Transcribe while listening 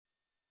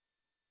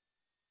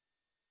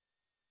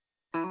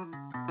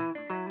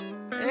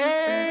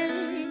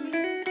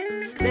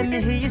Let me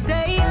hear you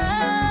say,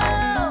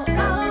 oh,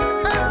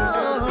 oh,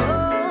 oh,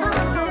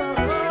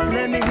 oh.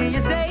 Let me hear you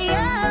say, oh,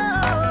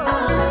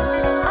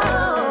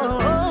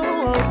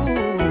 oh,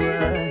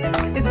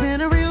 oh. It's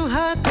been a real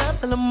hard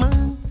couple of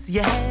months.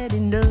 You had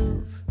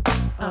enough.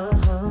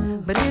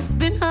 But it's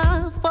been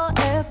hard for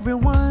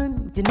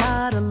everyone. You're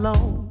not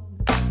alone.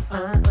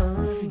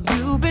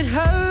 You've been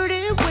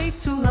hurting way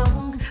too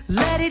long.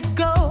 Let it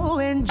go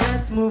and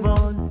just move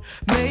on.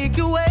 Make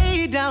your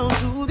way down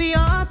to the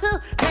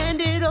altar,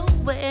 hand it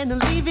over and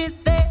leave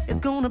it there. It's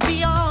gonna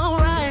be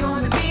alright. It's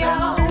gonna be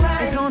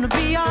alright. It's gonna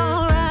be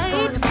alright. It's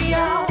gonna be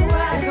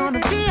alright. It's gonna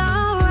be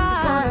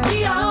alright.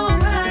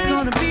 It's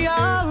gonna be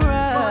alright.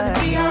 It's gonna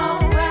be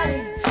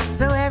alright.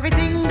 So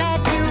everything that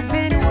you've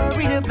been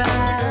worried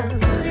about,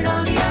 put it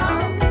on the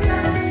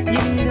altar.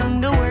 You need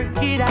him to work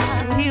it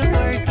out. He'll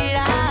work it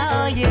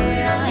out,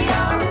 yeah.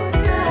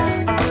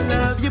 All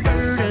of your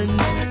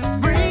burdens, just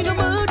bring them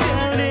all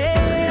down,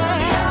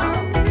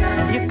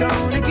 yeah. You're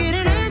gonna get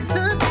an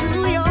answer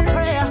to your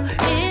prayer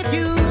if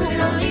you put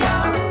it on the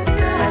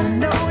altar. I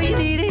know you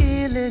need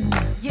healing,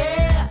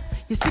 yeah.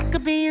 You're sick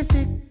of being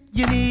sick,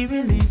 you need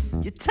relief.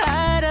 You're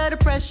tired of the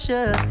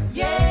pressure,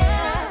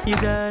 yeah. You're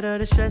tired of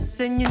the stress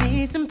and you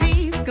need some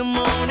peace. Come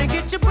on and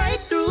get your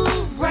breakthrough.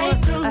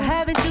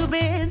 Haven't you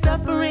been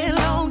suffering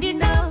long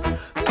enough?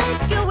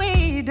 Make your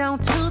way down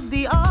to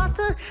the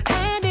altar,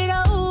 hand it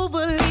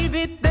over, leave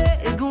it there.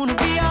 It's gonna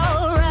be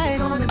alright. It's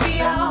gonna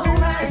be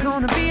alright. It's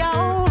gonna be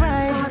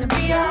alright. It's gonna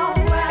be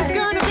alright. It's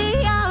gonna be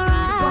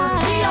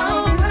alright.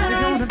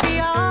 It's gonna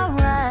be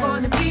alright. It's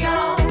gonna be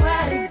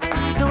alright.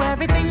 So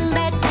everything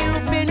that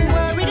you've been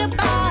worried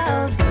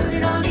about, put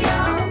it on the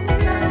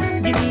altar.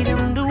 You need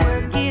him to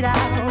work it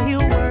out.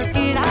 He'll work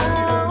it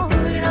out.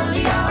 Put it on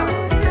the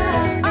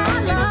altar.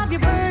 All of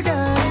your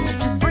burdens,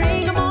 just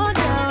bring them on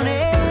down. Put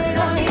it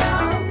on the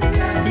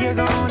altar. You're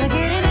gonna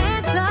get an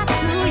answer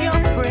to your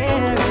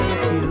prayer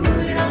if you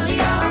put it on the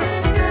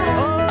altar.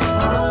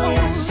 Oh,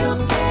 yes,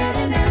 you'll get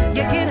an answer.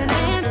 You get an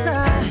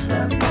answer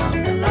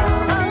from the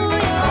Lord. Oh,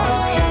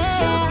 yeah,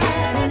 yes, you'll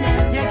get an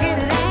answer. You get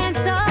an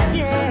answer,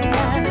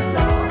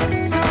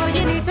 yeah. So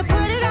you need to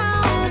put it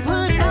on,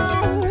 put it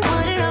on,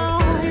 put it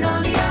on. Put it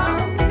on the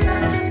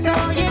altar. So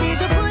you need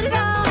to put it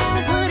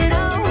on, put it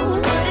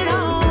on, put it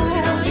on. Put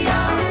it on the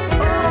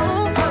altar.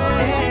 Oh,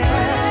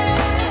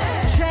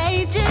 prayer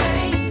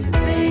changes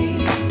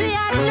things. See, I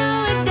know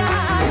it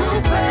does.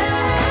 Oh,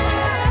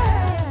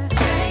 prayer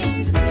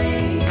changes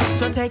things.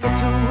 So take it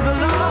to the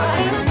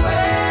Lord.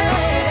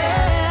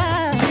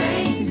 Prayer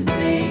changes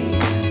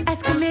things.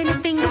 Ask him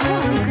anything you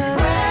want,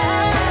 'cause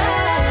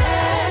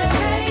prayer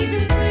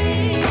changes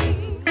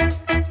things.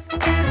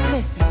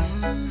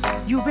 Listen,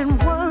 you've been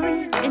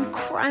worried and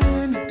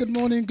crying. Good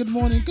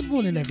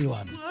morning,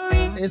 everyone.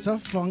 It's a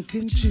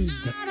Funkin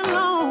Tuesday. Not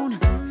alone.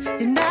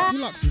 You're not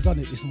Deluxe was on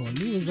it this morning.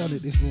 He was on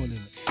it this morning.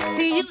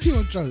 see you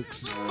Pure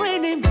jokes.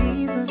 friend in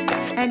Jesus,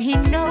 and he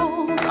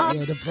knows all.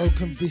 Yeah, the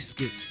broken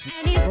biscuits.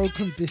 And he's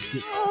Broken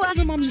biscuit.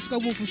 My mum used to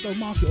go Walthamstow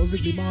Market or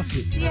Ridley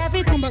Market. see Come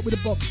everything. back with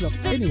a box look.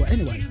 Anyway,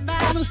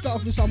 I'm gonna start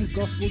off with some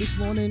gospel this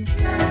morning.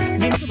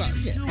 Yeah. To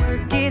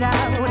work it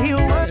out, he'll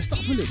work Let's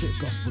start with a little bit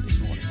of gospel this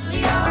morning.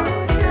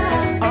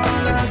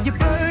 all of your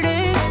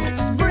burdens.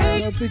 Just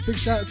bring So a big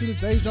shout out to the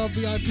Deja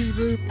VIP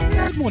room.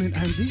 Good morning,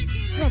 Andy,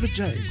 Brother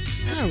Jay,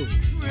 Harold,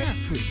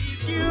 Catherine,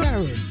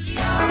 Darren,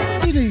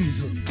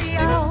 Denise, it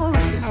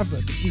alright.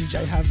 Havard,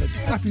 DJ Havard.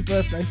 Happy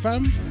birthday,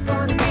 fam. It's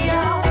gonna be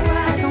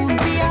alright. It's gonna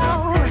be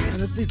alright.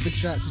 And a big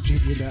shout out to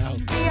Judy now.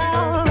 Be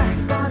alright.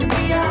 It's gonna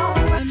be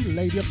alright. And the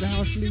lady of the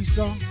house,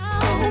 Lisa,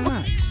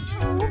 Matt.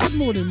 Good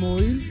morning,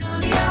 Maureen.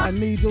 And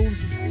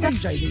Needles,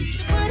 DJ Needles.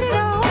 Put it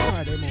on.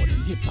 Friday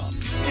morning, hip hop.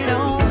 Put it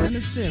on. And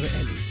the Sarah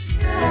Ellis.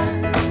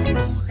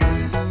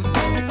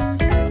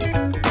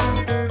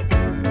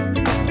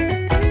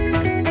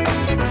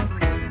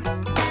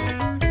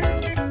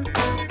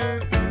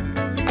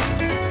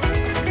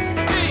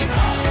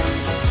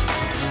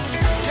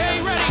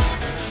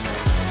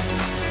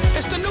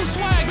 It's the new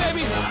swag,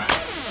 baby.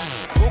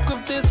 Woke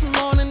up this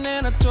morning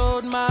and I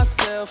told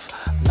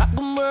myself, not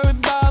gonna worry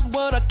about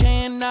what I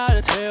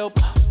cannot help.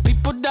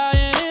 People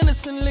dying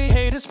innocently,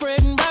 hate is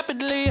spreading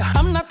rapidly.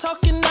 I'm not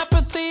talking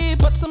apathy,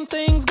 but some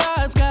things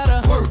God's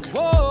gotta work.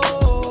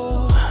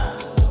 Whoa,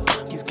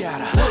 he's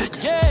gotta work.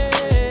 Yeah,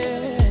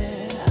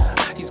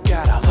 he's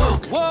gotta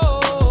work.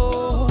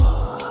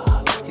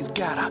 Whoa, he's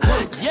gotta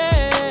work.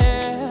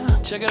 Yeah,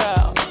 check it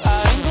out.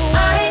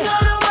 I ain't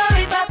gonna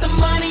worry about the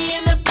money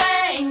in the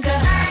bank.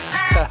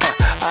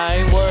 I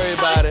ain't worried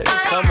about it.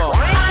 Come on.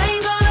 I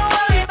ain't gonna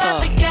worry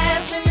about the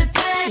gas in the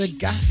tank. The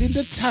gas in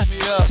the tank.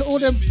 To all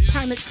them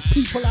panicked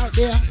people out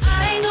there.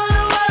 I ain't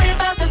gonna worry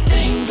about the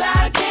things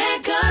I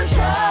can't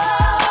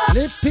control.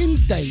 Living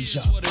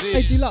Deja.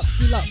 Hey,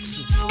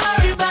 Deluxe. Don't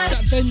worry about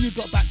That venue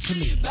got back to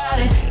me. it.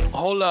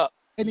 Hold up.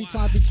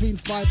 Anytime between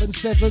 5 and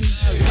 7.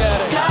 God's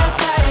got it. God's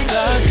got it.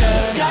 God's got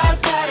it.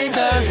 God's got it.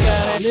 God's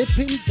got it.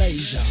 Living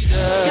Deja.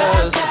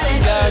 God's got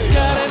it. God's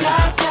got it.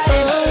 God's got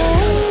it.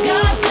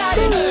 God's got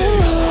it.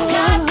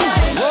 God's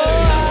got it.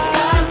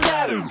 God's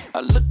got it. I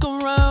look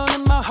around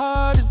and my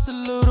heart is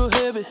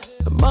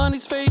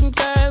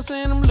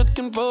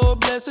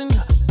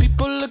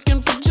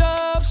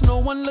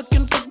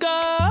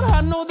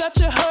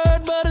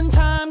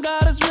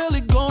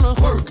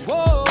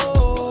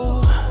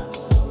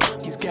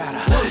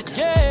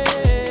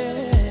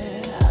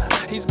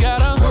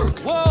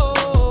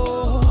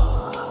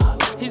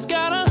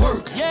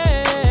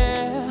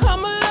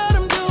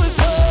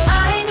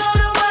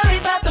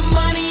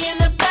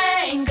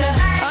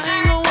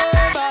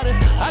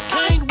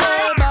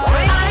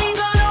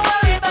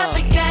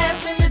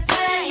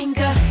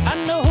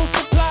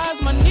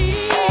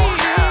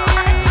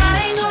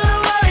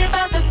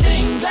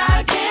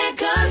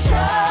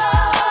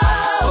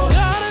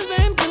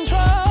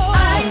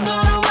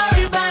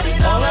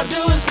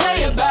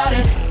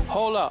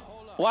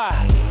Why?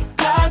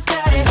 God's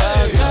got it.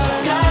 God's got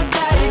it. God's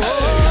got it.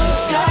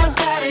 God's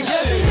got it.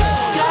 Yes, he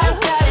does. God's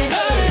got it.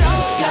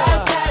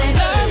 God's got it.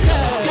 God's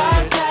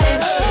got it.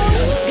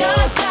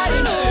 God's got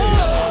it.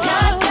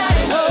 God's got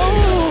it.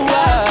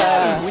 God's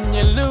got it. When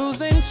you're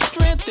losing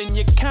strength in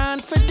your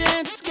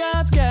confidence,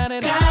 God's got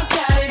it. God's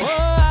got it.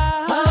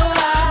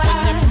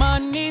 When your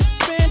money's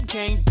spent,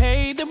 can't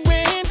pay the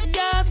rent,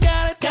 God's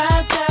got it.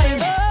 God's got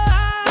it.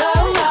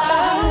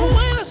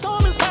 When the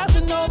storm is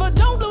passing over,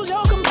 don't lose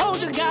your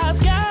composure,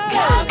 God's got it.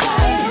 God's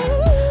got it.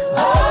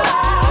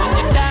 When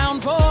you're down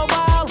for a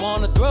while,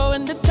 wanna throw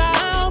in the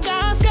towel,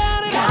 God's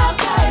got it. God's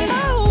got it.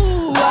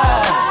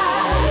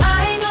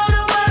 I ain't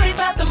gonna worry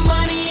about the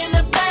money in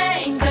the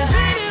bank. I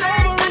said it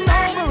over and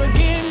over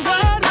again,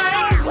 God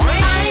knows me.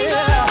 I ain't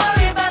gonna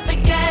worry about the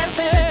gas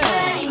in the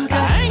tank.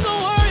 I ain't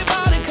gonna worry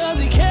about it 'cause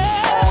he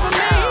cares for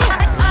me.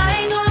 I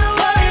ain't gonna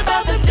worry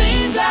about the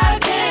things I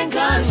can't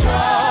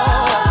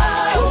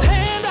control. His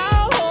hand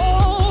I'll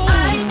hold.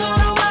 I ain't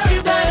gonna worry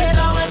about it.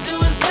 All I do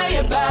is pray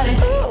about it.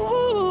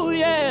 Ooh,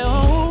 yeah,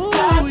 ooh,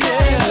 God's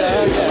got it. yeah.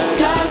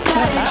 God's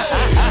got it.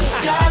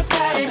 God's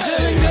got it.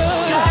 Feeling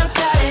good. God's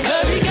got it.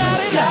 'Cause he got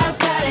it. God's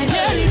got it.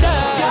 Yeah, he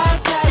does.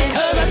 God's got it.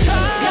 'Cause I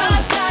tried.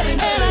 God's got it.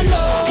 And I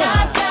know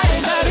God's got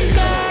it. that he's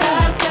got it.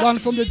 God's got One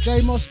from the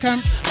J Moss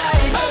camp.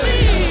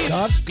 Me.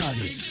 God's got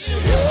it.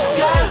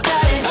 God's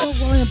got it. Don't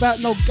worry about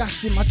no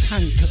gas in my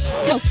tank.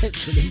 No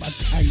petrol in my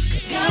tank.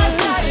 God's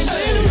got it.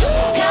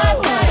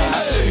 God's got it.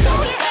 I just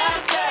don't have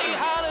to say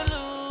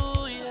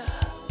hallelujah.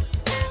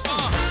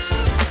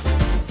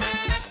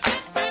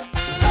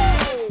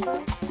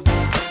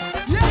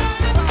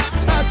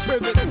 Time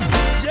tripping.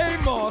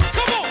 J-Moss.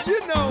 Come on. You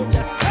know.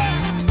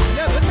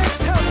 Now the next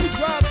time you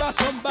drive by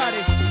somebody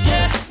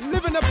Yeah,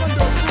 living up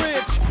under a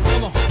bridge,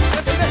 come on.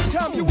 and the next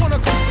time you want to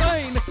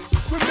complain,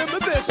 remember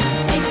this.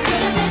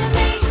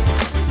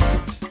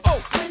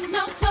 Oh,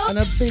 And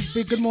a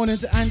big good morning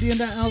to Andy in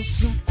the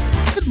house.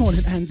 Good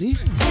morning, Andy.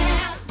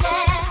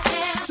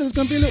 So there's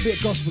going to be a little bit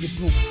of gospel this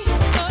morning.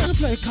 I'm going to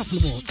play a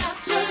couple more.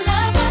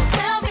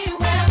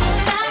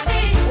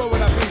 where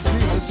would I be,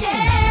 Jesus?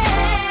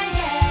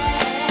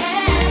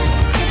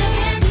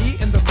 Me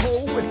in the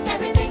cold with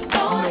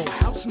no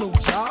house, no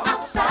job.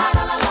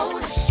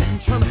 Sitting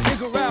trying to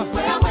figure out,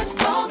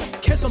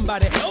 can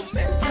somebody help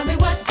me?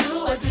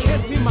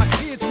 Can't feed my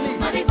kids, need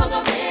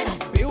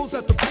bills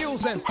after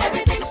bills, and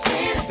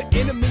the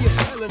enemy is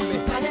telling me.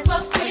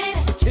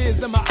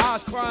 Tears in my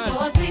eyes crying.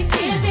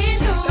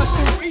 That's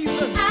the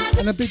reason.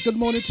 And a big good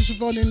morning to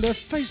Siobhan in the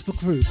Facebook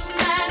group.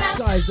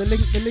 Guys, the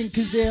link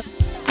is there.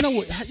 You know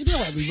what? You know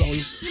how we roll.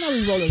 You know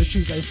we roll on a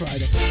Tuesday and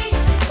Friday.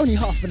 Only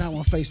half an hour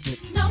on Facebook.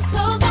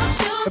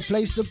 The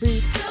place to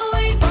be.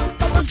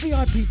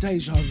 VIP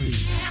Deja Vu.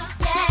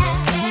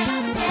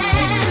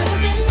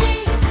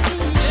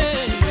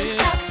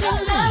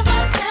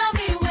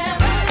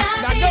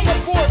 Now I got my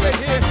boy right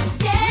here.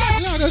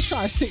 I'm gonna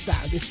try to sit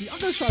down this. I'm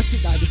gonna try to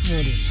sit down this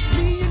morning.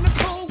 Me in the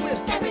cold with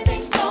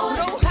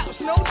no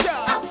house, no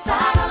job.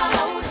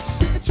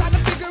 Sitting trying to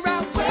figure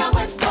out,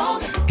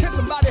 can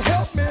somebody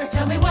help me?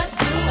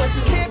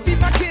 Can't feed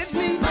my kids,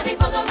 need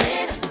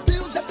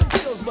bills after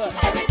bills, but the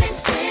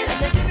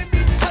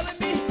enemy telling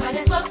me,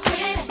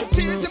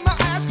 tears in my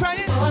eyes crying.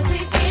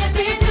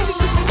 See, it's easy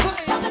to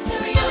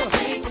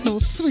complain. No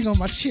swing on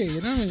my chair,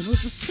 you know what I mean?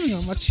 Just swing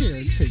on my chair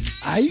and sing.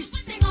 Aye.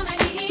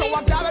 So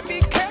I gotta be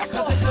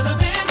careful.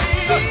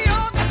 See,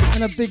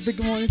 And a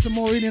big morning to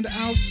Maureen in the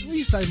house. What do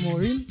you say,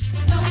 Maureen?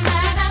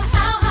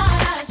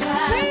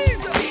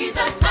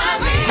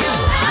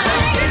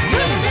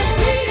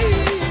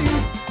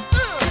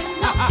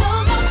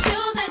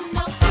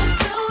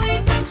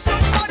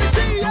 somebody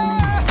see ya.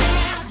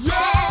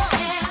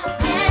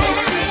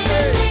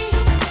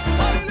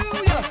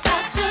 Hallelujah.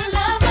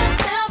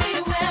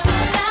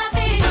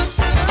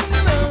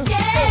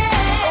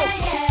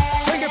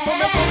 Sing it for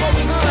me one more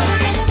time.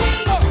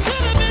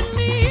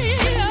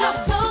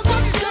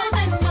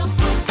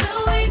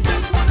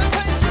 Just wanna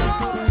thank you,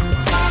 Lord.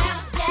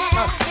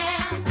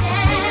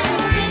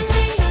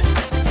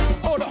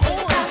 Oh, the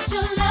horns.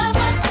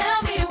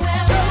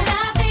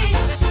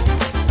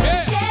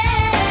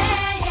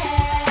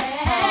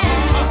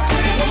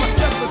 Where my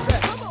steppers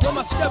at? Where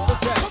my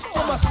steppers at?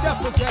 Where my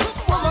steppers at?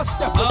 Where my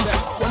steppers at?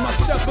 Where my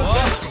steppers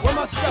at? Where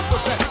my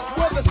steppers at?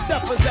 Where the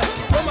steppers at?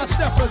 Where my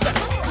steppers at?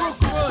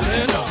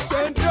 Brooklyn,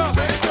 stand up.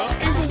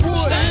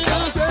 Inglewood, stand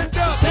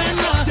up.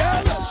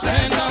 Dallas,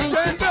 stand up.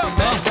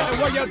 And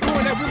while y'all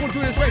doing that, we're gonna do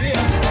this right here. I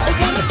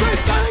wanna say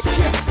thank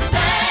you.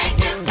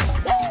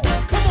 Woo!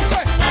 Come on,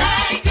 say.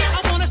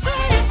 I wanna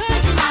say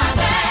thank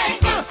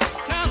you.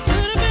 How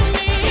could have been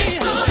me?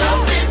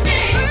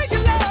 Thank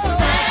you,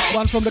 Lord.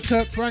 One from the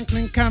Kirk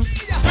Franklin camp.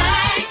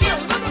 Thank you. A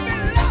little bit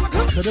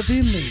louder. Could have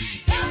been me.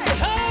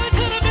 How it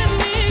could have been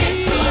me?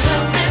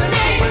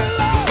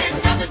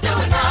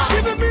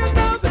 Giving me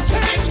another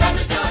chance.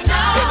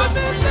 Giving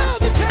me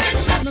another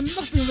chance. And there's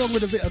nothing wrong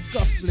with a bit of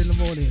gospel in the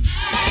morning.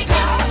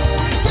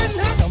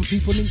 Some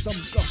people need some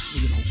gospel,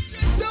 you know.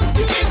 So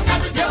good.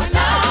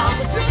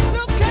 Just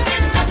okay.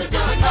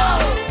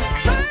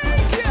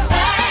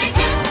 Thank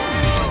you.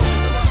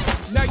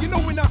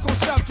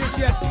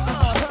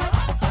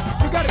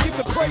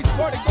 crazy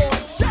party going.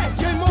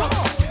 J Moss,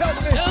 help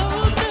me.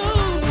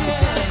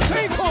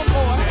 Sing for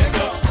boy. Stand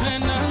up,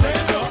 stand up,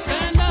 stand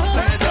up,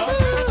 stand up,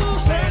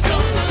 stand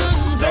up,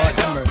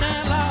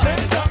 stand up,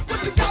 stand up. What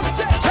you gotta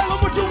say? Tell them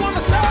what you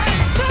wanna say.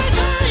 Say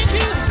thank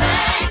you,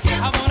 thank you.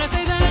 I wanna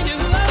say thank you,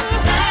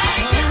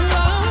 thank you.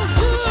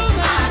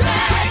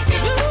 Thank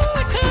you.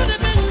 It could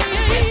have been me.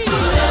 It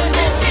could have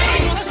been me.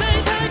 I wanna say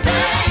thank you,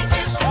 thank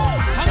you.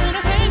 I wanna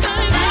say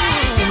thank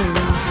you.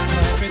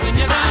 Everything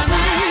you done,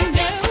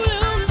 yeah,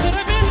 could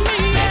have been me.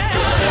 It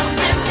could have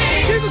been me.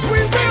 Jesus, we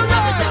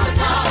realize.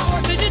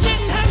 Said you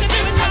didn't have to do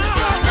it now.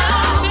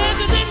 Said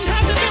you didn't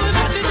have to do it,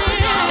 but you did.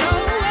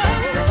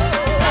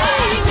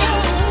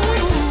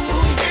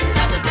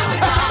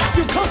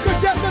 You conquered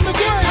death in the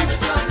grave.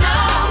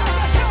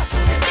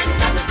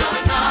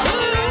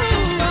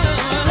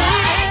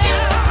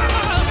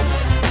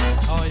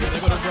 Oh yeah, they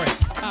go to break.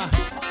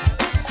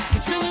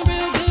 It's feeling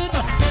real good.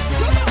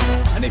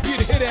 I need you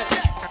to hear that.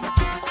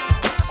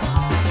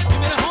 Give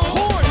me the horn.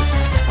 Horns.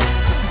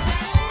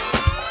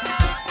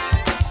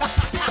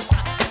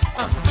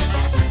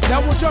 Now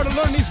I want y'all to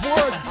learn these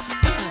words.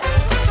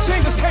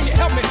 Singers, can you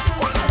help me?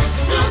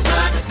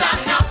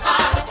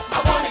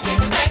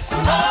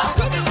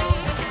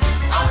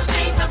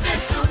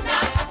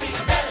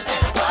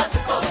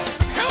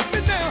 Help me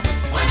now.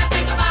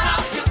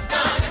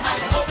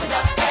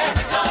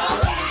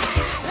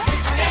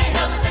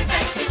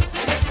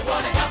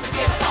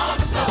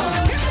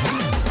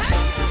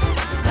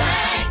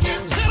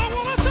 Said I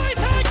wanna say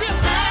thank you.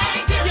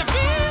 You've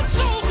been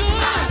so good.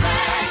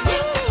 Thank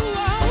you.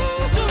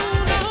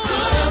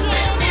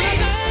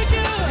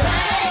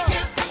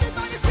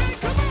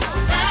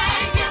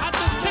 I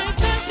just can't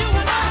thank you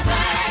enough.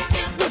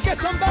 Look at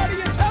somebody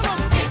and tell them.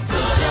 So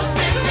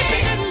you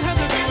didn't have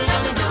to do it.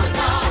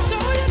 So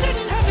you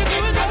didn't have to do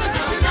it.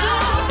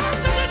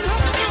 So you didn't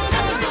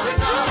have to do it.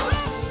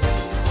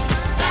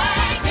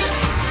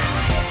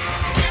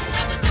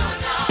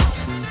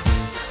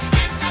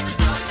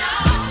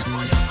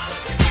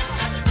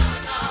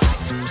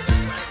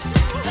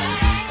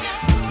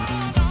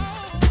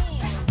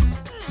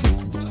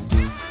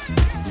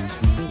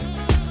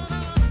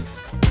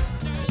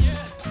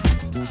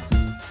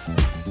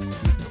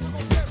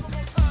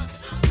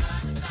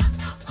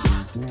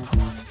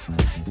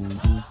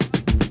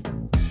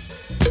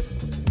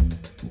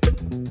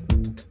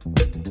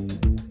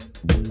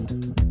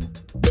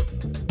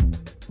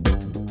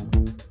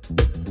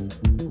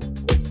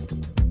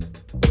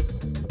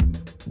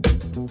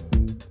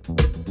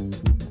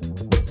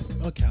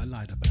 Okay, I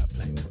lied about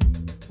playing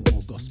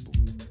more gospel.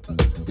 I'm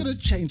gonna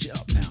change it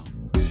up now.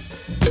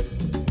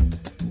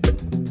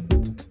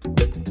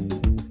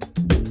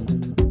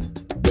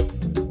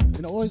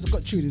 You know, always I've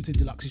got tuned into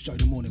Deluxe's show in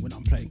the morning when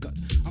I'm playing.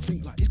 I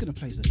think like he's gonna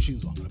play the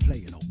tunes I'm gonna play,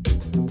 you know.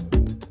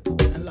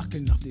 And lucky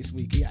enough this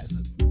week he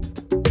hasn't.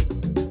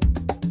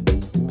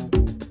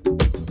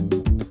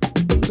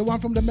 The one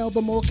from the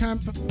Melbourne Moor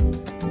Camp.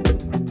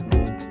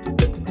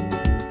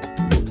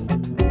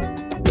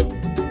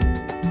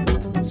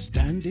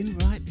 Standing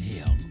right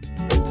here.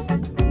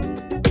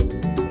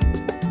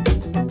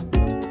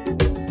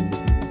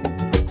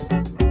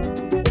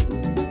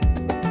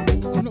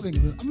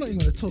 I'm not even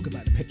gonna talk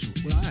about the petrol.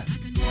 Well, I am.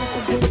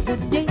 The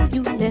day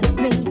you left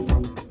me,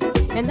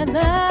 and the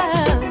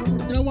love.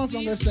 You know one thing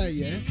I'm gonna say,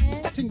 yeah?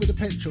 This thing with the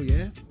petrol,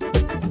 yeah?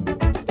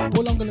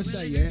 All I'm gonna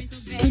say, yeah?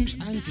 Prince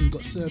Andrew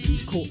got served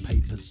these court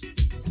papers.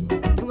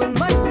 With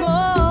much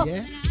more.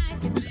 Yeah?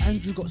 Prince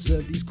Andrew got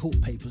served these court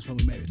papers from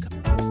America.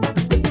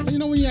 So you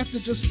know when you have to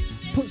just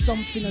put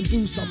something and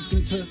do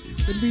something to,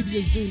 the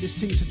media's doing this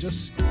thing to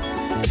just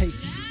take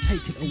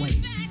it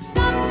away.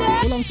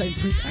 All I'm saying,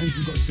 Prince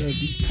Andrew got served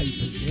these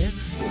papers, yeah?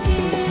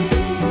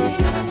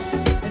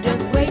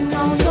 Just waiting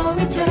on your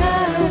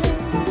return.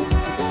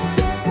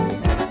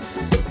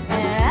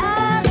 And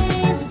I'll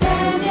be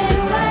standing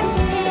right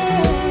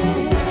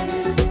here.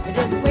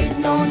 Just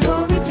waiting on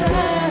your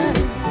return.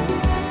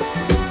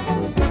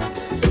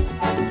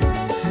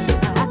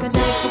 I could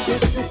not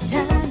forget the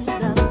time you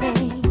loved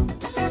me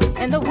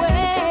and the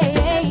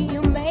way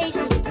you made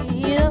me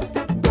feel.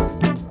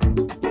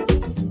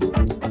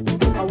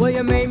 Oh, well,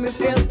 you made me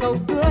feel so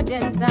good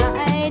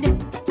inside.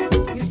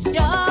 You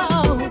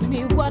showed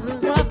me what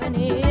loving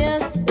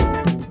is.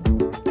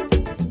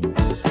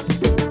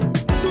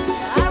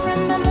 I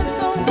remember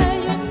so well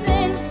you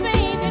said,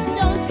 baby,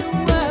 don't you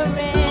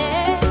worry.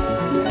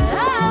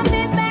 I'll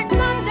be back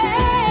someday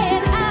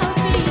and I'll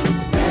be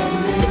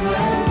standing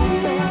right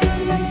here.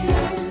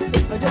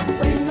 Just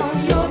waiting on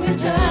your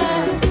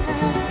return.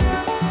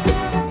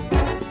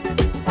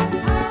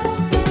 I'll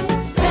be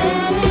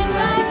standing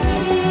right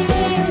here.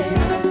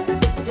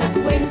 Just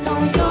waiting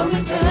on your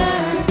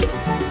return.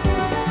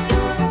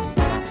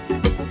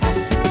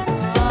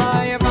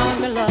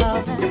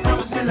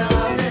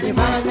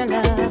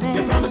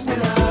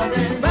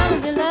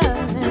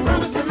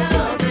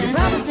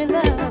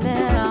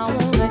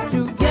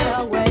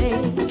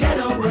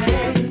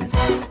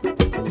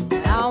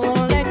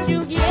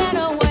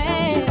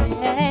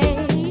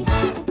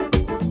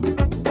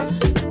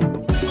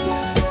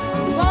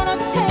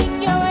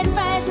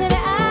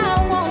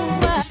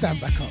 stand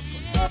back up.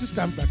 Just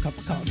stand back up.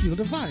 I can't feel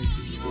the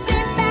vibes.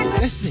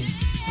 Let's sing.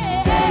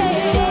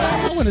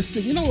 I want to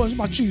sing. You know what?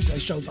 My Tuesday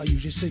shows I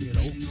usually sing, you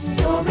know.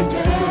 Your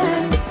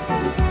return.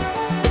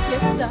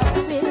 Yes, I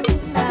will.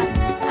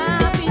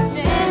 I'll be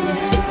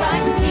standing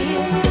right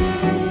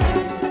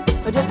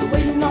here, just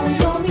waiting on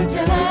your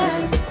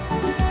return.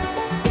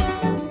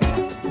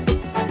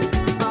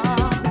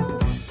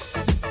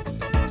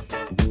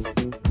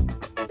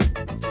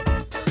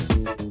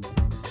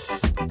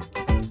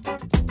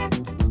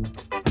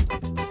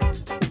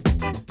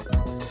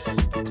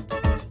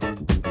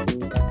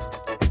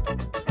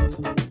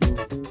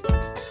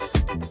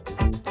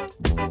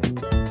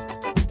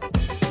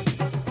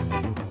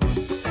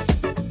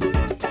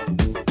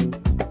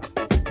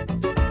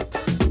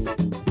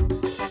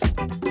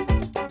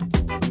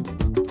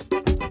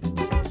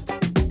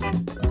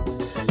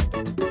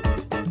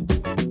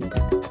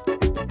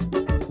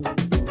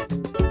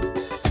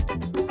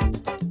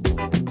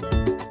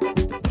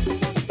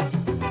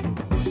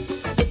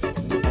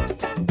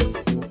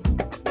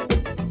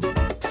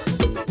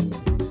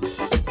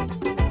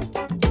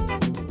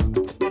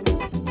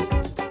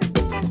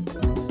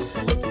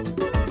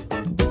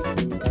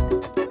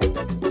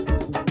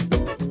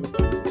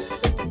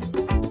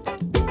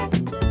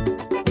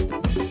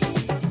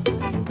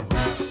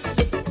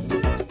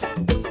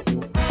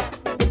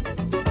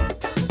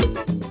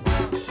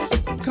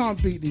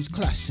 Can't beat these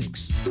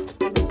classics.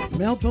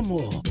 Melbourne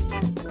Moore.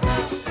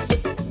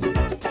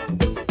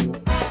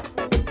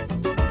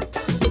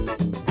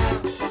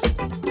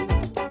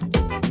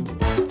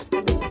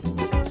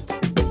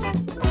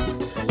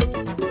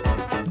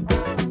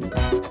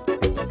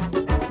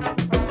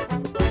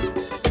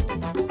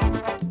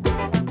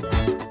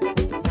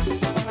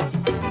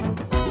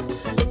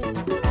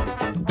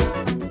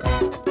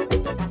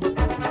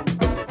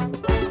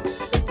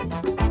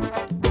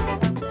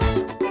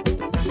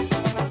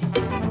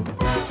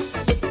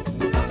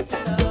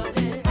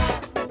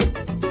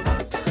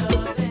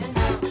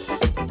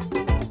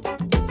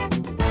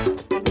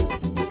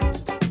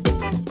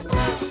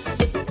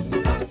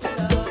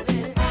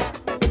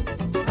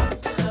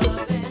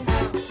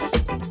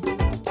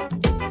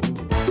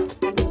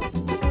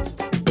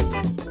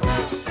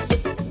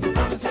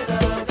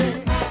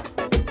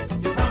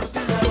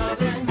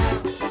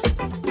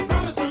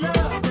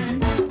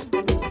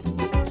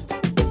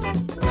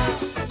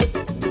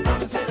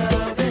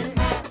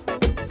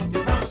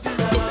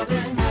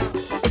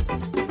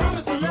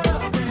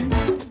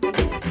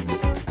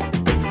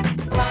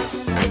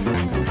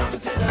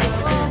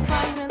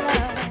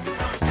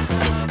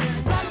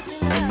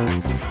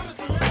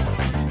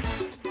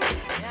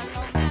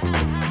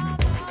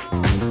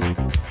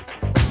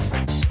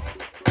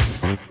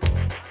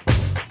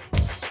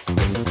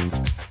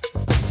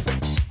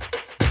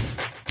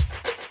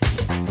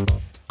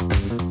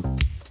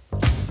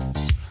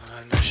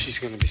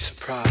 Gonna be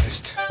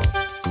surprised.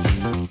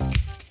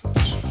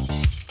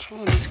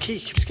 Oh, this key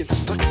keeps getting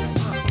stuck in the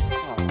lock.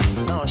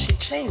 Oh, no, she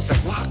changed the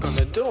lock on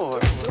the door.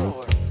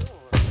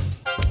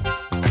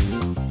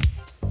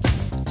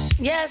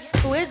 Yes,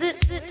 who is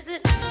it?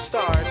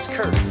 Star, it's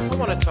Kurt. I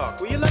want to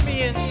talk. Will you let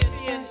me in?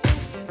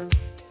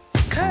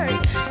 Kurt,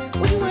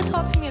 what do you want to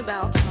talk to me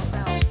about?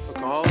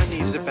 Look, all I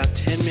need is about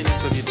 10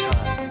 minutes of your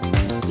time.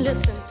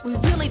 Listen, we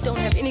really don't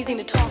have anything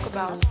to talk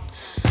about.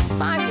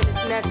 5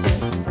 minutes and that's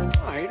it.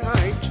 All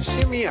right, just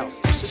hear me out.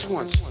 Just this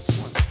once.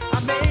 I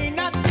may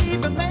not be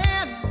the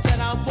man that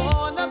I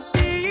wanna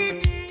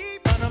be,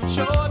 but I'm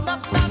sure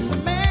enough not the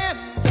man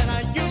that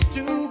I used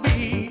to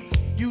be.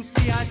 You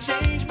see, I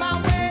changed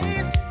my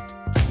ways,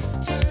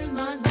 turn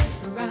my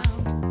life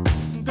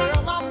around.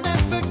 Girl, I'll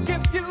never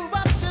give you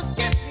up. Just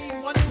give me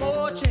one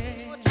more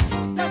chance.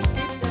 Let's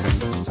get down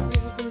to some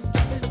real good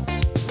loving.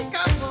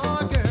 Come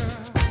on, girl.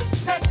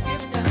 Let's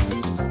get down to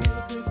some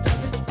real good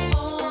loving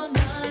all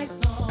night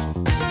long.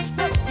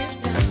 Let's get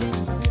down to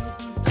some real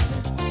good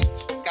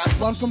loving.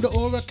 One from the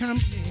Aura camp.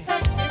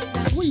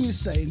 What are you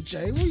saying,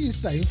 Jay? What are you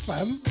saying,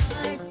 fam?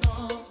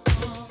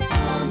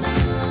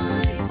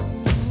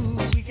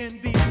 We can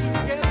be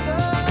together,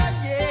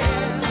 yeah.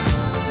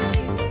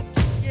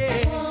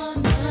 All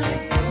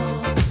night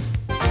long,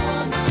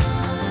 all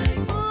night.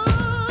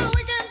 Ooh,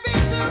 we can be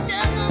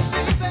together,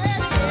 baby.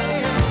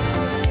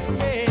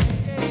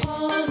 Yeah.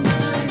 All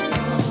night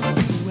long,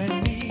 you and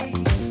me.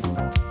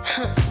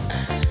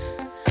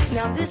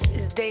 Now this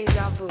is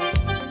deja vu.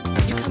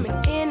 You're coming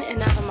in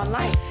and out of my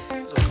life.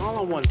 Look, all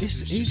I want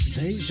This is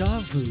deja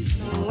vu.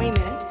 Wait a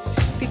minute.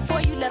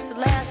 Before you left the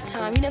last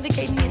time, you never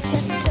gave me a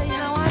chance to tell you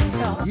how I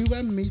felt. You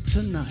and me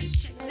tonight.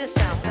 Check this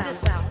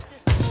out,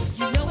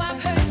 You know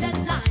I've heard that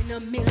line a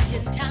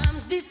million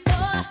times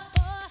before,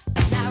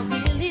 and I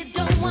really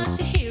don't want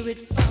to hear it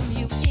from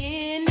you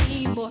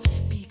anymore,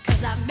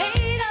 because I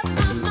made up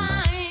my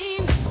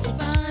mind to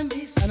find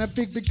this. And a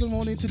big good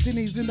morning to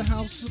Denise in the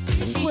house,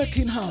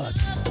 working hard.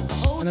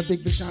 And a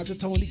big shout out to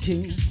Tony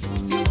King.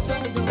 You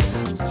don't know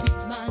how to treat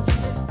my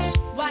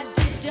loving. Why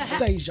did you have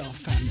Deja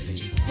family.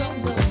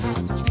 don't know how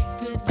to treat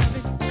good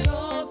loving.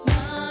 Broke my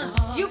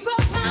heart. You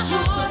broke my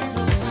heart. You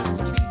don't know how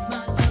to treat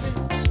my loving.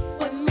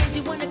 What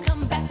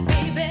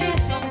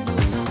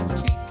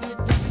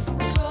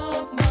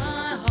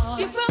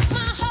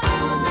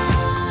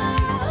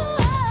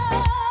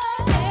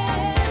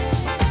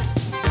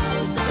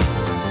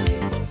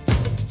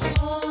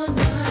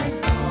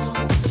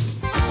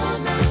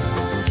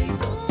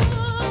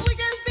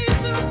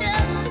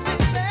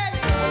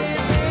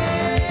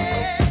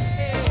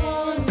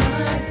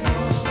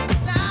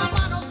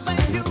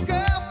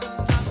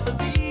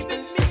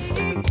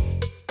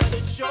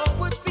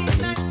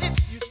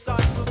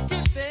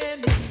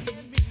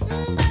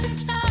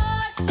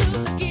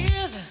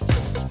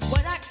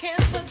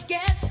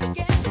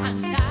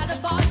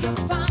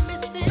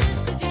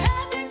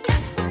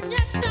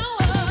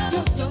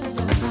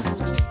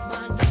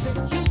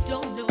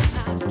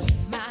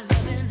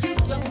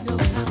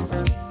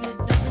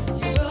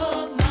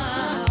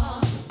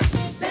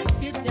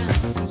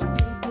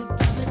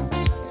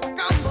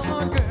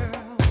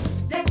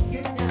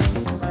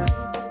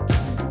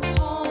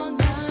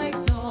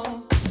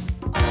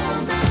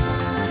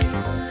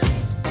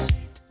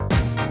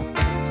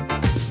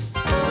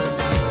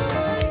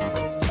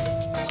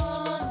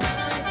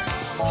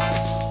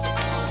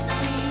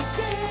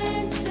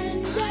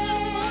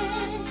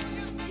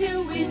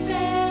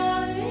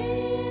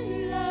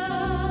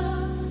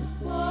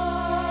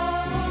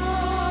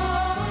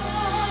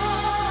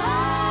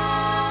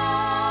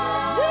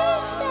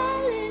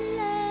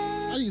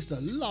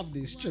love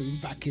this tune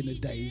back in the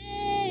days.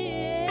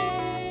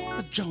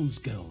 The Jones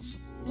Girls.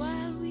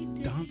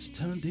 Dance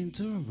turned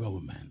into a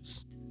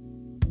romance.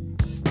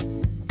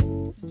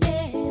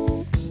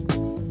 Yes.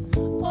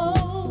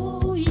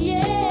 Oh,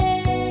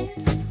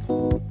 yes.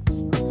 A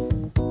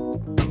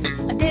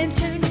dance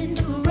turned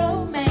into a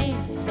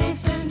romance.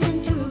 Dance turned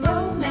into a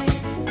romance.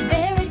 The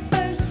very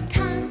first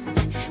time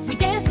we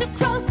danced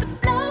across the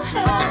floor.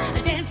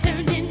 A dance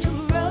turned into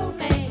a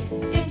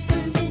romance. Dance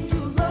turned into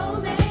a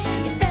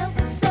romance. It felt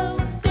so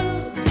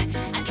good.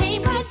 I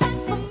came right back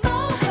for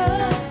more.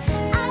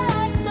 I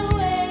like the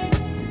way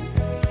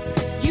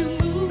you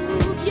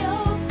move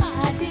your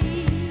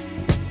body.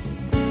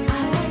 I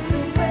like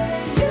the way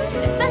you,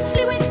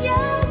 especially when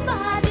your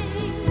body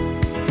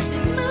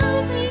is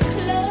moving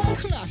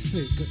close.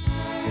 Classic.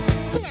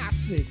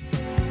 Classic.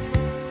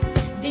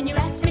 Then you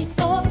asked me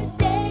for a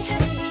day.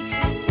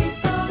 Asked me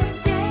for a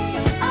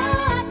day. Oh, I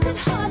could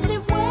hardly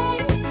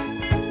wait.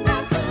 I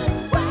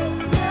couldn't wait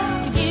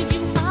to give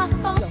you my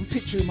phone. I'm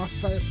picturing my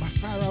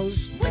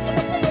pharaohs, Would you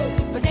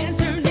believe a dance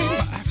turned into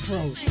my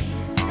afro,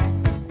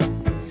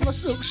 my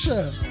silk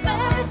shirt,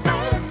 very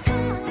first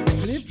time?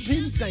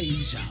 flipping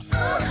Deja.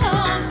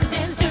 The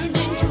dance turned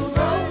into a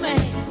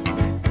romance.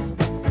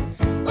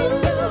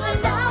 Ooh,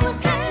 and I was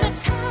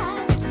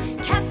hypnotized,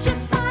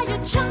 captured by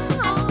your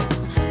charm.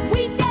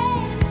 We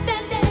danced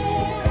and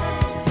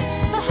danced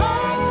the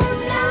whole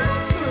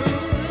night through.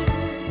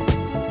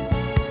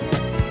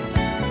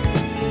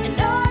 And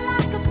all I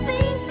could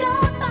think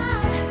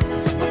about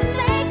was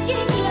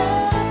making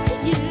love to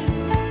you.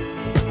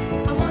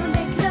 I wanna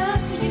make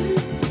love to you,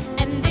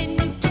 and then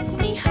you took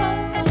me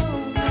home.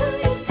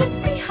 You took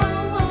me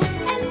home,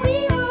 and we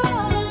were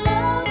all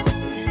alone.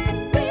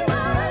 We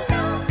were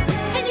alone,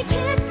 and you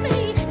kissed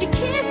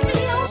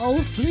me on Oh,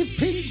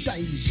 flipping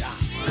Deja.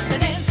 the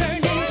dance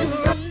turned into a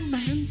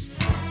Romance.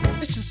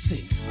 Let's just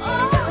sing.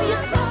 oh, you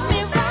swept me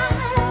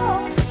right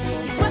off.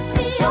 You swept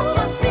me off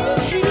my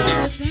feet,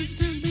 The dance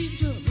turned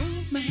into a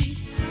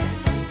romance.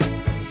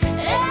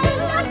 and I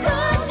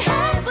couldn't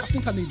help I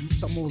think I need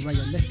some more Ray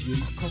and Nephew in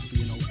my coffee,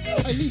 you know.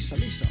 Hey, Lisa.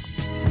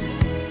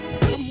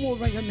 Some more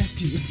Ray and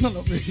Nephew. No,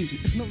 not really.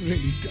 Not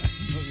really,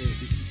 guys. Not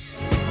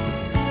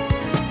really.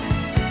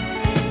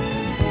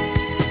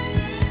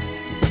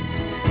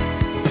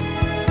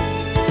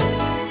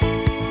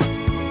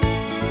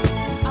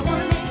 I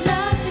wanna make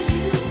love to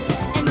you,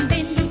 and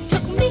then you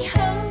took me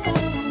home.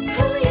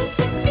 You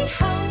took me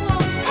home,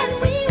 and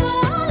we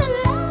were all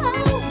alone.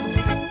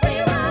 We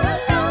were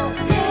alone,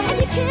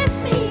 and you kissed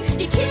me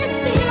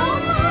on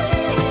my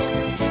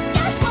lips.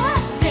 Guess what?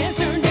 Dance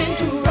turned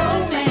into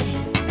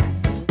romance.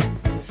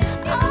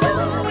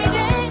 Oh, we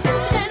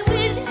danced and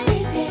we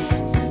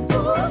danced.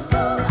 Ooh,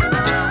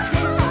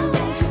 dance turned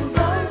into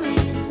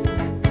romance.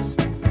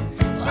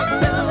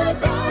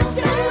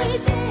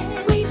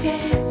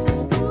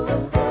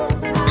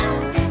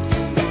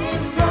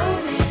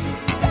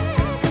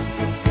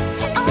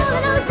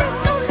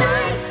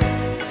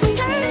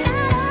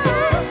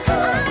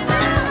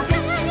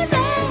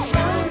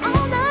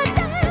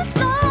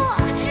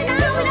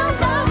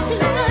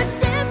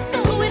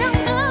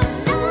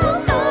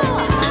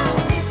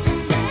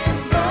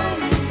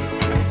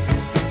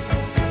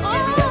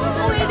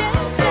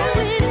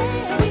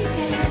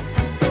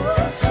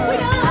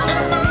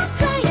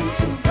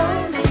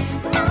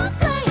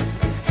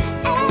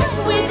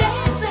 Oh, we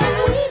danced and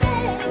we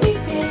danced. We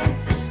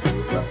danced.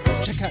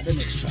 Check out the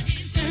next track.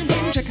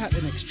 Check out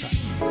the next track.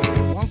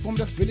 One from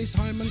the Phyllis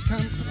Hyman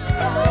camp.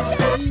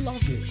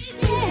 Love it.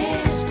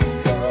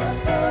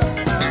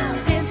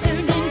 Dance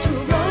turned into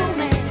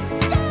romance.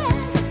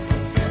 Yes.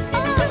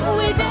 Oh,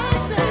 we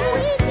danced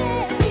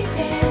and we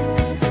danced.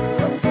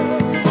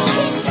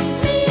 He takes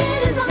me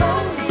in his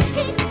arms.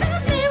 He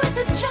filled me with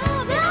his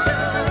charm.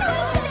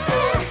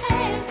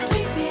 Dance,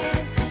 we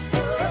danced.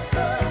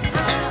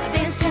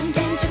 Dance turned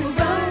into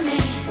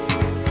romance.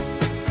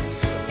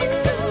 We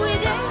danced and we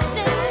danced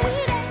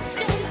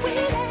and we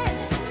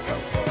danced.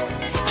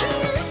 He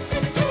looked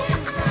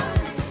into my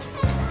eyes.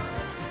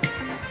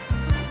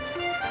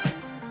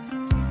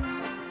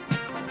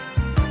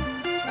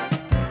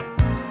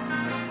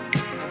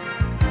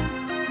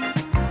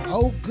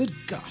 Oh, good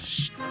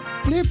gosh.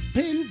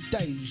 Flipping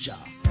Deja.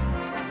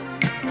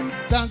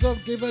 Times I'll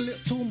give a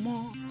little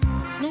more.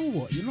 You know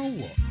what? You know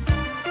what?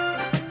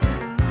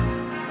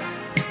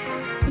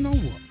 You know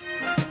what?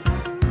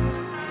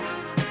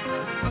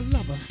 I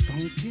love a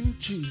funkin'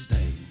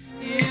 Tuesday.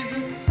 Is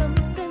it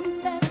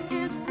something that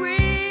is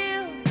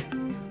real,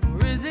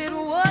 or is it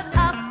what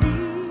I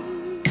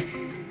feel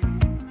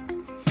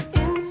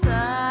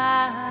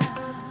inside?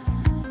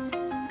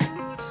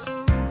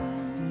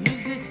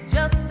 Is this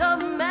just a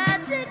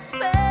magic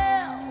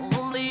spell?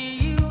 Only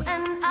you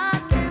and I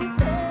can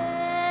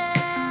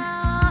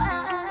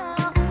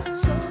tell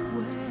so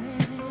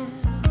well.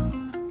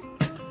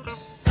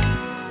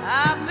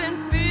 I've been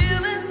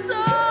feeling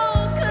so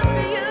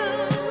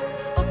confused,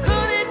 or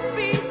could it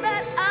be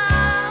that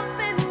I've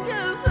been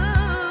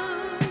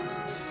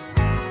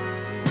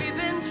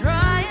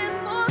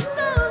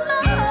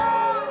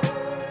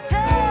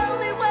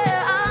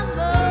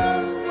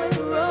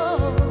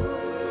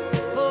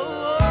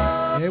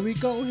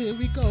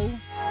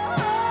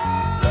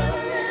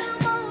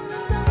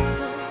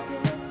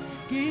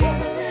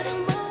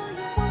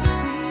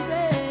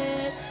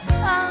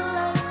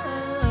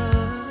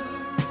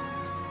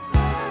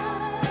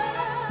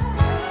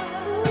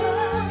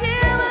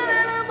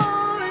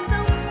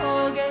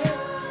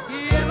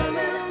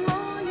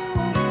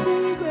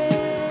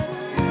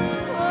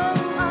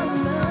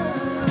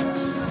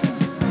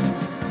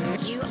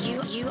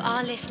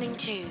listening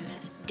to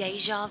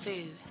Deja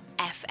Vu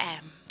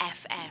FM.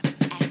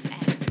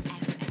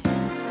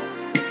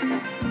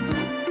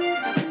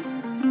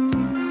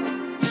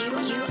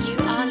 You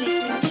are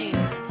listening to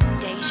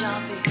Deja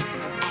Vu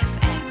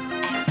FM.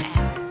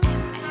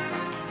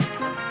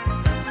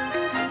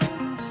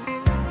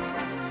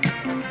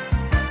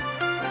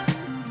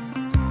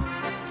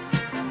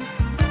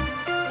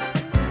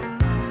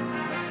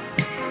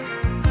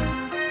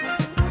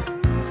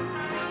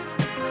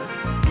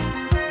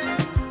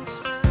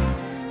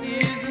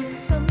 Is it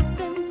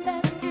something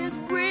that is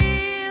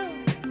real,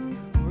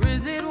 or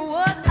is it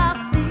what I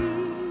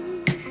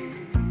feel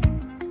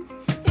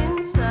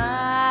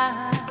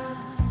inside?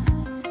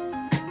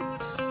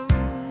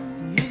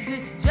 Is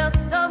this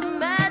just a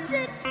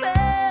magic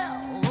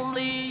spell?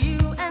 Only you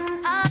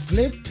and I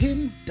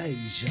Flipping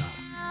Deja.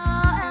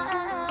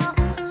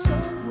 so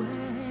well.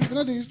 You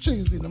know these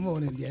tunes in the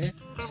morning, yeah?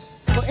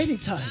 But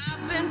anytime.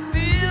 I've been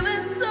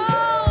feeling so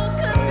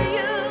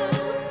confused.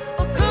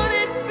 Or could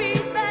it be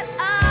that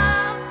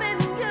I've been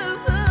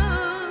used?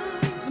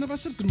 And if I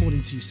said good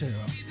morning to you, Sarah,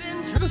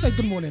 I'm gonna say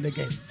good morning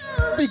again.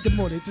 Big good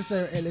morning to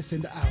Sarah Ellis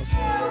in the house.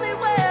 Tell me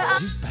where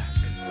She's back.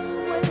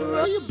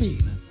 Where you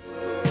been?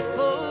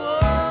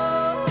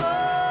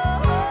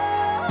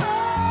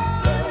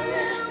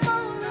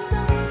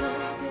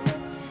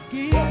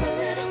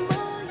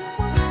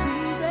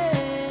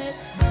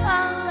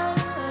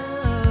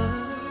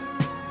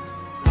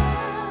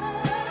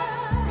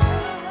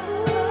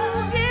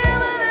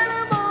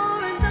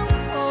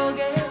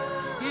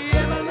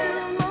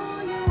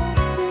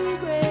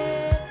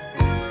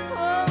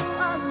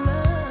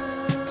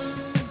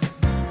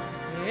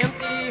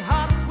 Empty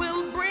hearts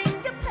will bring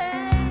you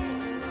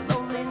pain.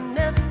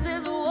 Loneliness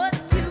is what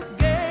you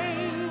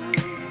gain.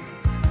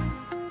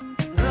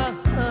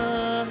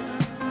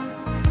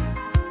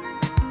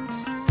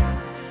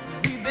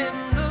 We've been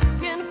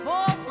looking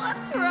for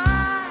what's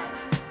right.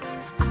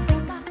 I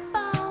think I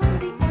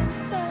found the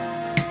answer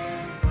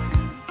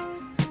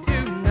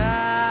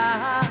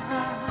tonight.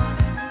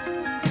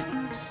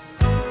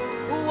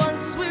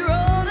 Once we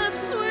wrote a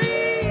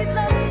sweet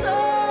love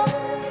song.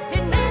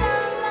 It made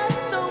our life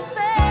so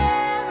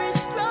very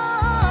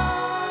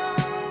strong.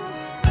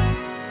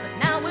 But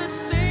now we're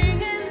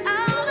singing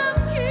out of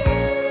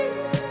key.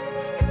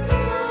 It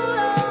took so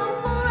long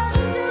for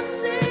us to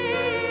see.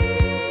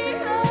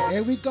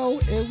 Here we go,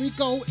 here we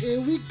go,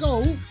 here we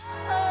go.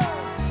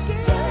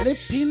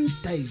 Flipping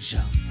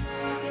Deja.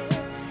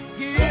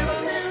 Give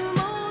a little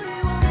more, you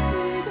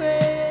won't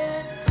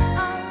regret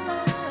our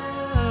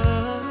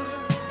love.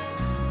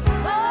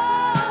 Oh,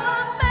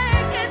 I'm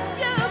begging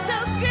you to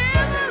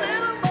give a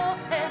little more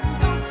and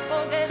don't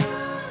forget.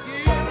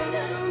 Give a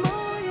little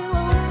more, you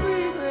won't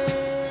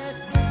regret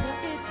what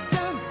it's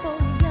done for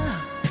you.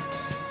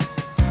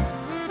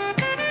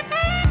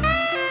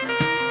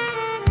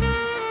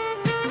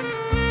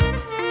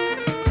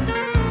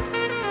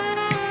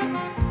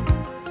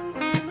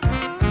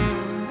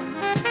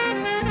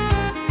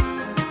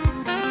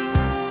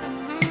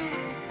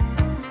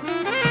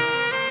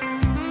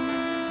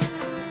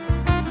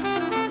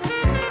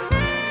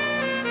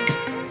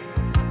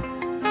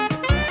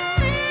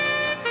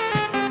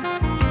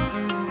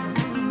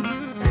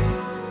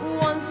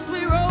 Once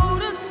we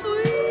wrote a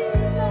sweet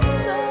love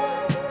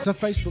song. It's a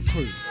Facebook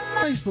crew.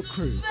 Facebook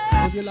crew.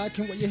 If you're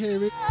liking what you're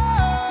hearing,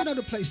 you know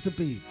the place to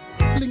be.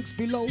 Links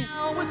below.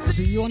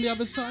 See you on the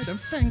other side and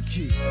thank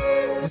you.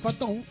 If I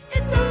don't,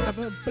 have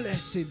a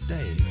blessed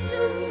day.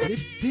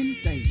 Flipping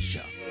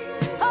Deja.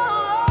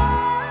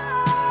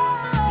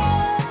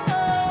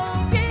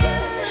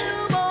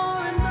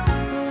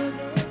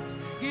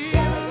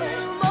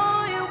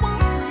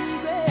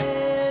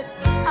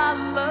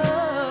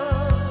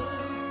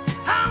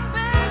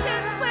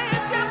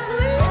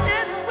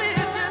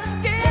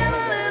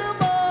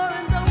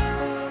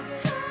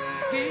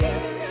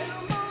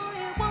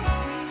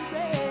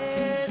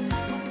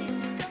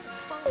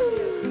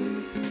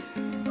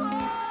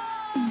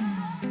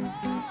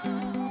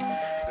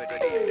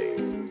 Good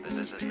evening. This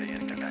is the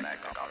internet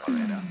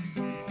operator.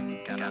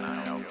 Can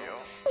I help you?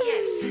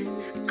 Yes,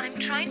 I'm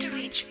trying to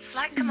reach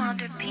Flight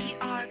Commander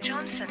P.R.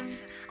 Johnson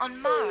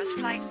on Mars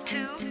Flight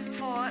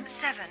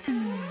 247.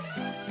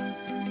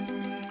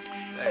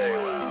 Very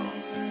well.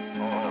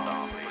 Hold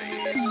on,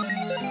 please.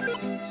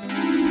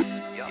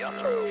 You're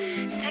through.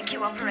 Thank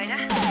you, operator.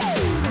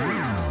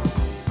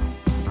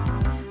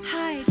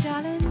 Hi,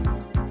 darling.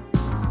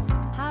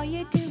 How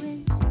you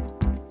doing?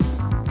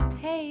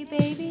 Hey,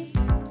 baby.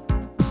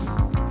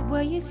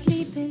 Were you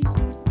sleeping?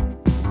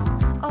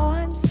 Oh,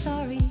 I'm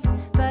sorry,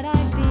 but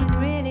I've been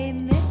really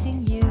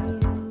missing you.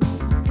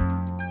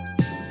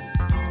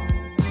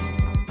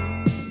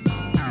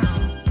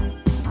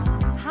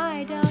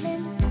 Hi,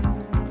 darling.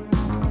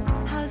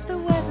 How's the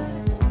weather?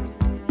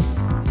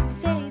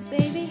 Say,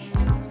 baby,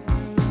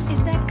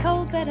 is that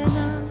cold better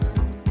now?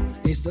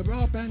 It's the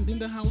raw band in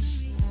the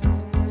house.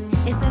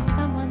 Is there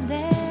someone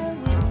there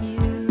with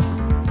you?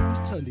 Let's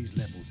turn these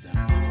levels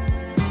down.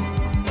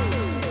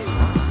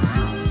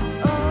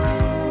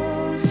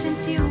 Oh,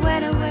 since you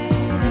went away,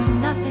 there's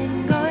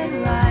nothing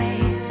going right.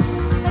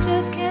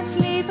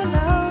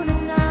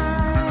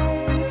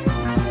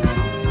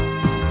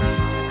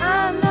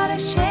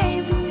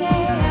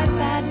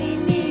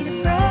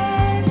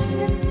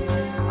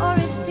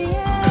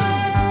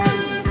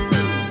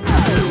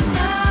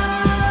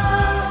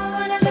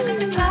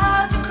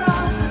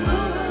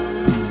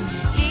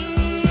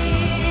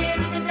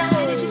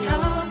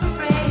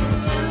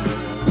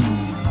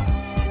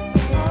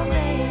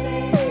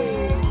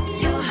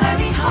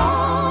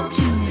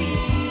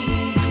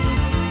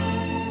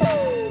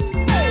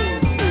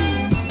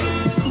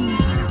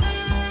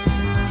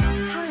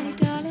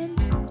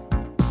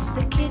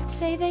 that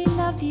say they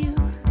love you.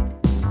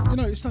 You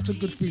know, it's such a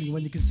good feeling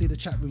when you can see the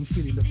chat room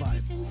feeling the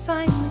vibe. And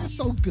fine with It's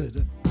so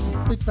good.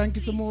 Big thank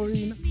you to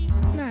Maureen,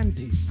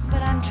 Mandy.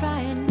 but I'm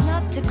trying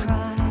not to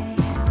cry.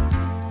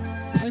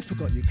 I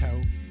forgot you,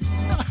 Carol.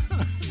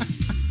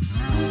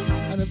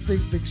 And a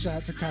big shout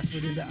out to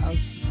Catherine in the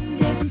house.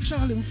 And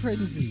Charlie and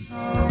Frenzy.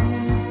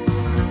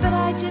 But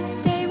I just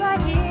stay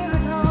right here at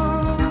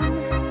home.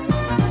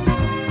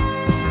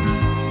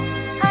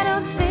 I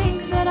don't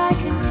think that I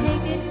can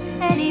take it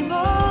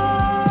anymore.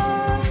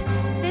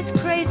 This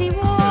crazy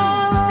war.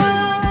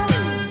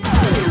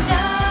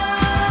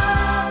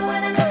 Now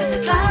when I look at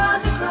the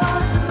clouds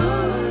across the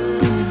moon,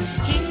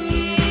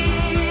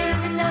 here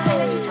in the night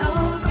I just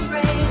hope and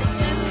pray that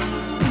soon,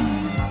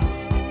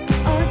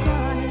 oh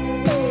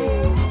darling,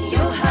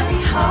 you'll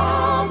hurry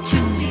home to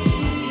me.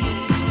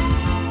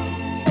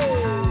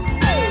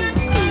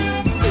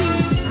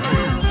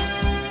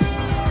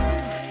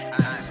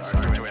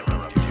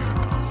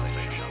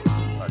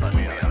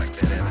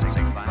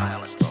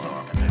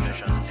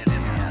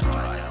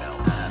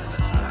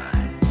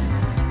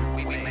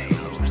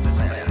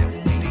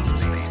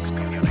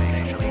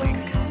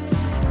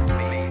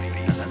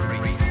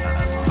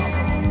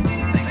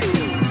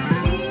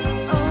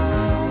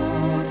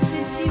 Oh,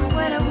 since you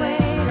went away,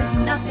 there's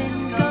nothing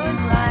going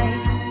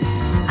right.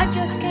 I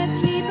just can't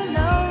sleep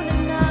alone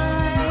at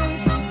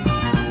night.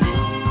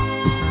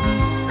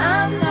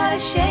 I'm not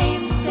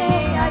ashamed to say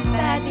I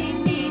badly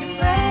need a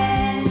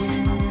friend.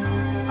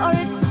 Or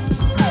it's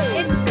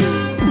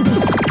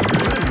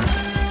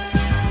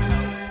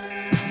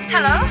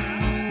Hello?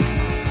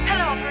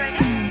 Hello,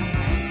 operator?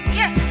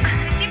 Yes,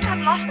 I seem to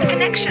have lost the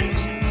connection.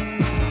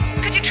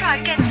 Could you try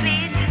again,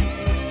 please?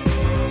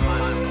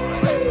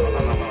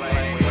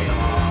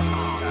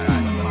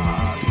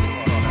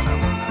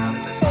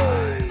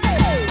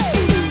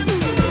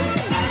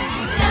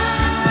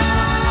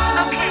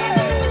 Okay,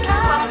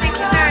 well, thank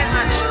you very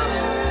much.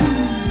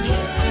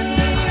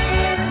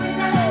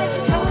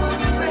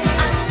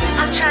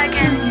 I'll try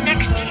again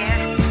next year.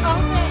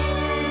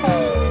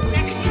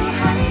 Next year.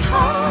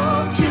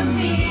 home to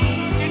me.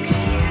 Next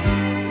year.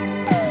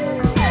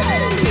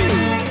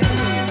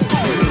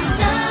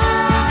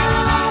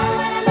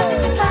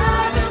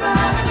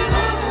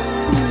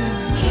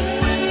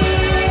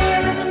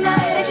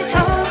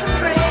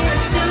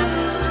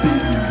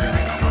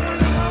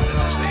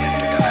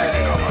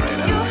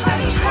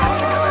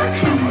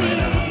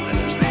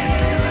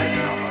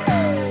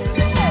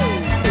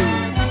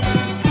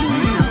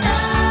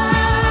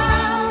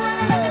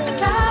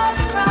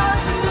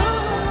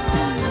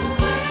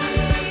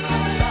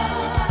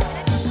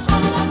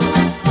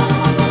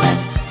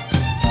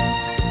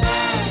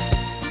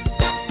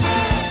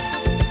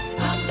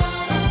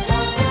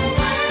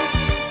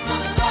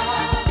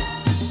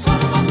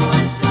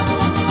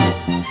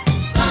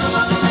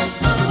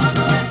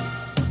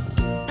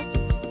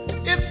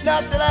 It's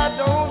not that I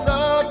don't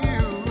love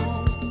you.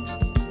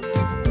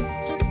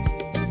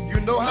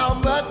 You know how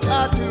much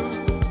I do.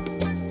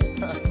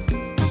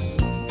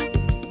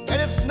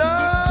 And it's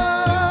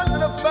not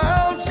that I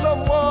found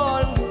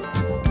someone.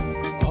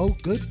 Oh,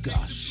 good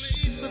gosh.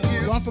 Piece of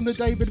you. One from the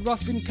David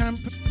Ruffin camp.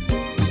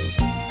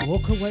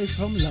 Walk away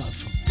from love.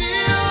 Feel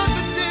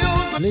the deal,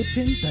 but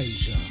Flipping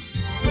Deja.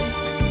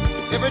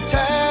 every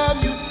time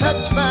you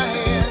touch my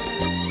hand,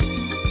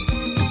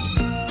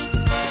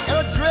 and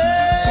a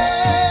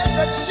dread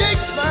that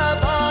shakes my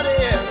body,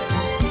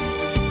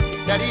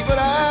 that even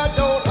I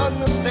don't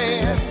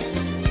understand.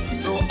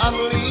 So I'm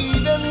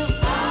leaving.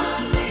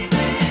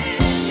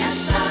 Yes,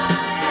 I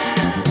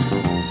am.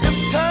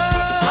 It's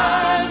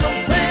time to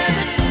play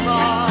it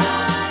smart.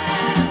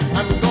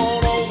 I'm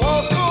gonna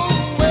walk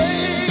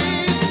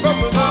away from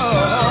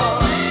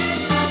love.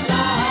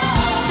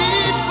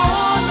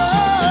 Before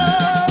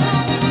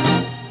love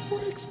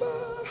breaks my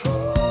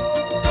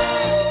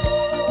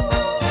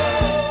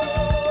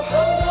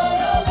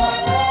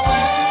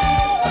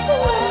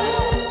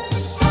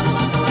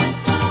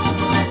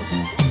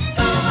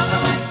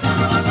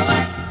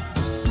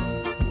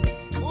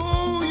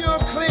Ooh, you're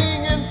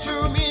clinging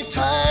to me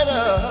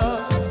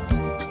tighter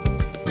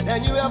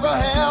than you ever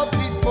have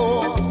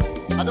before.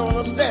 I don't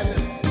understand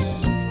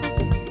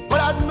it, but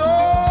I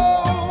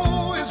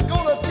know it's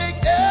gonna take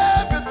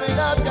everything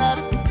I've got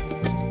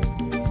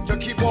to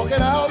keep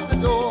walking out the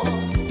door.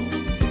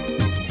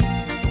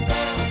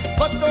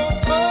 But those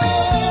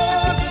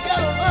arms you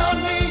got around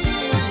me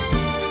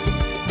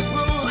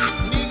will let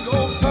me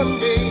go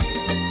someday.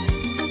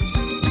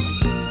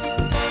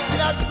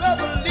 And I'd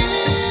rather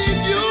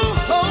leave you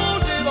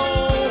holding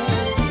on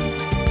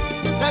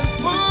than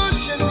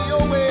pushing me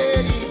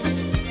away.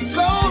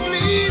 So I'm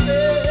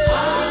leaving.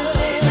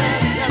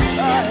 Yes,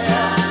 I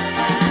am.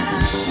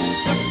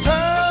 It's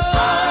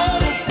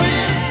time to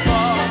quit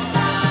smart.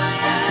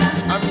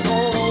 I'm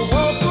gonna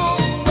walk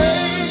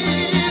away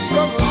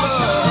from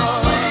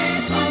love.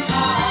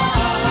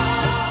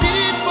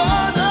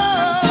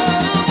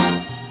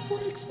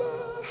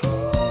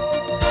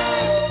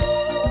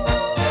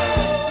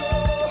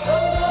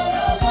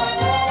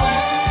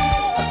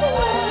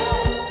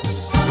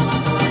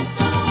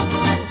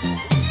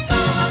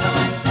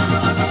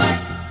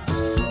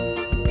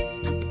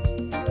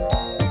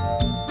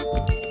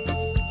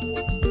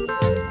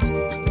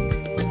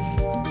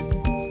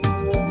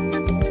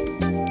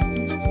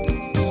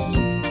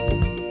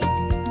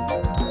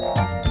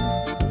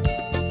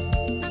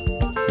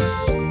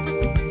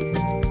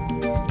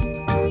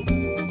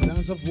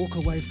 of Walk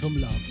Away From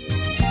Love.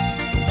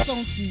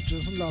 Don't you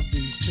just love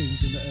these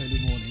tunes in the early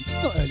morning?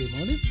 Not early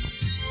morning.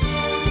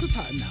 What's the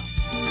time now?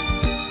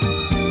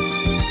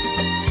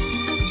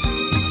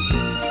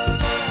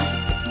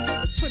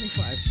 At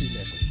 25 to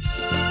 11.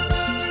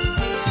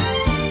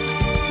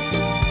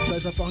 So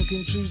it's a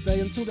Funkin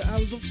Tuesday until the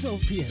hours of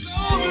 12 p.m.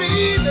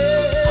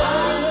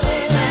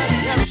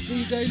 That's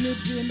DJ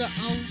Nibbsy in the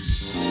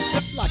house.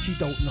 It's like you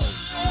don't know.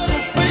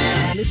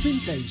 Flipping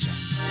Deja.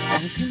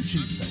 Funkin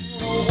Tuesday.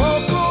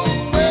 Walk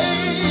away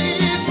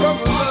from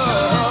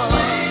love.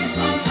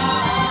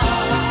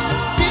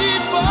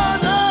 Before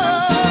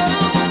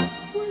love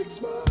breaks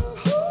my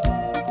heart.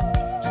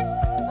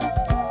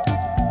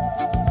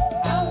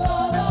 I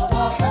wanna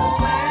walk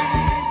away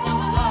from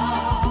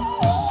love.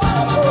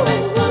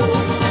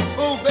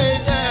 Oh,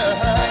 baby,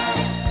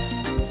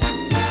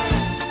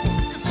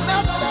 it's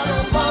not that I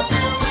don't love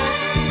you.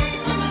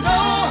 You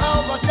know how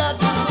much I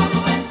do.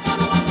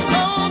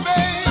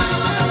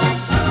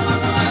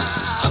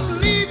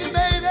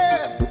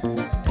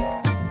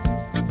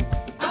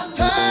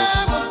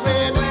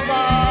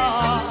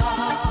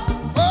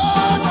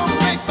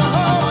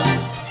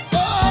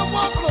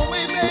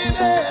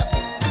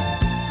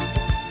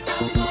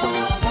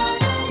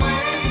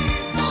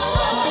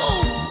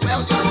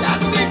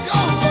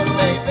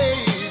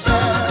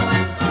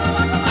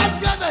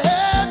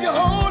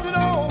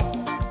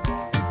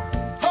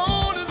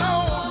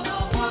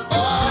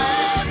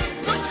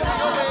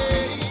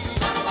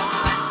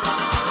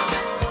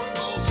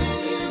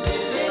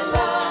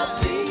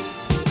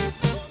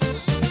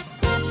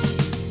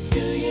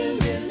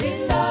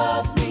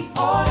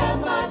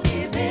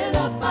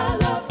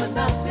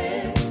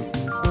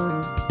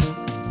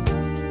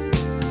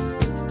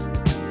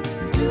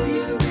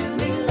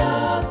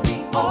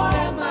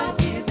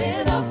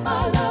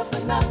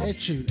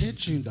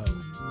 Tune though.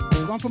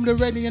 One from the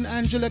Rennie and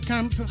Angela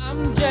camp.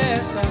 I'm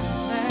just a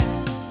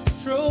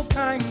natural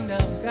kind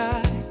of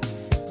guy.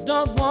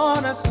 Don't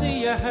wanna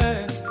see you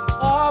hurt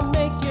or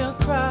make you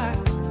cry.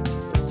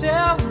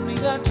 Tell me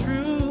the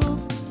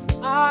truth,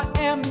 I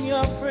am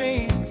your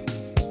friend.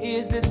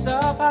 Is this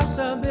a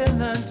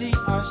possibility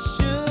or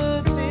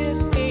should this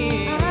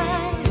end? I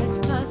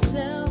ask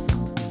myself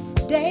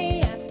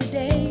day after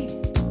day,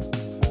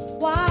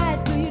 why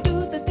do you do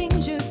the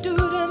things you do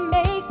to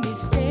make me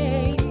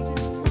stay?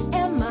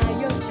 Am I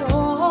your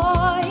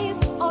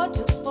choice or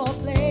just for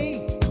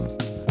play?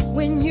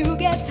 When you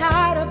get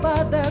tired of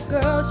other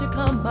girls, you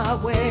come my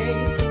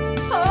way.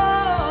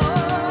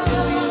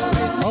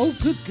 Oh,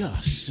 good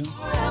gosh.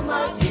 Or am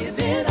I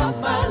giving up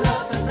my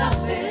love for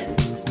nothing?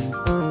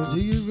 Do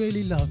you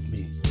really love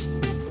me?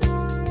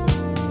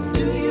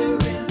 Do you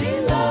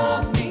really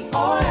love me?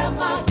 Or am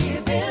I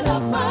giving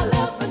up my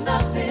love for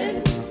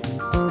nothing?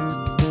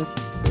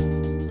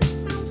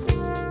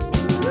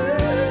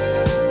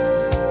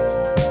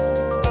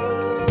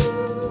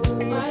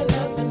 My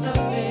love for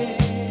nothing.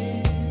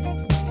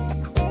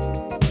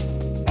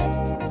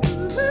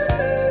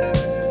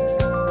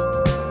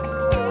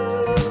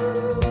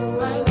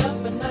 My love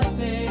for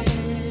nothing.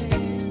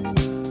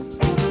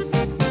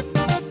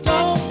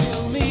 Don't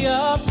fill me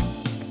up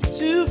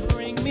to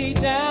bring me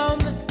down.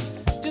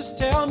 Just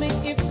tell me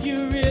if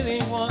you really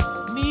want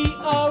me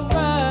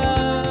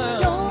around.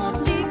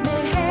 Don't leave me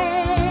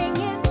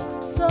hanging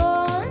so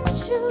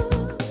unsure,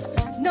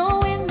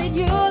 knowing that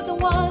you're the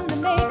one that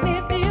make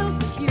me feel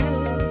secure.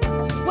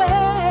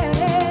 Well,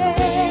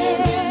 do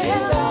you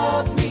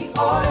love me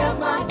or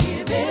am I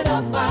giving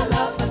up my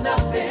love for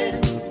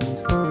nothing?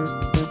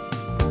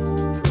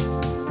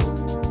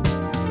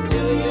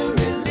 Do you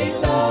really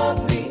love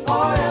me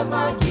or am I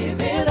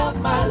giving up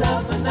my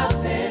love for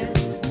nothing?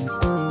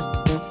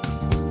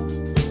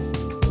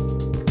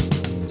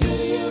 Do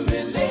you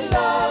really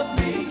love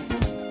me?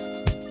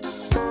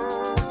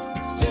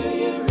 Do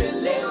you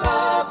really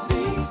love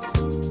me?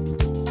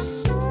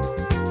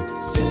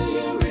 Do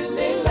you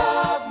really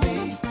love me?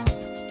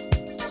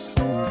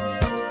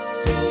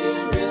 Do you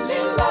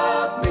really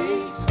love me?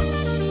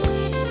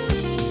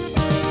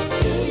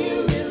 Do you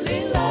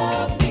really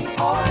love me?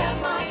 Or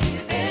am I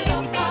giving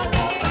up my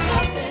love for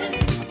nothing?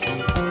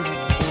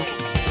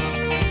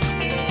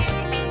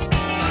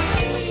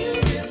 Do you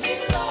really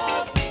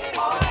love me?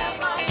 Or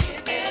am I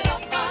giving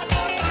up my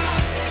love for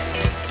nothing?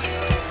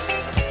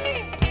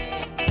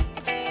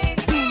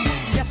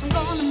 Guess I'm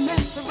gonna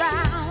mess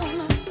around,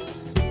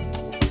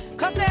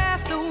 'cause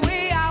that's the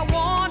way I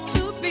want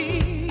to be.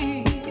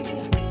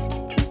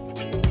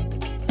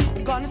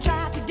 I'm gonna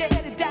try to get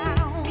it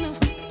down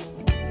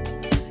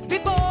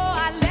before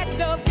I let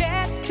love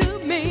get to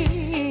me.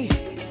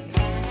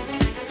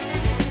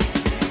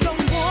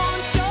 Don't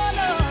want your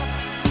love,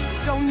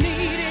 don't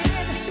need it.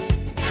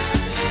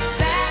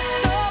 That's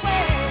the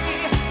way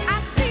I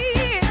see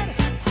it.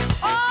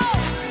 Oh,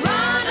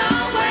 run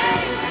away.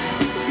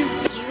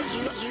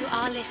 You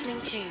are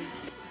listening to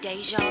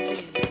Deja Vu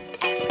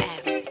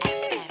FM.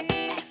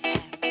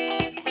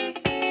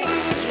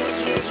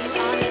 You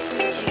are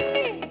listening to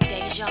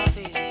Deja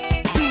Vu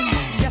FM.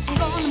 Guess I'm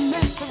gonna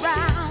mess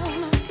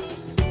around,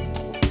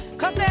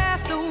 'cause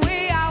that's the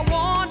way I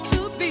want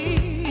to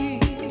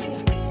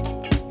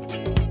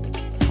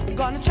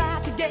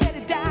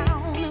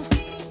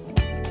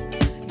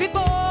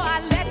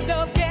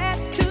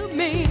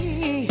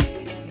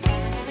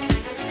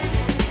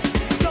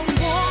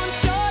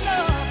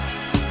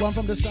One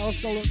from the South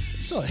Soul,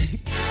 sorry,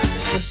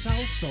 the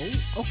South Soul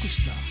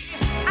Orchestra.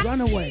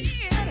 Runaway.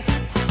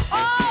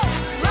 Oh,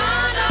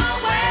 run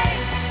away.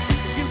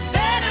 You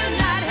better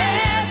not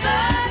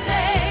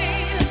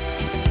hesitate.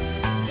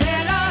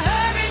 Better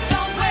hurry,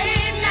 don't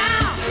wait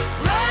now.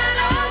 Run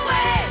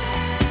away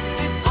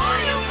before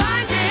you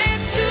find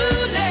it's too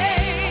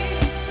late.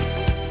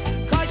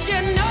 'Cause you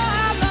know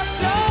how love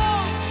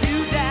slows you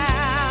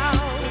down.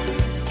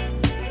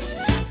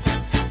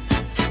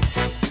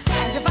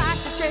 And if I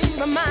should change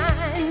my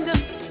mind,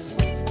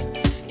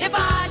 if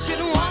I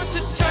should want to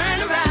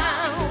turn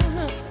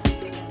around,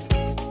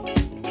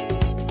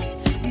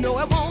 no,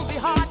 it won't be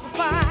hard to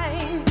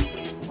find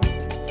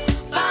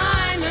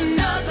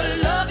another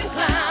loving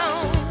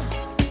clown.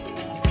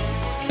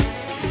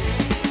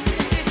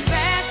 It's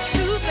best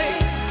to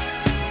think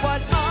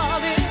what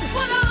of it,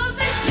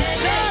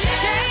 love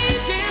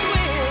changes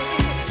when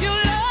you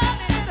love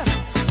it.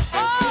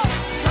 Oh,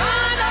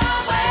 run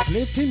away,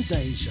 Flipping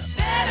Deja.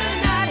 better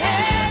not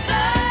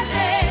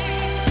hesitate.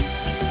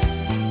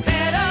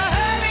 Better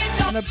hurry,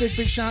 And a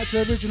big shout out to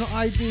original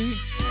ID,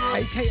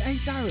 aka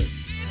Darren.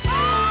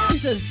 He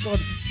says, dog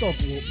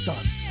walk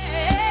done.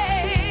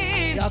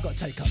 don't Yeah, I got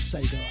to take up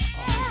Sega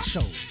after the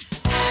show.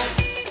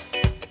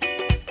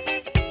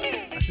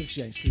 As if she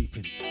ain't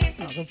sleeping.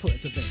 No, I'm going to put her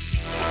to bed.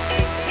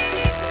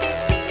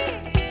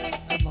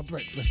 Have my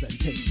breakfast and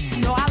tea.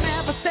 No, I'll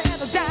never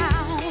settle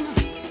down,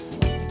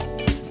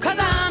 'cause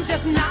I'm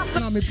just not the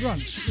No, me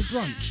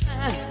brunch.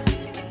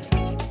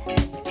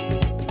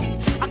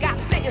 I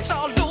gotta dance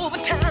all over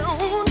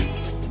town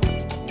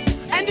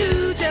and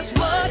do just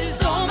what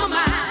is on my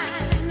mind.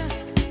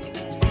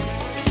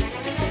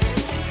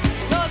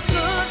 What's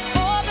good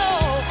for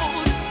those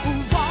who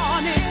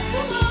want it,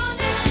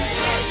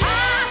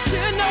 I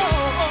should know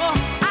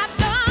I've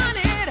done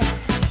it.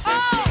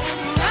 Oh,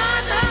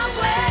 run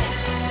away,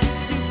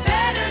 you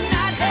better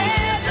not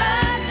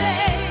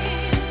hesitate.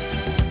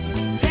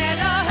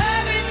 Better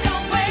hurry,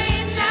 don't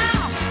wait now.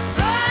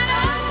 Run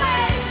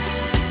away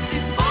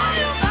before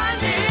you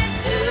find it's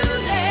too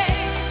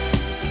late.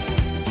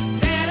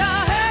 Better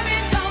hurry,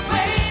 don't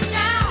wait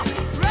now.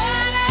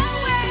 Run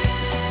away,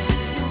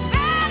 you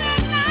better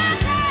not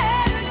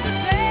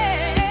hesitate.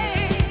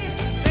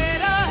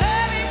 Better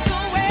hurry,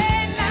 don't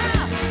wait now.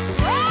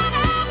 Run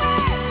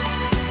away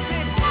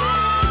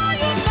before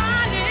you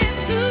find it's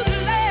too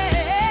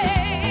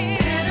late.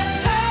 Better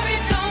hurry,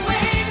 don't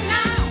wait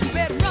now. You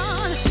better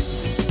run.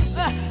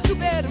 You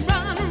better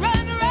run,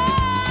 run,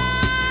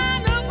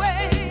 run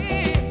away.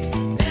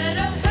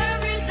 Better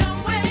hurry,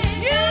 don't wait.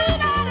 You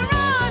better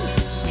run.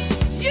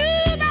 You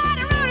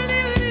better run.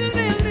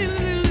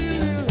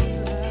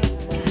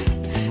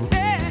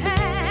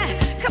 Yeah.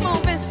 Come on,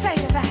 Vince, say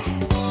your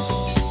vibes.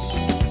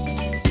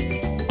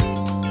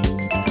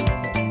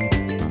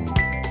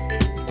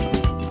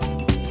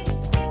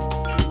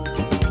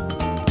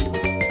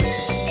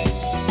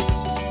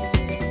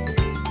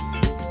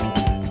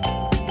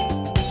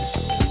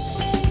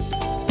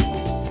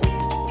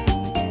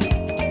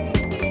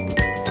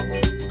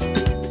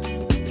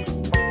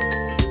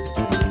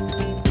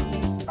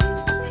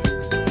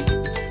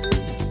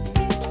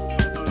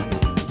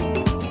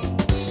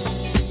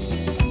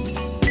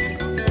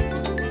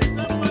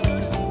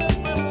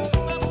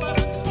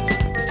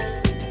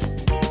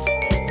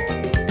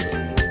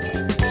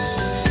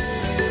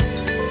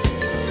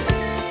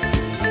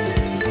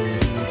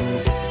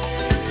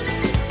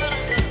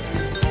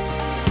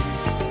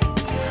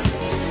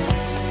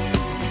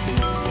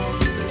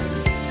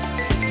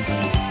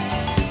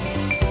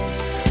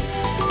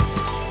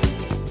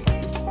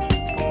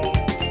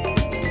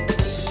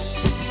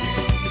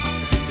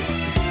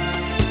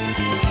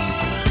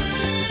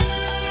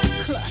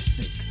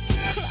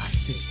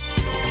 Classic.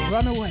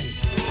 Runaway.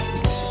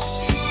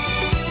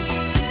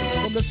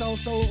 From the Soul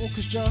Soul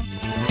Orchestra.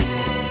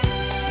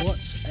 What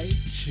a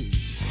tune.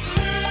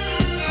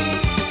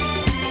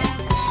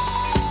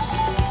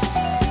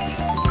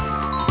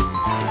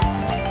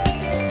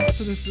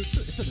 To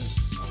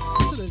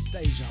the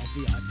Deja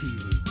VIP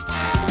room.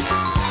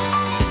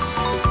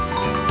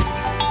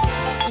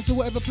 And to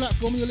whatever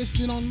platform you're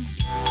listening on.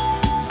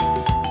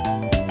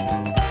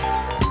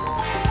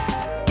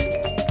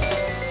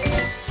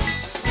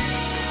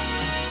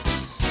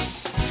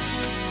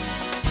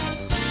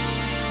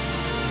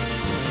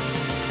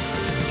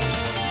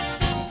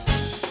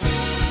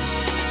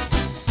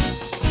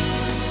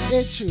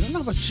 Air tune,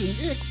 another tune,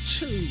 air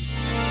tune.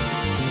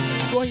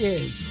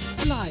 Royers,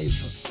 live.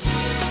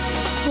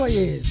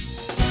 Royers,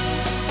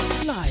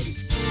 live.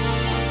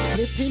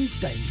 Flipping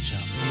Deja.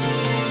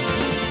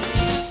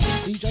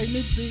 DJ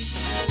Nibbsy.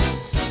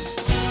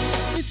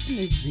 It's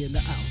Nibbsy in the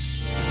house.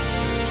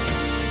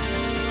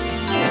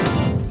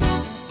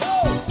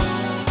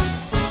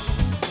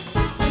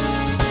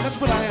 Let's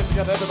put our hands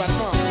together, everybody,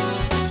 come on.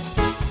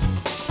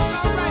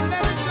 All right,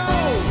 let it go.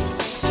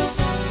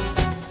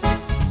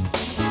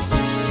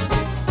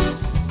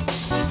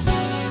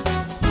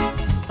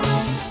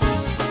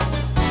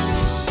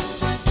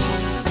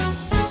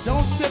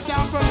 Don't sit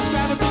down from the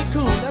trying to be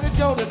cool. Let it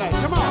go tonight.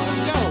 Come on,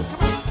 let's go.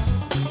 Come on.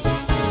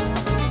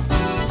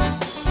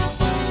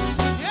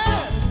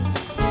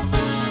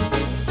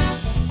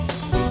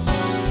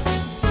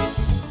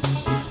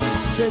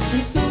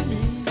 you see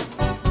me?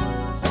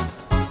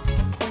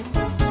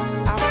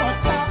 I'm on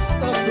top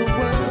of the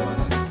world.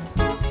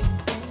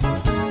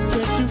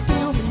 Can't you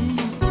feel me?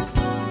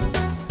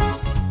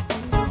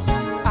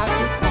 I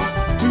just want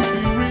to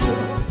be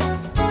real.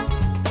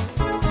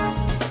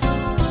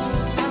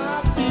 I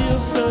feel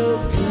so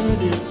good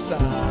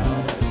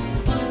inside.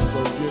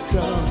 Won't you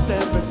come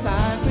stand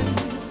beside me?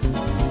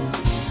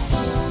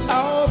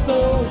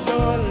 Although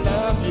your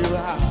love you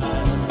hide,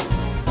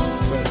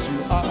 'cause you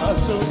are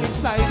so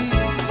exciting.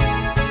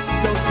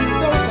 Don't you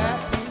know that?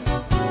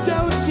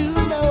 Don't you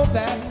know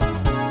that?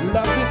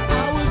 Love is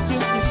ours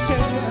just to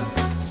share,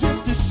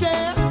 just to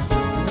share.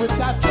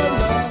 Without your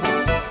love,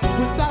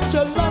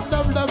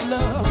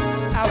 love,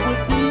 I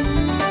would be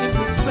in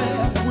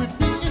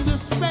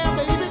despair,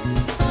 baby.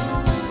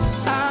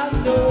 I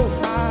know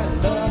my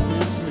love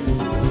is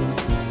real.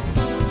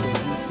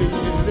 Can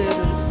you feel it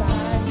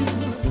inside you?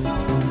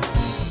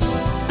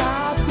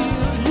 I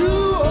feel you,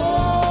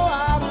 oh,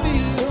 I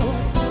feel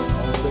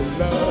all the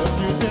love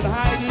you've been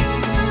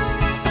hiding.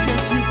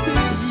 Can't you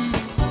see me?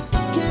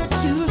 Can't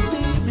you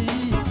see me?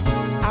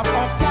 I'm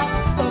on top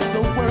of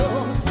the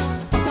world,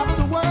 on top of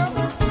the world.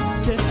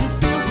 Can't you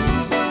feel me?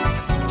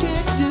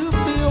 Can't you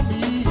feel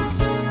me?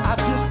 I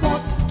just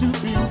want to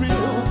be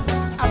real.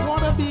 I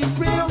wanna be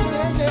real,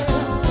 yeah, yeah.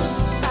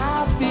 I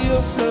feel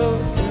so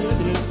good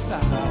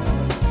inside.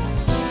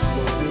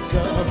 Won't you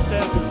come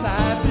stand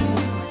beside me?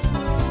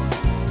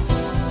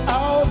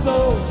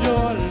 Although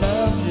your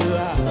love you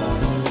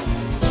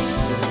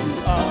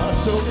are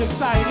so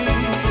exciting.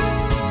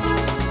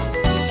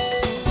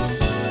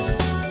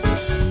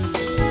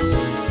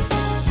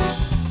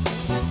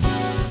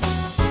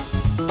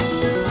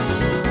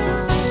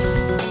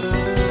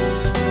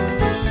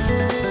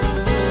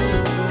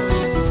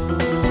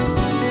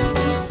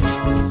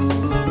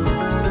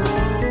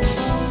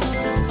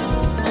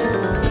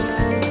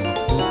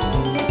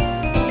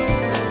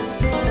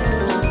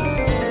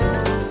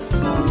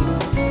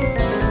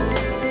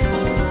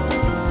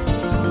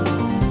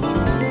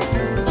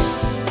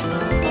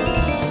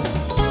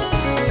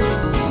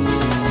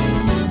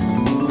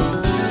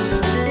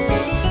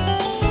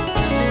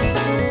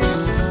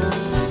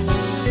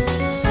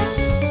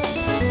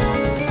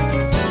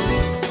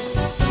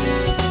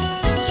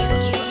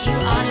 You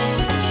are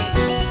listening to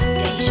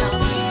Deja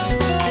Vu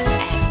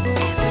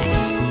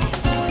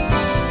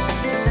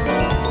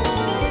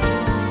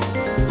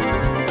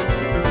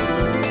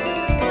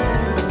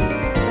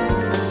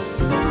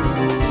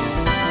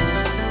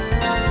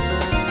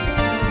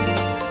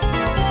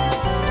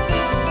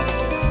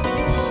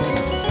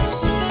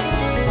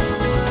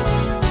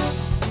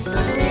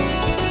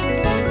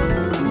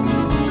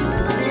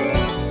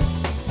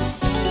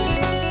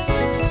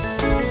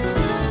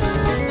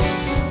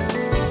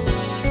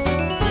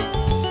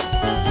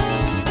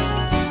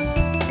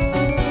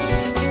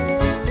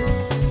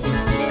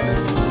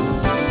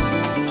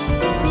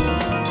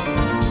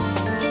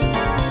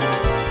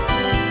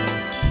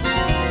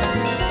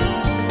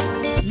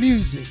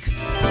Music.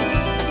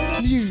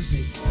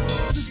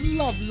 I just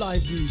love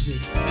live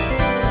music. I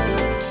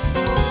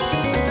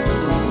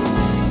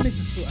need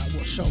to sort out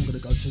what show I'm gonna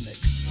go to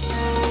next.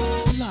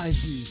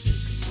 Live music.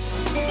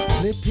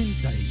 Flipping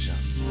Deja.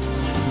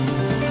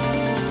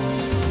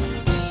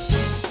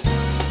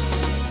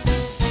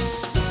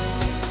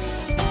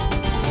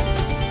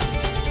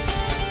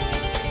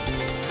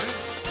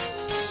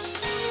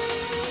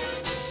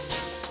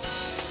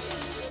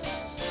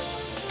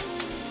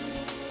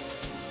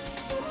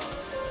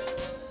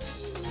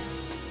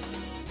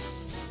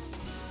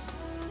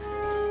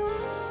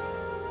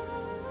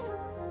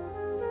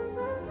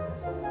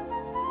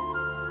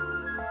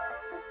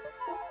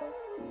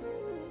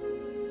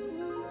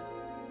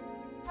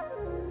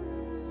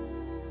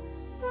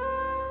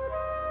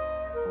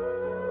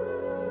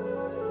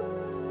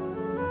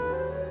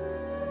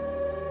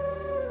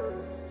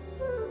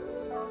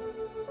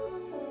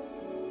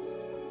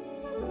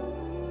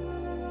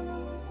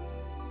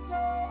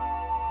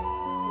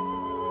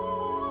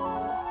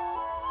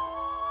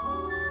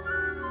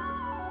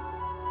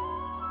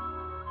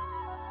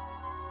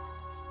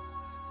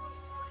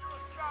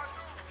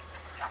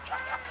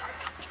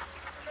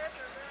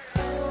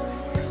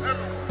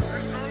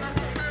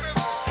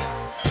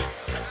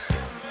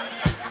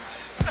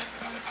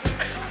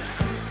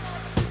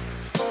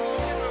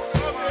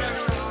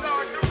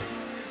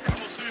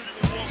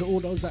 To all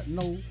those that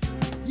know,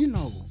 you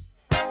know,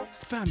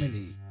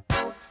 family,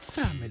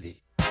 family,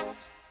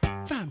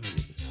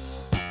 family,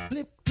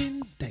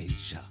 flipping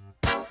Deja,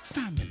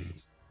 family.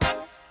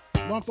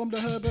 One from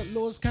the Herbert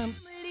Laws camp.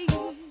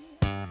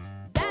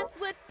 That's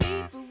what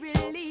people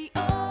really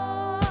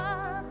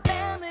are.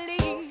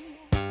 Family.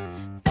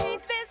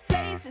 Faces,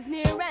 places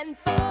near and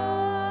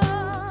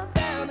far.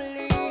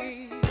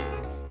 Family.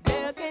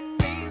 There can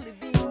really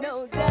be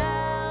no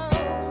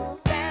doubt.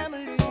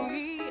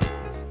 Family.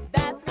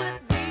 That's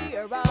what we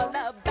are all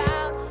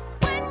about.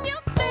 When you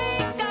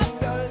think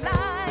of your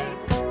life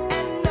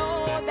and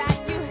know that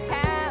you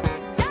have,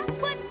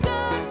 just what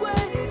good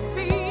would it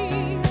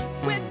be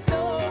with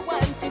no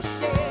one to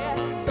share?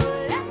 So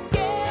let's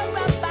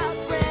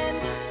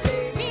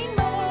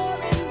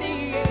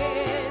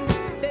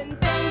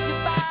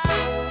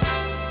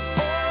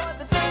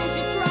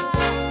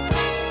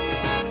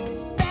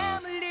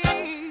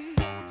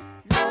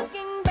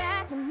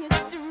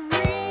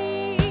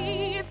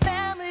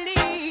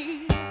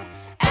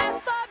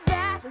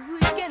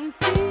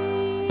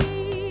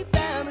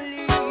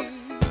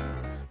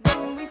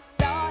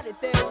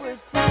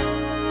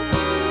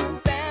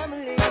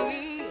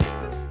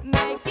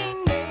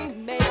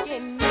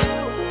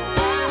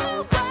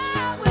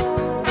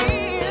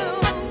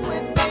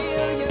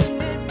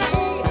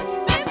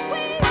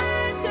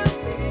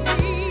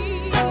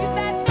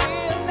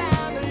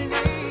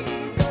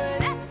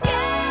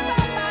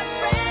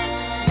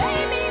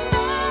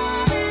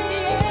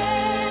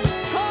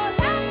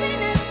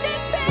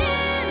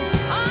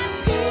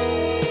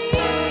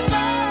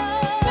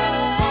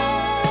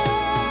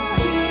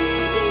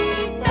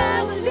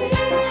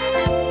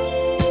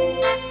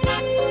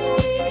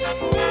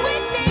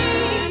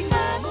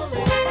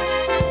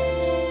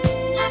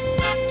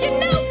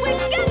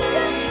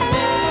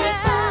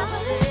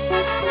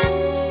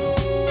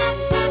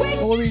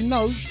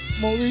knows.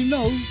 Maureen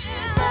knows.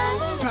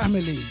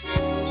 Family.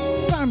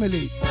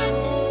 Family.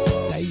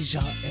 Deja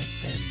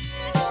FM.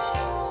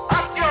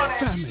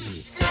 Family.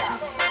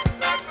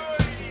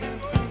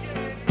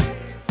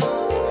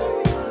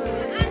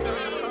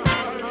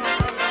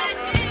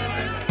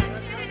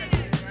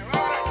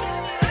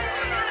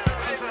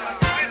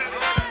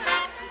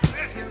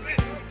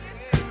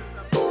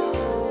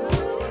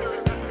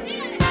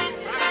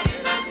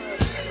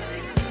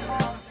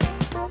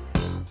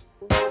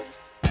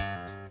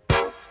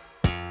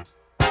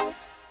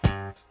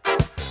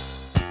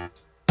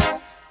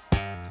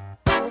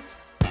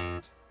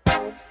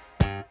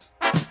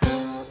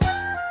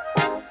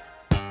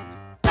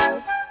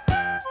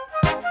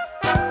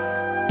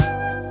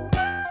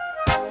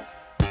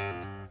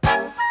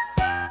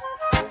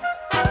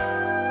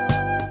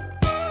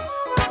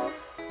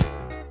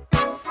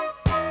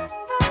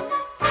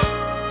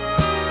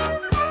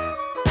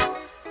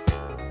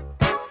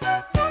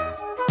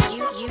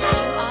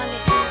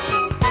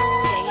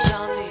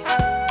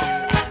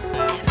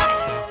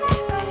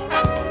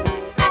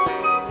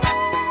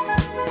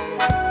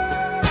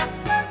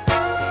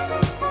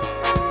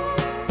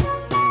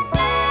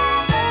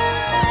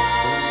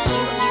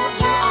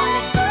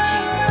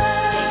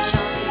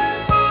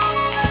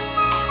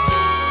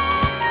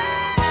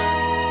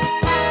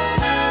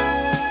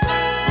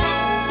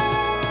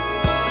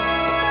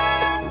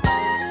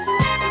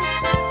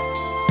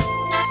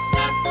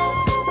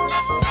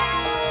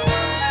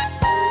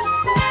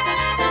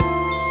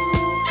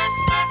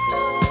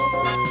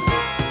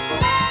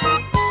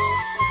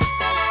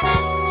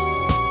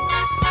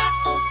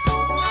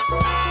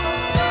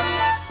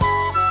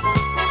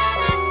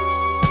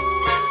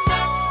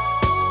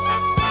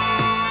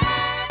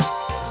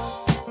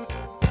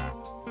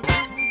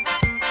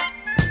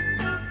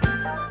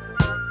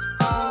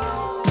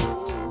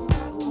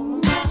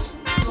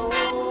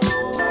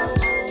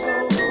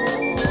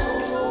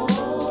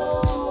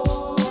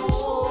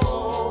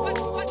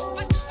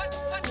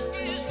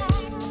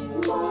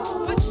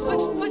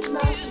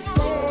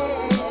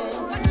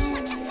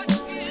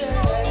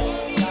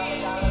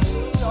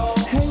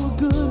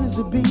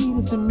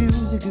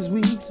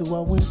 So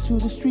I went to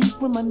the street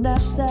with my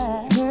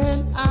knapsack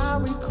and I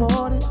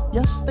recorded.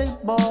 Yes, they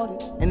bought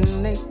it and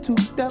they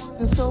two-stepped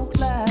and so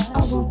glad. I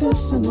wrote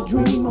this in a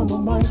dream on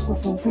my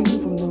microphone fiend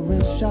from the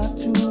rim shot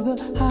to the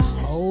high.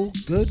 Oh,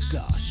 good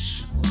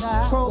gosh.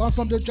 One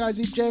from the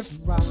Jazzy Jeff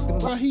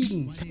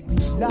Raheem.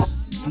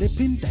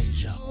 Flipping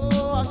Deja.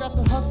 Oh, I got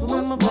the hustle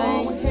in my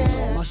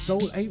veins. My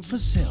soul ain't for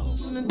sale.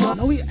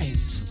 No, it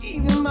ain't.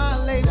 Even my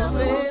lady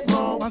says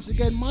once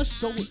again, my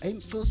soul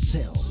ain't for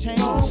sale.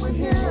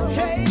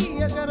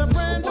 Hey, I got a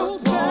brand new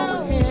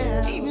sound.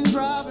 Even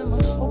driving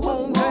my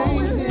own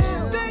name.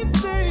 They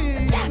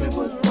say, tell me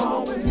what's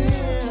wrong with him.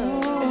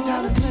 It's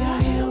not a clear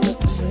I hear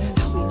whispering.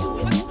 How we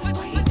doing this?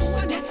 Why you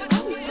doing that?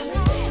 How we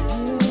selling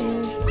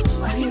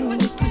this? I hear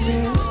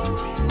whispering.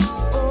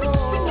 Oh,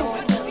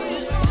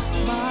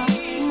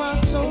 my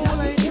soul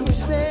ain't for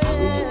sale.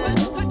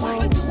 Why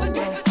you doing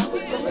that? How we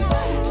selling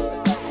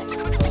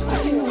this? I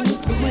hear whispering.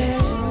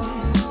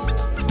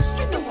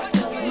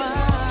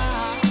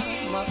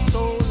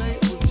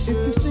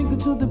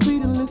 To the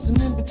beat and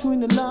listening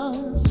between the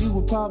lines, you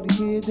will probably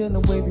hear then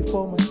I'm way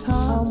before my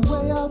time. I'm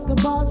way out the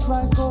box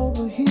like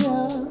over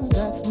here.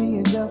 That's me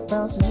and Jeff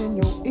bouncing in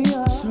your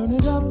ear. Turn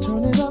it up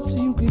so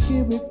you can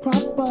hear it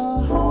proper.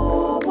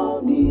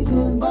 Harmonies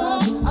and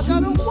vibes. I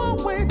got a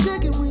one-way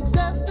ticket with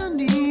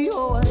destiny.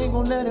 Oh, I ain't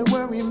gonna let it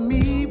worry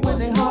me when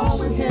they hard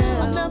with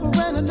him. I never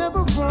ran, I never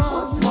run.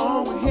 What's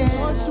wrong with him?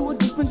 March to a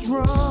different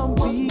drum.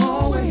 What's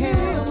wrong with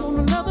him? I'm on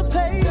another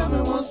page. Tell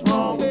me what's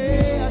wrong with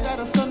him. I got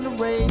a son to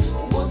raise.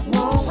 What's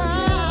wrong with him?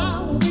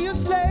 I will be a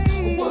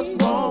slave. What's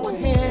wrong with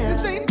him?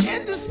 This ain't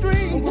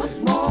industry. What's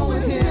wrong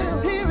with him?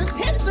 This here is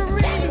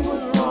history. Tell me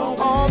what's wrong with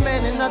him? Oh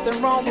man, ain't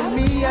nothing wrong with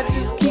me. I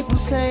just keep on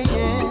saying.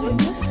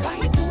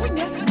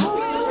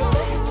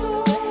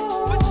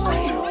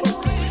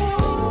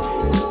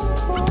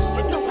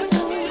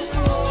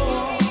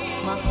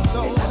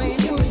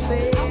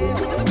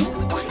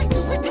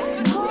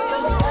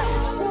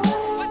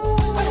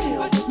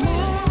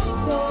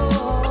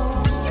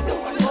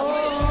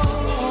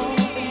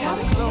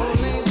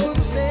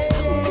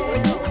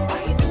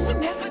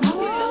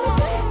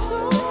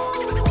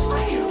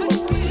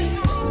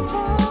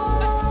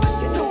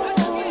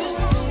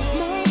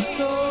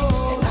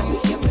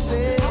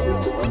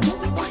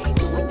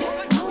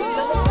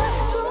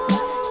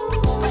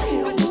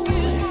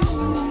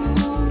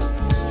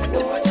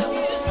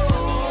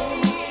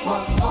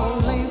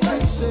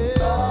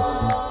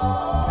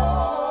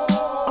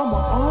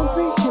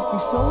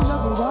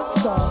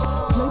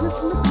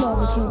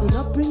 Turn it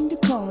up in the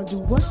car, do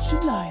what you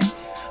like,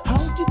 how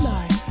you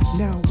like.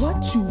 Now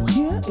what you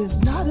hear is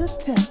not a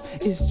test,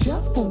 it's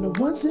Jeff on the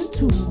ones and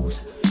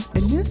twos.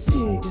 And this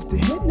here is the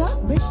head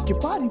knot, make your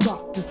body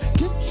rock to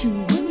get you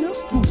in the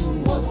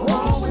groove. What's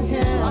wrong with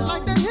him? I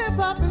like that hip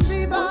hop and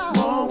bebop. What's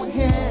wrong with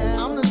him?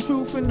 I'm the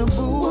truth in the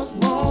booth. What's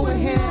wrong with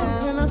him?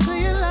 Can I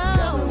say it loud?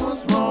 Tell me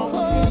what's wrong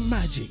with him?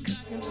 magic.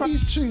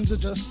 These tunes are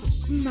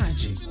just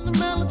magic. The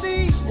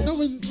melody. You know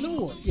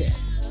what? Yeah.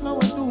 That's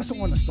what I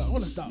want to start. I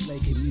want to start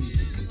making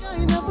music.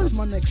 That's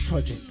my next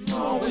project. I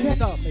want to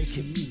start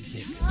making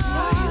music.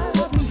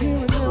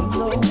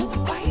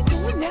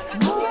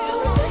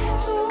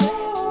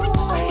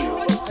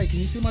 Hey, can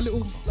you see my little,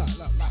 look,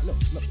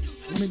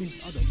 mini,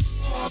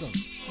 hold on.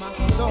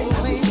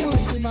 You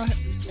see my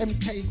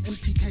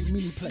MPK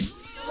mini plate.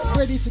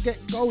 Ready to get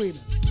going.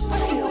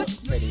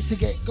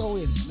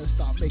 Let's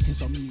start making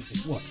some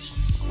music. Watch.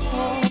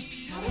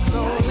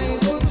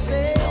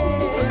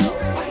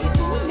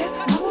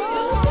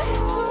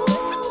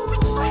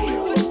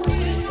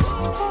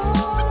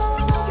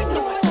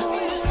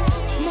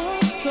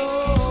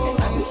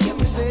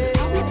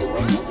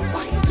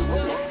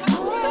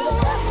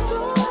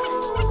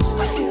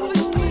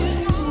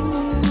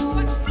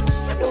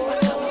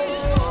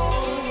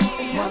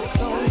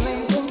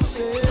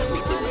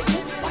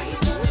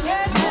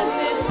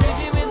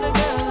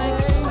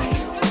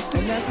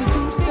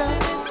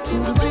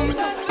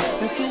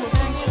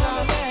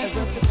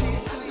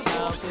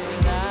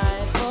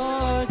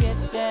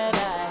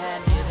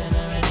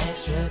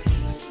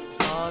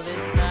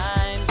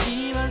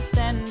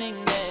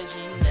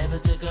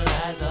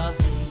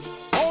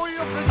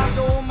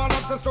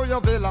 To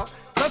your villa,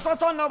 just for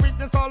son a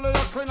witness all of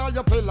your clean on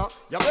your pillar.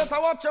 You better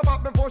watch your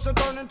back before she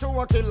turn into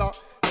a killer.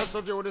 Just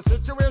review the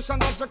situation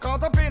that you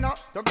caught up in her.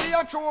 To be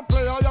a true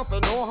player, you have to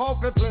know how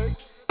to play.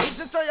 If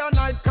she say a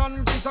night,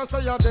 convince her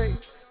say a day.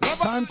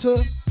 Never time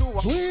to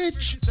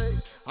switch.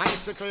 And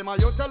if she claim her,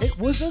 you tell it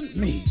wasn't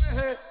me.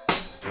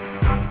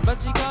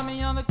 But she caught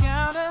me on the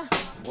counter.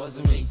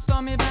 Wasn't me.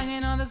 Saw me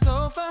banging on the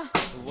sofa.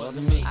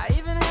 Wasn't me. I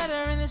even had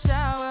her in the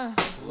shower.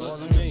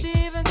 Wasn't me. She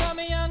even caught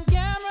me on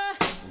camera.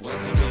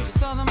 Wasn't me. She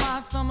saw the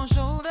marks on my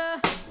shoulder.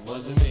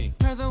 Wasn't me.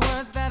 Heard the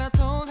words that I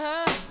told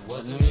her.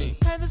 Wasn't me.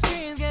 Heard the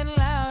screams getting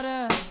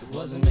louder.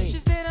 Wasn't me. She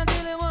stayed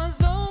until it was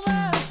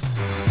over.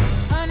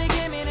 Honey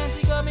came in and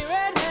she got me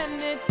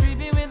red-handed,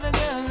 creepy with the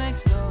girl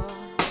next door.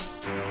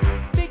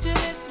 Picture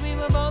this, we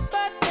were both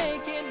butt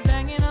naked,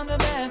 banging on the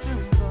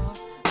bathroom floor.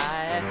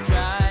 I had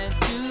tried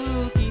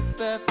to keep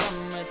her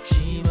from what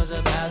she was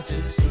about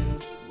to see.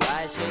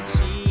 Why should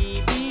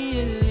she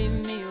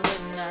believe me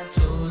when I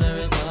told her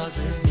it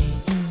wasn't me?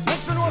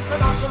 She know say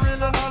that she really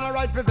not a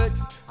right for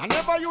vex. I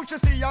never used to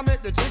see her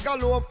make the jigger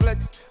low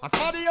flex. As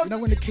somebody else, you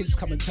know when the kids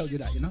come and tell you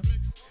that, you know?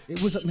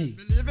 It wasn't me.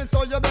 Believing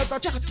so you better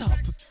shut up.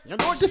 You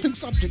know different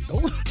subject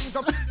though.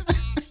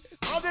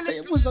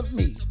 It wasn't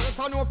me.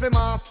 Better know for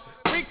mass.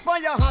 Quick for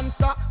your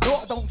hands up. No,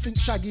 I don't think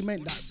Shaggy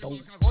meant that though.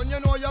 When you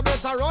know you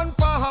better run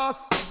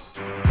fast.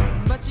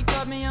 But she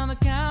caught me on the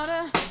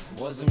counter.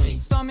 Wasn't me.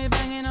 Saw me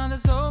banging on the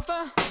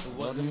sofa. It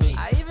wasn't me.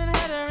 I even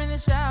had her in the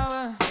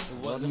shower.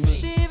 It wasn't me.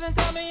 She even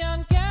caught me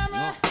on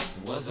camera.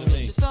 It wasn't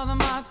me. She saw the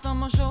marks on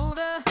my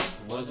shoulder.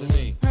 It wasn't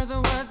me. Heard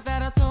the words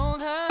that I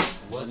told her.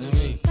 It wasn't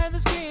me. Heard the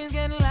screams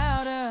getting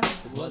louder.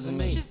 It wasn't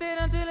me. She stayed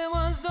until it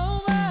was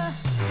over.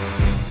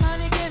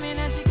 Honey came in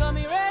and she caught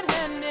me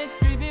red-handed,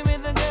 creepy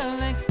with the girl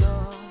next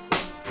door.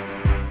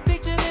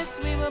 Picture this,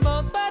 we were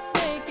both butt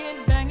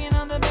naked, banging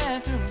on the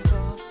bathroom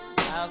floor.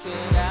 How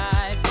could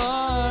I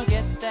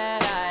forget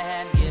that I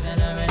had given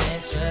her an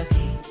extra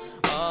key?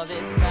 All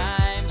this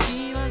time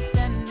she was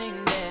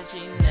standing there,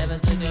 she never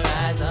took her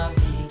eyes off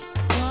me.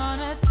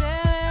 Wanna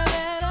tell her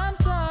that I'm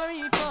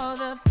sorry for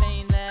the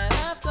pain that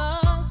I've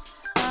caused.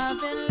 I've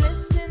been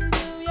listening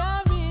to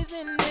your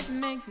reason, it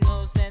makes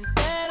no sense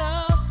at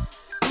all.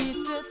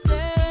 Need to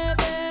tell her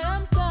that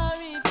I'm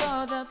sorry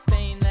for the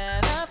pain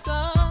that I've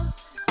caused.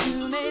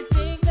 You may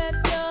think that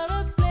you're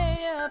a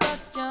player, but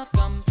you're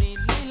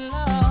completely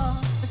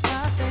lost. That's why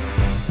I say,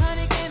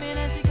 honey came in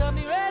and she got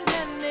me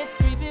red-handed,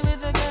 creepy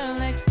with the girl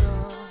next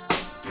door.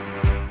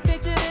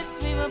 Picture this,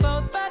 we were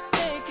both butt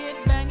naked,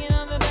 banging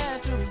on the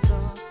bathroom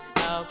floor.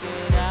 How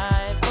could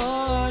I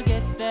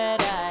forget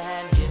that I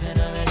had given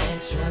her an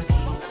extra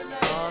key?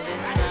 All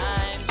this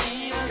time she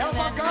was standing.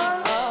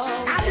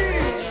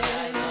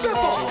 Step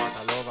up.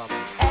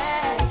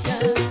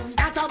 Action.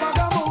 That's a bag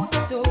of mood.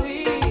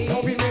 Sweet.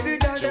 Don't be many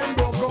girl them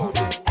broke out.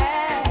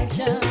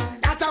 Action.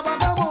 That's a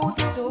bag of mood.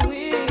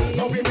 Sweet.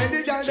 Don't be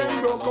many girl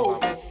them broke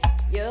out.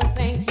 You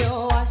think you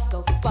are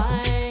so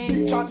fine.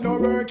 Big chat no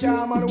work,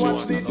 yeah man,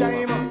 watch the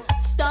time.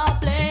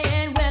 Stop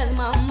playing with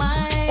my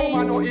mind. Oh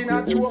man, no in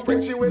a joke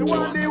when she will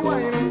want the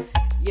wine.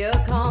 You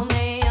call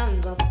me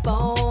on the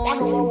phone. I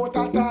know what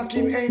a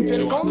talking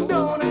angel come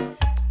down.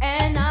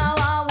 And now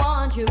I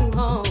want you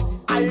home.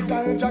 I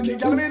tell Jackie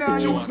girl me nah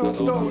use no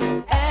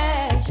stone.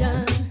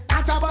 Action.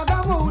 That's a bag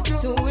of mood.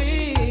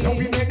 Sweet. Don't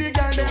be many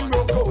girl them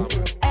broke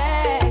out.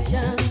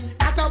 Action.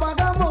 That's a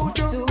bag of mood.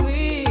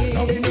 Sweet.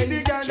 Don't be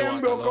many girl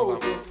them broke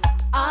out.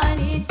 I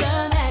need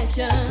some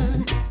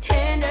action.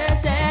 Tender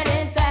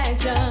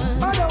satisfaction.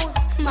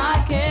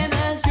 My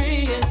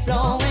chemistry is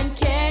flowing.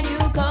 Can you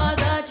cause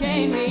a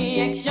chain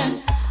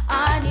reaction?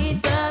 I need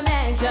some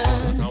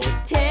action.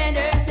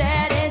 Tender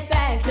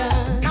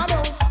satisfaction.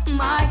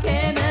 My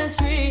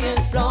chemistry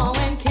is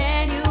flowing.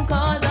 Can you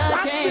cause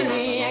a chain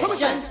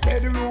reaction?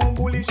 Bedroom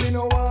bully, she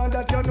no want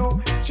that you know.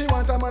 She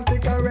want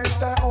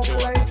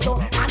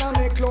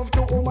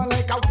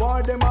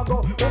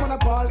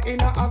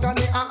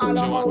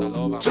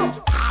out.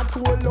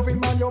 Hardcore loving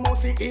man, you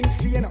must be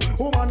insane.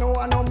 Woman no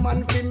want no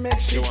man fi make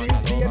shit in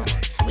pain.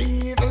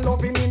 Sweet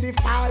loving in the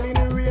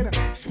falling rain.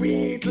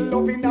 Sweet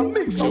loving that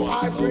mix of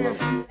our brain.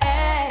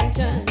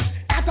 Action.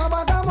 At a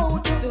bag of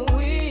mouth.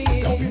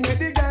 Sweet. Loving make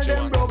the girl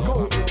them broke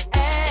out.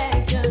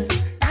 Action.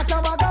 At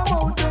a bag of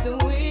mouth.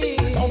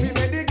 Sweet. Loving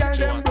make the girl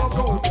them broke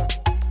out.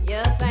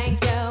 You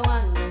think you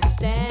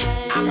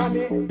understand?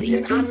 Agony,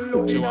 pain and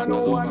loving and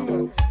no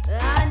one.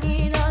 I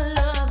need a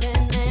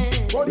loving man.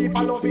 But if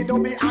I love it,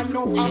 don't be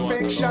enough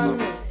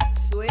affection.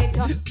 Sweet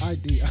talk.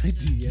 ID, yeah.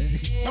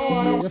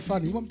 You're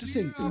funny. You want me to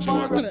sing? I'm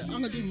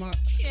gonna do my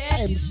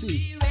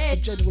MC.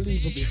 General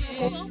Lever bit.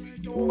 General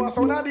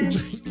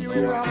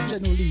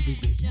Lever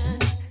bit.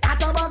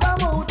 At a bag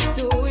of mouth.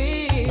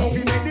 Sweet.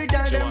 Loving make the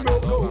girl them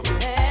broke out.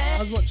 I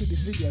was watching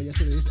this video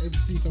yesterday. This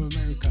MC from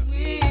America.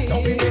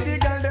 Loving make the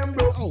girl them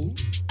broke out.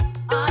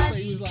 But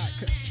he was like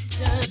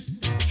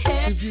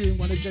reviewing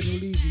one of General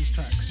Levy's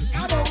tracks.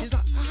 He's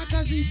like, how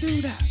does he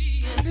do that?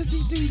 How does he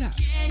do that?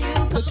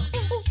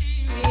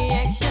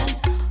 Reaction.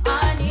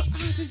 I need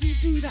how does he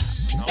do that?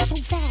 So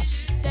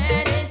fast.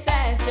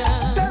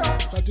 satisfaction.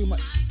 So I do my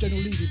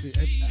General Levy bit,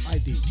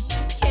 ID.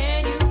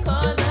 Can you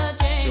cause a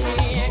chain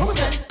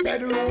reaction?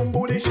 bedroom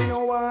bully, she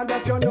no want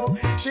that you know.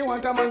 She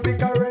want a man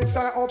pick her rents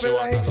her up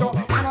like so.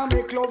 And I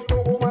make love to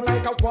woman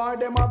like a war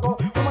them a go.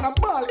 Woman a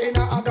ball in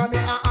a agony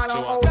and all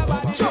out.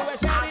 Nobody do a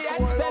shady yet.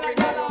 Then I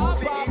got a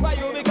hop off for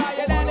you because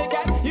you're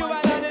delicate. You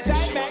are not the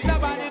type make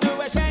nobody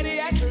do a shady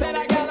yet. Then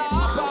I got a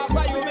hop off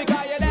for you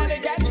because you're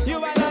delicate. You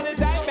are not the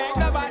type make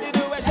nobody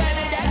do a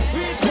shady yet.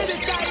 Reach to the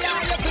sky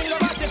and you feel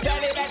about your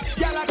celibate.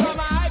 Girl, I come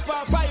and hype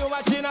up for you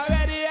and she not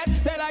ready yet.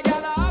 Then I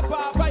got a hop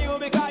off for you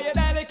because you're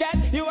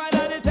delicate. You are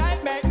not the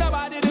type make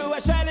nobody do a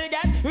shady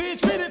yet.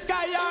 Reach to the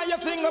sky and you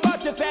sing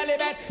about your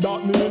celibate.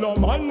 That mean a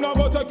man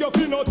never take your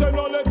fin out and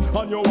let.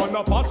 And you want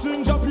a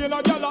passenger plane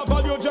a girl a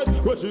value jet.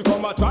 When she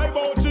come a try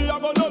bout she a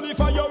go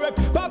nullify your rep.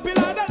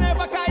 Popular don't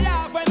never carry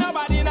off when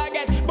nobody not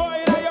get.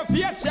 Boy in your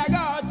face you go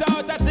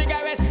out a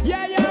cigarette.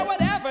 Yeah,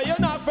 whatever, you're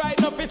not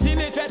frightened of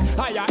illiterate.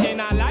 Higher in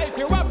a life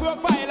you a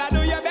profile, I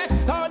do your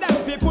best. How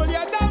them fi pull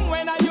you down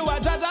when you a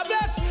judge a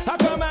bless. I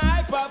come and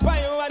hype up for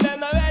you and them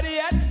not ready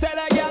yet. Tell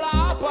a girl I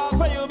hop off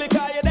for you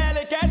because you're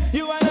delicate.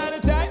 You are not the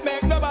type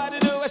make nobody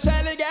do a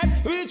shell again.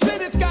 Reach for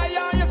the sky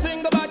and you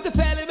sing about your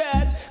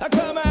celibate. I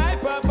come and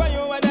hype up for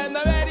you and them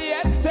not ready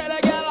yet. Tell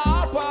a girl I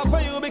hop off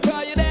for you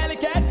because you're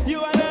delicate. You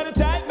are not the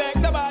type make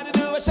nobody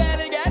do a shell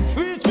again.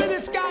 Reach for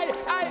the sky.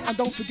 And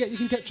don't forget you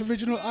can catch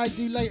original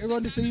ID later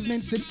on this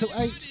evening, 6 till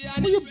 8.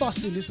 Where you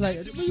busting this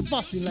later? Where you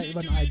busting later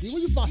on ID?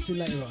 Where you busting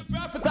later on?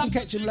 You can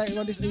catch him later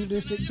on this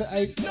evening, 6 to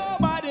 8.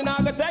 Nobody now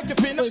gonna take your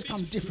fin. Always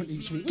come different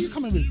each week. Where you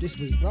coming with this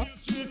week, bro?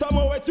 Sweet a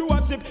moment you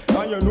a sip.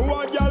 And you know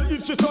a girl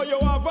if she saw you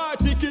have a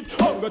ticket.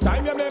 Hunger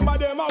time you remember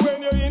them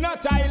when you're in a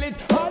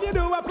toilet. All you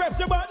do is press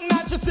your button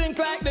and she sink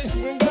like this.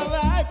 Girl I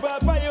hype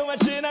up for you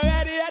and she not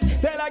ready yet.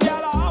 Tell a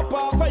girl I hop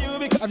off for you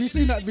because. Have you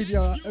seen that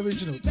video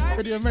original?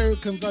 Where the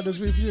American brothers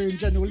reviewing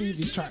General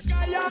Levy's track.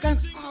 How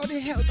the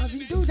hell does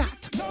he do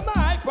that? How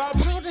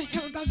the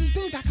hell does he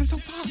do that and so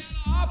fast?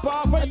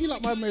 And you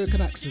like my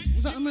American accent?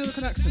 Was that an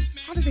American accent?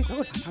 How does he do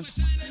that?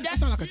 That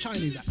sound like a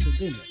Chinese accent,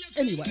 didn't it?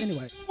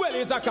 Anyway. Well,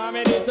 it's a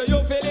comedy to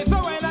you feel it.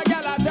 So when a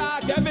girl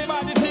attack,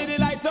 everybody see the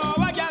lights. So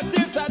I get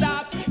tips of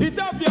that. It's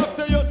obvious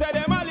to you say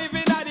them a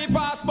living at the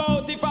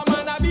passport. If a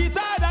man a beat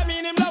her, that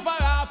mean him love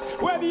her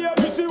half. When you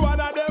see one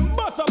of them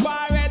bust up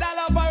her head, I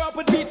love her up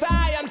with piece of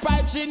iron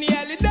pipe. She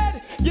nearly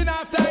dead. You don't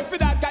have time for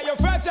that, cause you're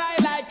fragile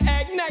like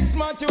egg. Next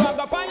month you have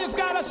up on your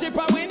scholarship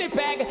at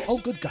Winnipeg. Oh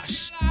good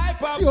gosh.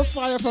 Pure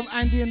fire from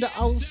Andy in the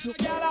house.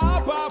 Gotta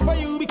hop off for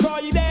you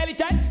because you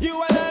delicate.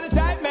 You are not the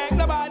type, make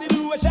nobody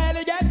do a shell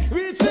again.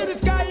 Reach to the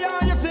sky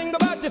and you sing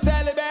about your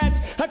celibate.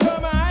 I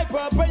come and hype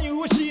up for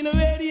you, she no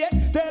ready yet.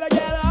 Tell a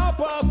girl I hop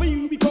off for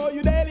you because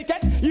you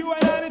delicate. You are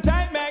not the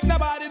type, make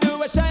nobody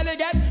do a shell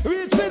again.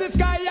 Reach to the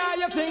sky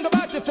and you sing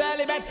about your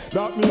celibate.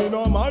 That mean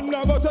a man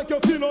never take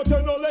your fin out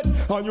and let.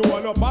 And you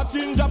want a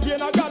passenger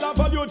plane a girl a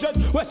value jet.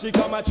 When she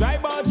come a try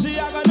but she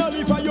a go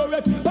nullify your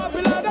rep.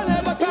 Popular don't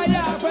never carry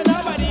off when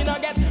nobody no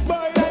get.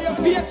 Boy in your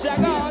face you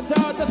go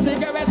out a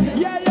cigarette.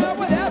 Yeah,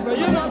 whatever,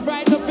 you're not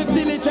frightened of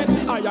illiterate.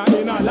 Higher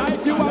in a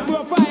life you a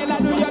profile, I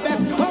do your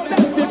best. How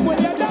them fi pull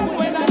you down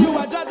when you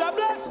a judge a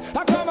bless.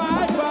 I come a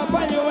hype up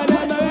on you and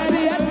I'm not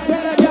ready yet.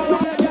 Tell a girl.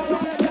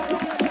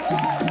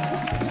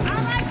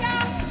 Alright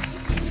y'all,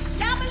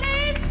 y'all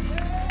believe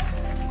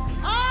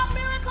all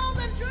miracles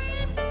and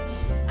dreams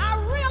are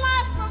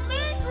realized from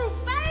me through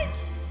faith,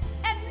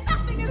 and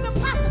nothing is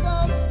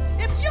impossible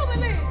if you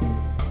believe.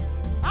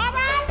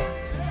 Alright?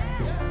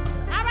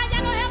 Alright,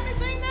 y'all gonna help me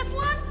sing this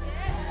one?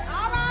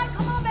 Alright,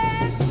 come on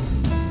then.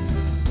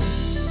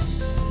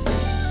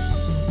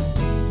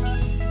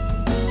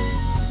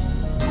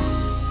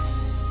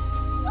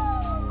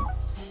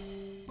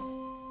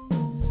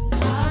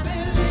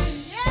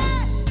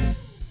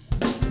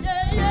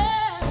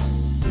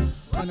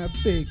 And a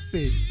big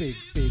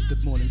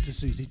good morning to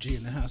Susie G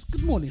in the house.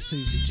 Good morning,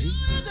 Susie G.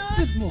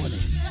 Good morning.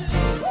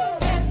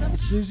 In the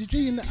Susie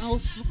G in the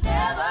house.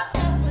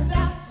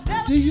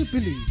 Do you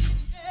believe?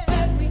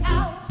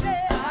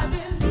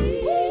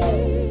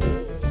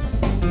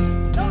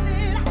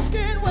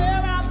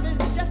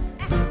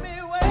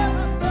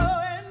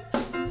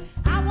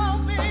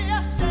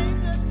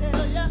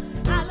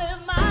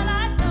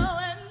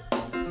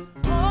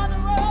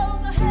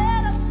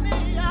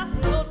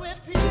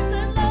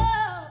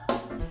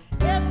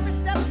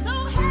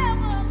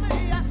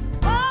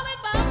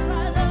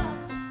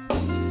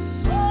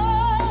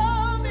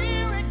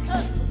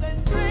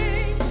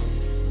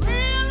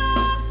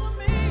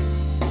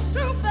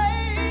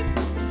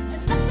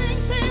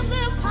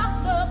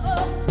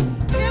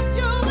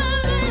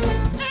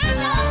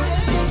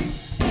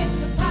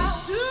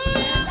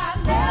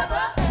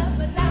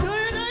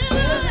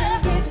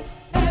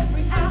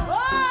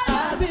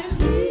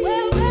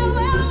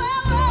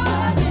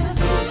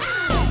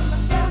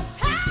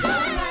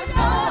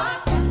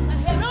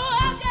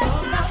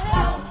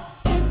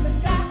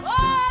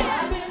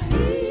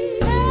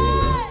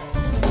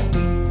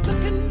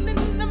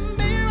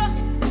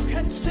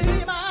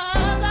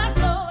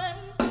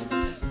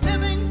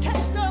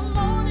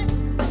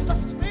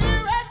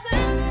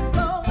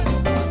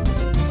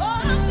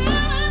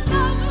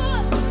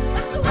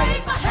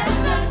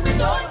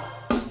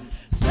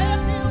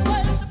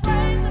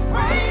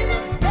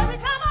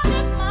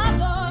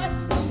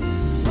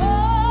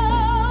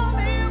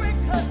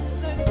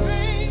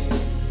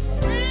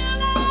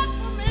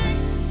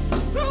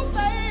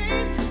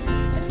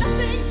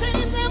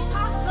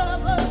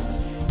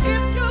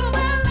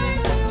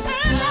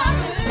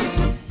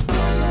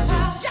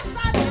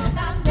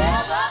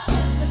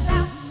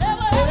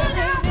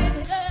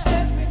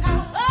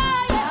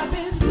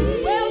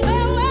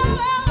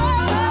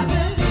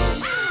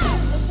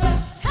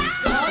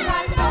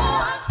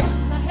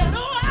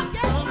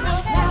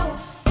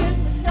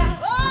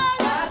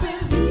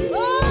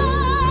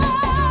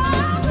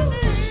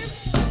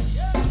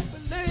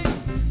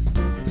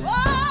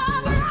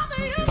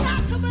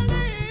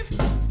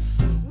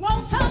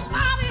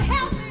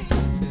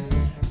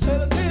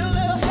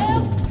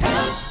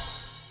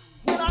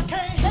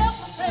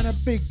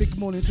 Big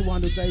morning to one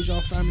of the Deja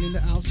family in the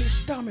house. It's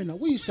Stamina.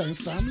 What are you saying,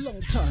 fam?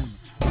 Long time.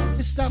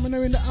 It's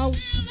Stamina in the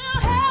house.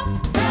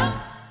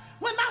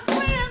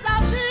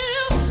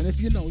 And if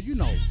you know, you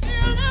know.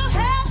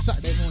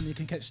 Saturday morning you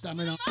can catch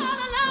Stamina.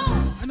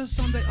 And a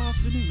Sunday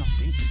afternoon, I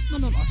think.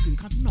 No, I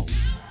think I know.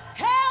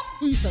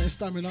 What are you saying,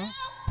 Stamina?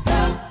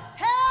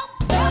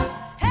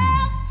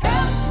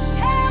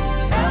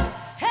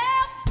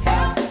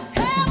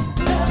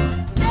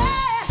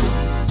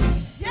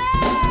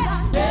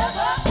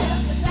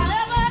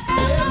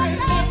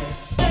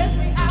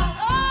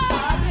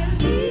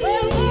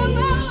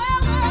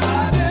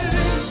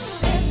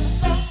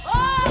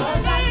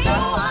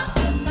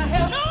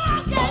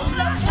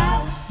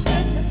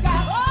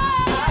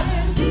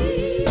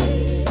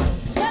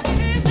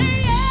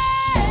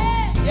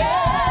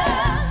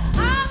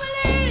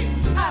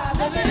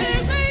 I believe.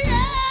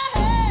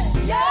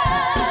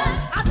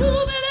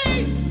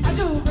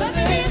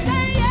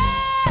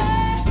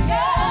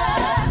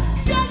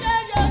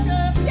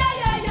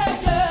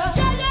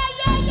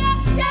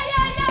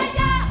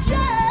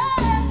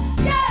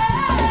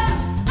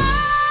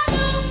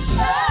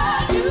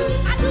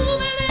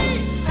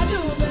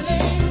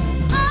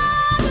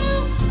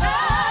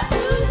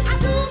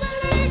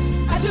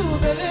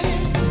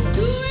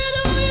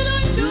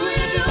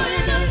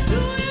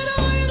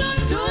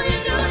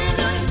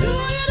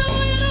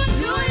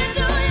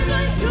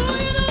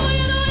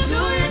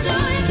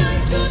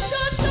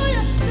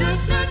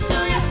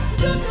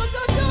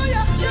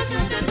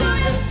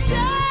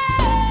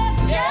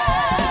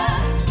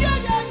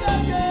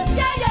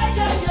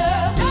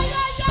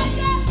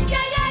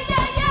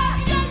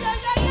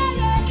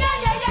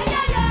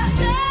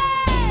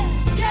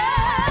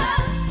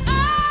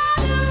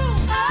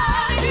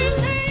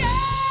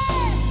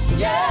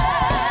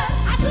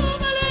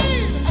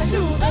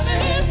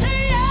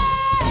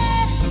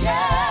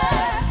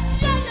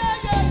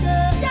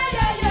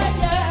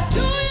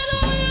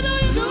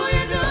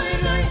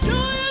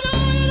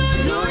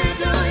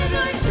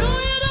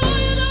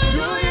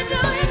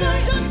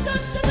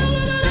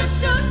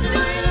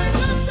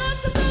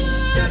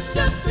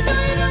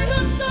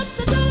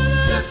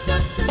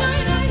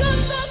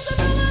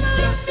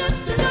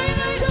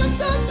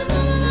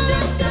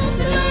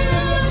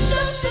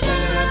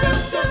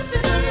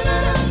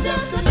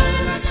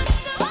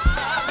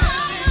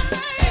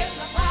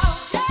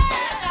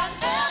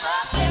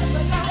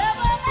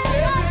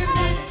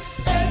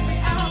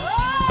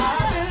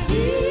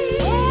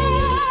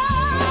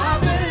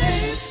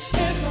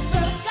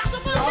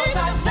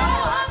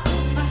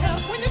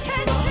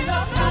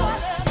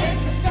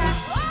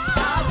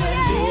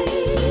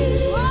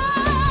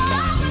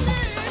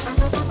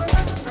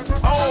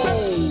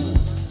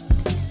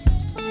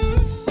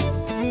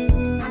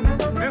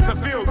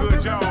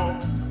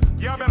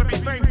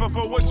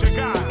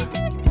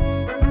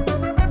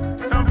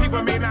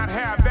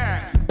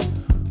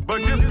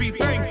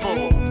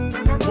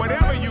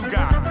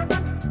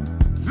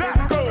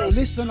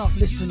 Listen up,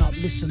 listen up,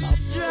 listen up.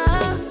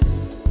 Drive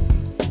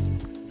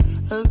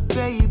a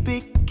great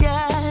big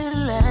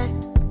Cadillac,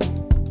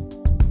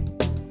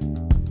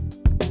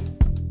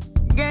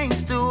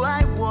 gangsta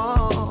white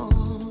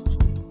walls,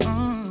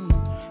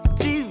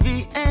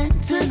 TV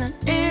antenna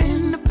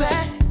in the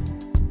back.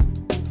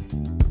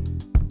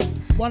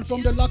 One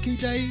from the Lucky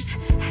Day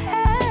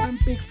and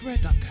Big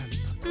Fred up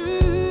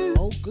camp.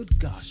 Oh, good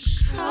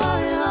gosh.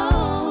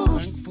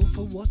 Thankful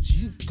for what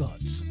you've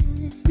got.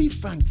 Be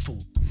thankful.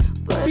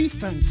 Be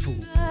thankful.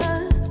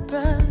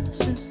 Brothers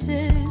and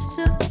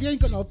sisters, You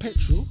ain't got no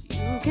petrol.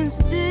 you can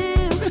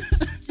still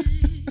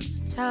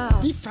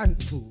talk. Be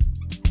thankful.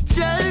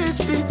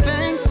 Just be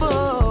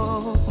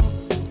thankful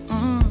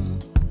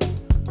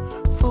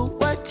for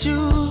what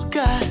you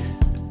got.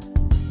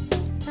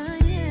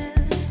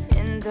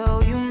 And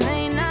though you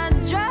may not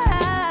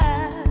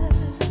drive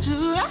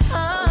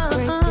a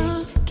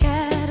great big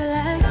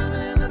Cadillac,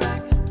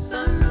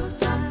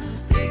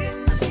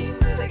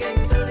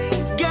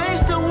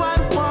 gangsta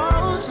white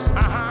walls,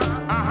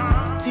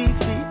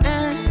 TV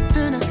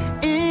antenna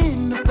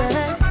in the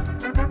back.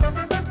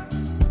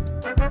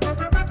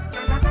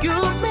 You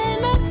may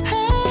not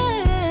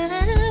have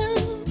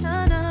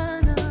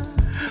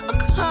a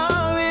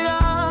car at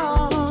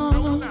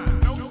all,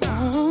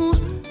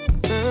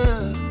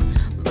 yeah.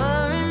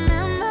 But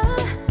remember,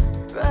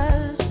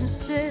 brothers and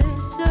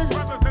sisters,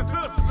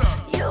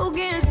 you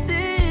can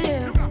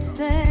still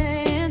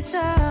stand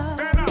tall.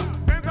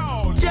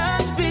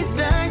 Just be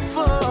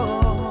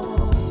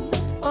thankful.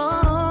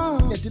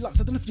 Yeah,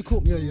 Deluxe, I don't know if you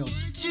caught me earlier on.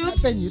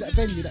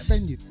 That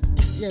venue.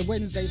 Yeah,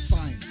 Wednesday's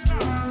fine.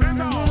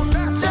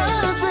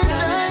 Just be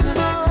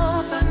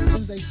thankful.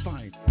 Wednesday's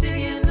fine.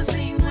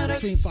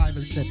 Between 5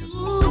 and 7.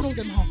 I told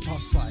them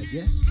 5:30,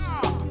 yeah?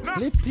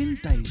 Flipping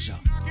Deja.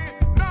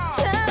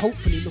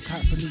 Hopefully look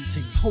out for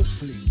meetings.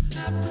 Hopefully.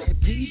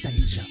 Flipping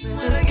Deja.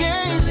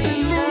 Against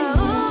you.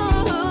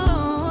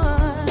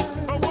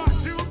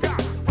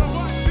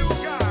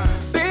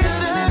 Be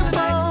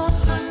thankful.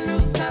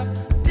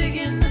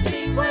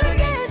 When it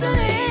gets to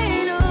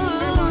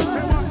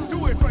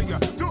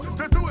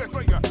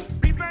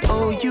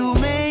oh, you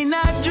may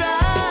not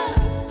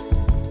drive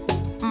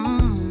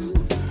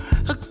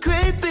a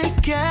great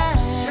big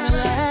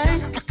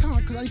Cadillac, I can't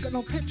because I ain't got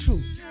no petrol.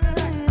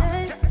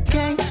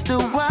 gangsta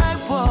white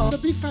wall,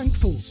 But be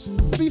thankful.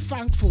 Be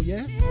thankful,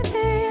 yeah?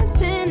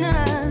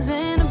 antennas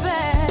in the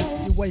back.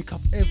 You wake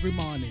up every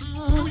morning.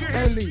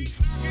 Early.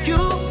 You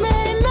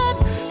may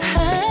not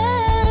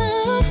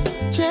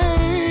have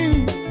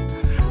change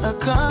a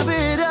car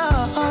at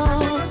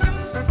all,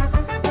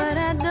 but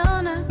I don't.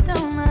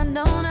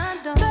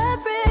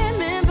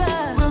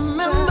 But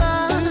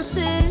remember,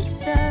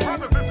 sister,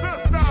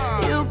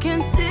 you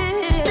can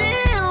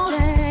still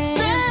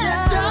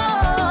stand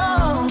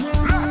tall.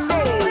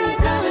 We're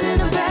coming in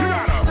the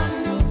back.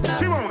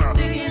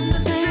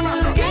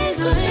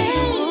 Gangsta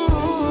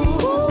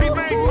Be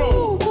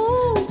thankful.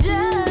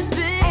 just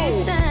be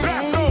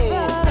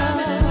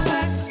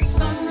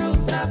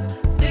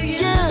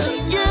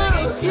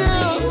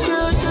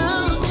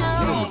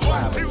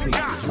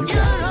thankful.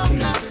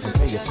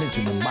 Pay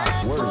attention to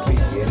my words, be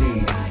at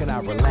ease. Can I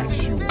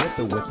relax you with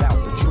or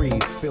without the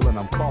trees? Feeling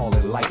I'm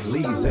falling like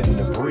leaves in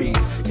the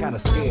breeze. Kinda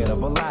scared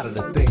of a lot of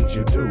the things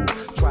you do.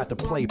 Tried to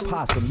play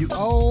possum, you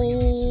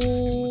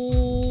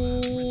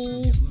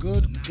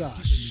Good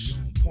gosh.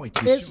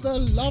 It's the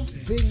love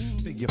thing.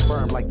 Figure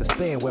firm like the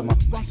stand where my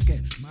Once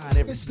again,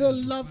 it's the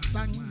love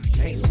thing.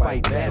 can't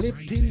spite that.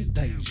 Flipping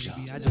Deja.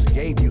 I just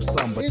gave you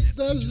some, but It's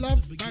the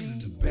love thing.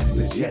 best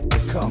is yet to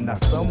come. Now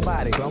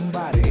somebody,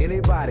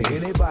 anybody,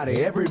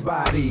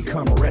 everybody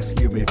come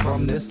rescue me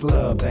from this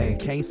love thing.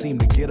 Can't seem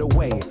to get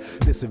away.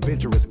 This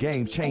adventurous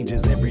game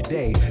changes every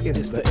day.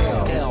 It's the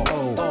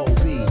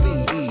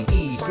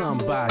L-O-O-V-E-E.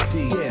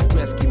 Somebody, yeah,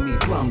 rescue me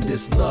from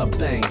this love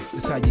thing.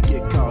 That's how you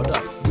get caught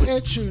up.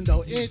 Air tune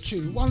though, air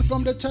tune. One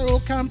from the Terror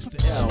Camp.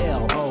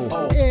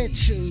 L-O-O. Air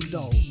tune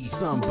though.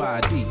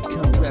 Somebody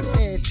come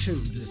rescue. Air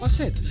tune. I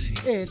said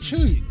air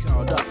tune.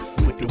 Caught up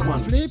with the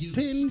one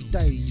Flipping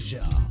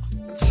Deja.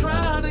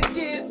 Try to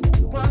get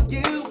what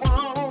you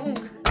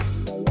want.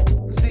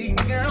 See,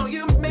 girl,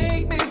 you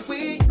make me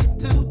weak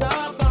to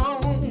the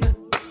bone.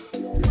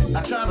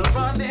 I try to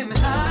run and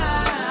hide,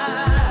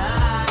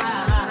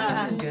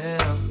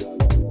 yeah.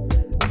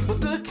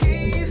 But the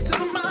keys to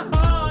my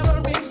heart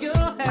are in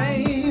your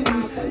hand.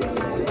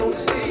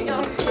 See,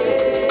 I'm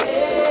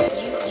scared.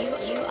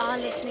 You are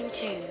listening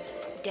to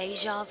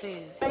Deja Vu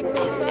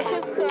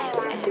FM.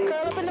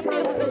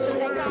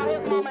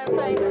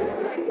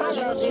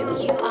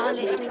 You are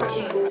listening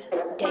to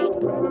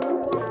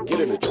Get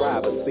in the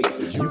driver's seat.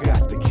 You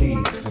got the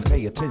keys and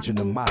pay attention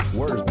to my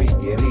words, be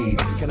at ease.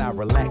 Can I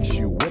relax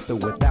you with or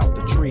without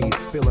the trees?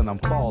 Feeling I'm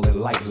falling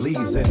like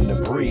leaves in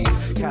the breeze.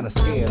 Kinda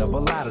scared of a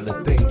lot of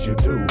the things you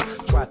do.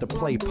 Tried to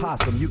play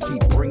possum, you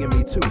keep bringing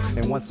me to.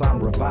 And once I'm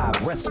revived,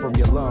 breaths from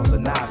your lungs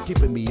and knives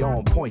keeping me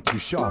on point. You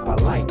sharp, I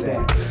like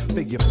that.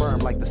 Figure firm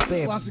like the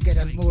stand. Once again,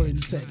 that's more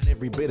insane.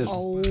 Every bit is.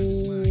 Oh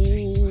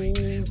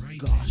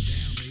gosh.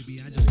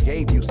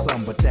 gave you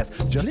some, but that's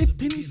just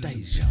Flipping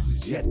Deja.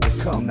 yet to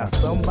come. Now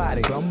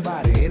somebody,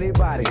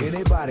 anybody,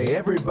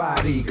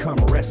 everybody, come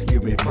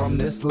rescue me from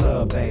this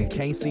love thing.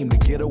 Can't seem to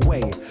get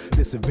away.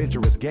 This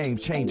adventurous game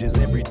changes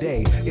every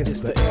day.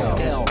 It's the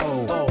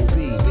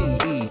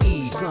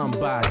L-O-O-V-E-E.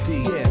 Somebody,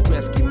 yeah,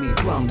 rescue me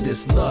from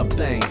this love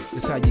thing.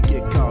 It's how you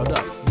get caught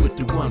up with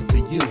the one for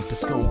you.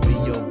 That's gonna be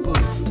your boo.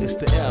 It's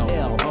the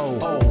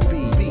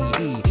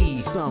L-O-O-V-E-E.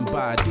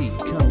 Somebody,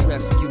 come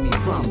rescue me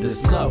from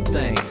this love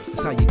thing.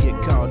 It's how you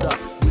get caught up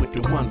with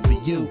the one for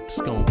you.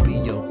 It's gonna be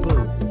your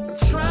boo.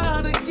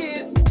 Try to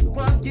get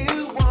what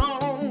you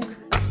want.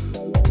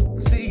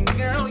 See,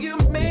 girl, you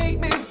make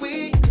me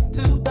weak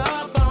to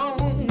the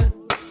bone.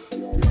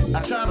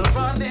 I try to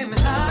run and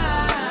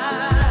hide,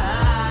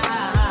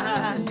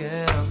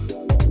 yeah.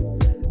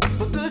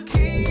 But the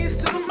keys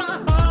to my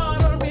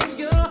heart are in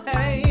your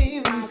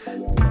hand.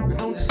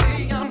 Don't you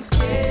see I'm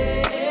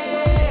scared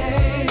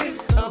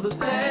of the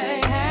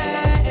things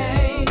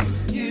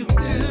you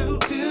do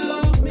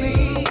to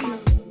me?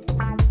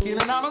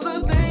 Killing all of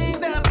the things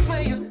that I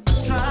play you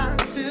trying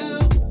to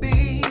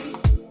be.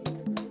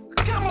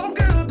 Come on,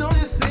 girl, don't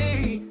you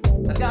see?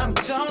 I got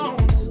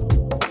Jones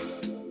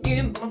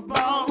in my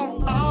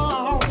bone.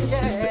 Oh,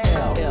 yeah. It's the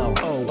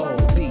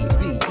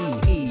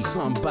L-O-O-V-V-E-E.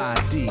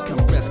 Somebody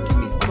come rescue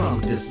me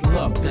from this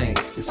love thing.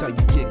 It's how you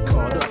get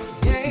caught up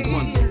with the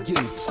one for you.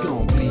 It's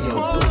gonna be your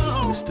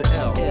boo. It's the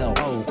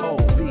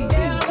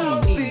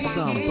L-O-O-V-V-E-E.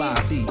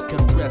 Somebody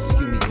come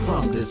rescue me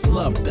from this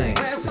love thing.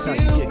 It's how you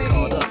get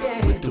caught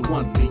up with the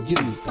one for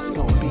you. It's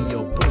gonna be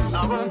your boo.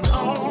 I run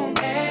on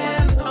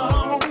and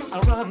on. I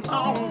run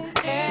on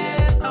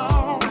and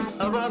on.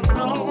 I run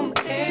on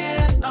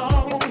and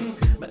on.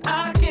 But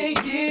I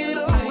can't get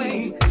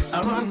away.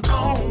 I run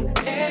on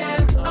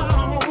and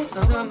on.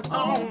 I run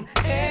on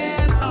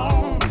and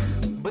on.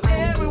 But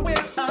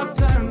everywhere I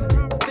turn,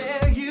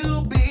 there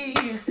you be.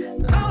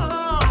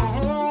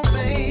 Oh,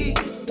 babe.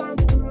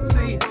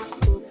 See,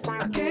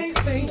 I can't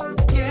say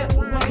get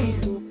away.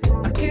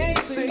 I can't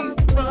say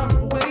run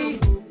away.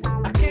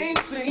 I can't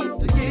seem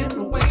to get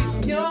away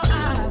from your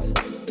eyes,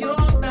 your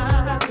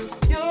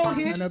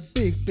hips. And a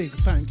big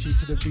thank you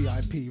to the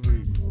VIP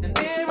room. And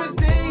every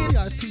day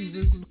VIP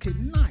room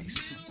looking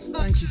nice.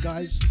 Thank you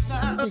guys. Big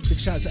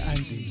shout out to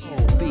Andy,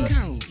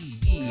 Carol,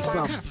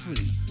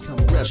 Catherine,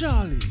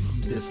 Charlie,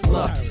 this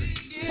love.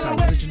 It's our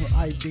original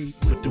ID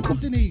with the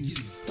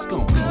Denise. It's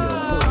gonna be your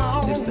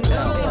boo. It's the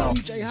L.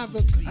 DJ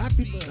Havoc,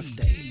 happy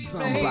birthday.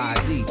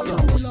 Somebody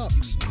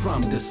Deluxe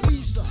from this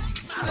Lisa,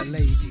 the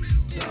lady.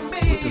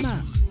 with this.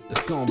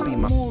 It's gonna be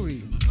my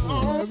Maury,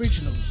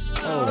 original.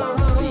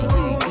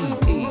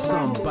 O-V-E-E.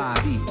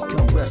 Somebody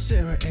come rescue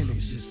Sarah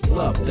Ellis, this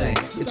love thing.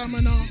 It's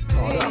Stamina,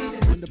 caught up.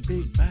 and the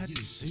big bad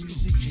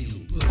Susie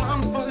G.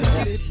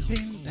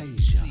 Flipping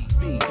Deja.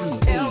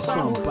 V-E-E.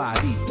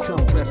 Somebody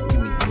come rescue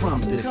me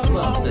from this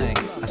love thing.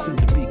 I seem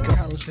to be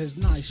Carol says,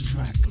 nice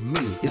track.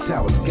 me. It's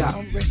how it's got.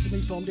 Come rescue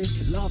me from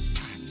this love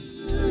pack.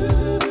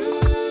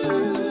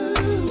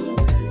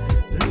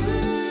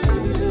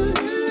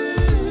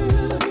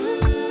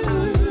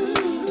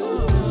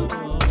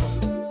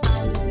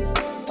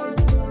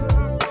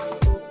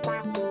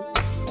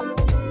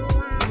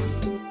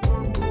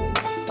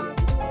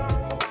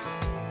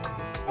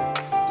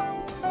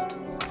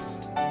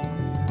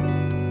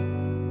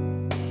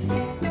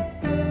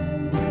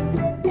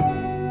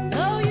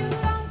 Though you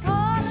don't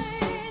call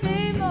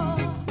anymore,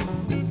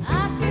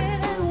 I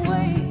sit and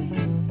wait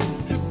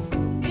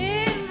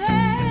in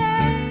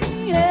vain.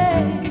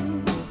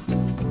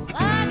 I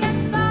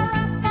guess I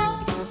rap on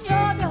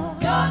your door,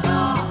 tap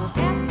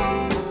on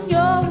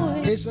your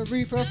way. It's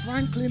Aretha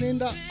Franklin in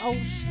the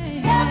house.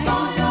 Tap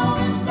on your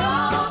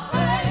window,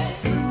 pray.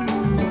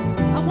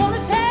 I wanna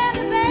tell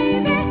you,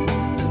 baby,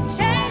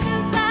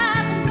 changes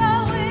I've been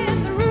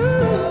going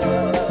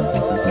through.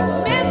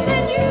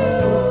 Missing you,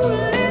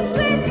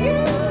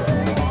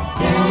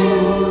 till you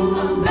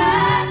come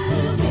back to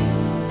me.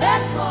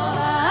 That's what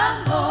I'm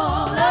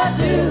gonna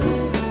do.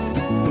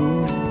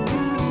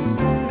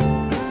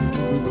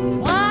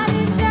 Why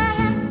did you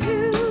have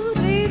to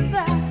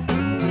decide?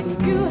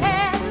 You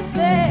had to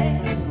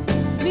set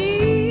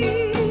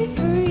me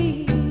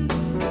free.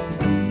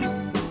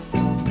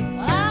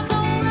 Well, I'm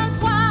gonna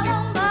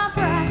swallow my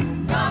pride.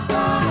 I'm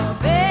gonna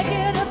beg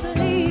you to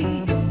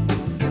please,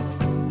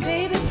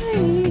 baby,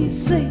 please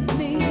save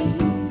me.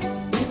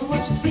 Baby, what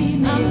you see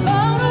me? I'm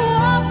gonna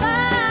walk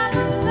by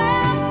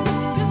myself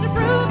just to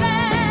prove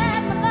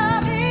that my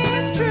love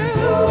is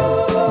true.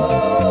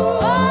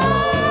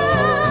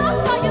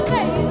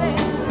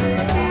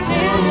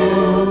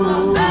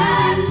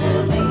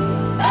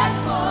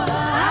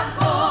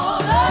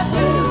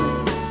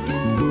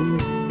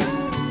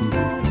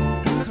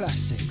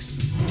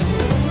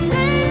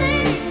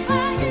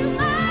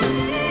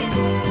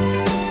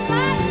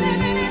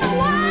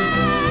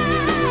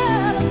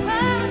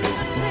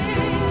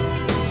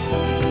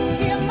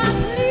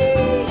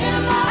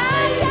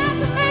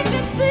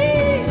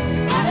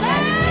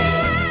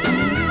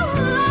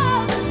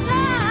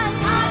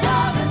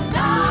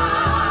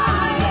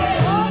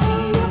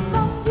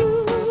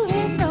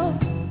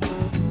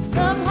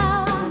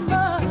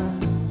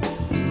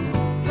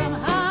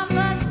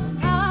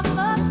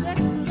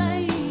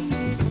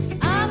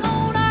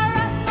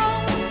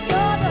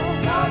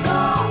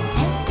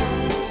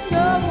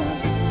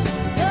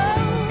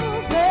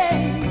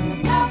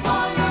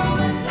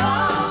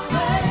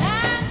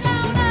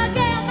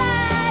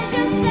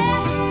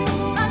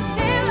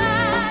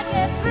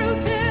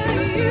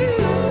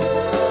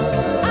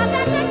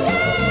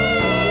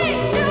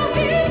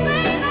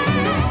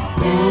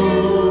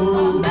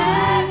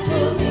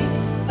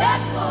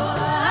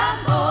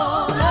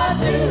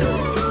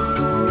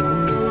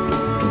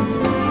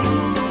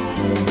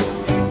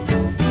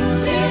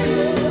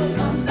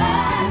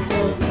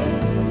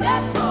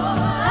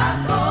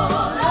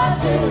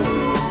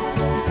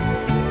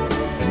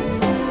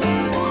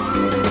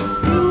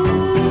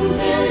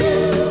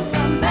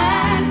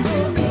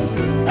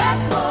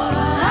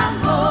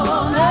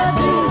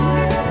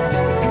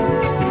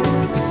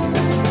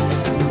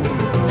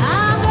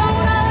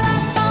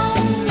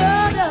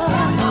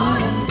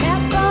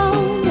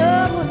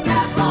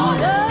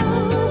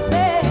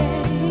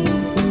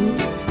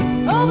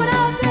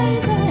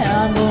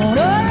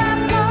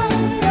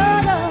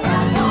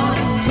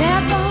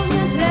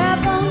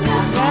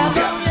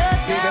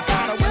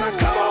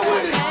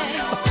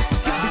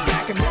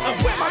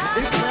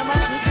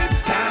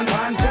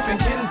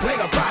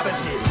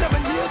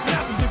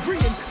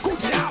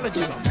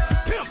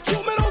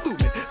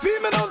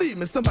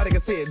 me. Somebody can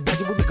say it, that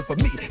you were looking for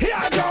me. Here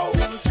I go.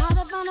 It's hard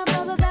to find a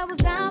brother that was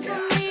down for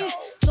me.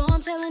 So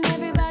I'm telling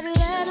everybody,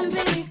 let him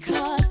be.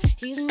 Cause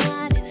he's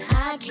mine and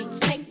I can't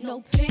take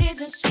no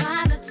pigeons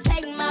trying to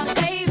take my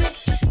baby.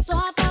 So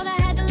I thought I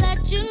had to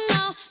let you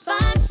know.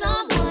 Find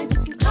someone you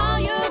can call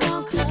your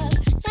own. Cause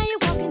now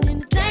you're walking in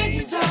the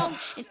danger zone.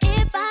 And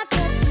if I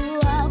touch you,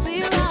 I'll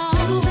be wrong.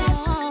 You mess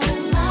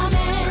with my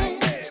man,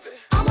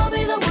 I'ma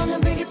be the one to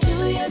bring it to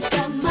you.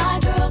 Got my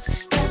girls,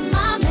 got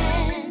my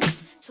man.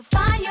 So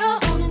find your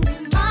own and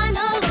leave mine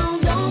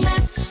alone. Don't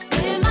mess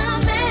with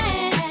my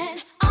man,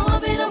 I'ma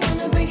be the one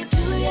to bring it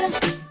to you.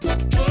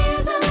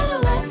 Here's a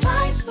little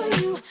advice for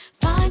you.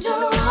 Find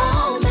your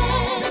own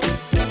man.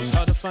 It's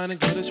hard to find a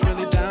girl that's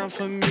really down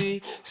for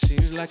me.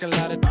 Seems like a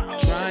lot of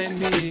trying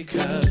me,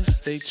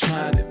 cause they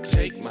trying to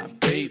take my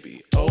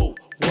baby. Oh,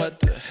 what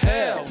the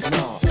hell,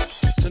 no.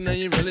 So now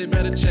you really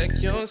better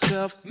check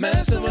yourself.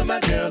 Messing with my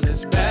girl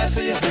is bad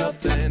for your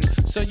health, and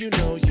so you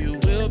know you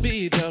will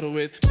be dealt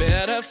with.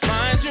 Better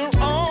find your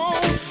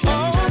own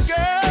girl.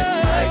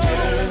 My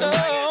girl, no.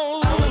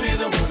 I'ma be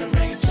the one to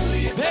bring it to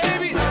you.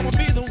 Baby, I'ma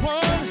be the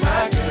one.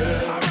 My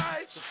girl,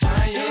 so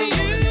find your own.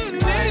 You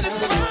need to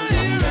find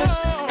your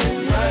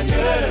own. My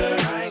girl,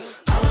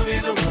 I'ma be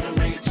the one to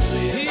bring it to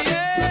you.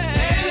 Yeah,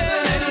 here's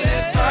a little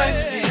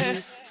advice for you.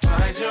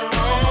 Find your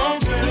own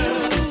girl.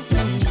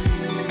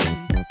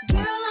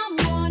 Girl, I'm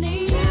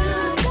warning you.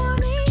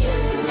 You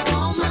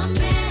want my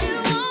man.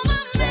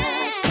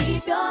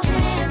 Keep your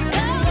hands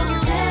to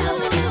yourself.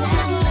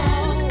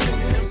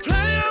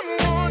 Play, I'm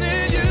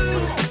warning you.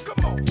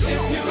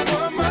 If you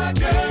want my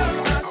girl,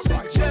 I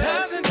suggest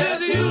nothing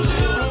just you do,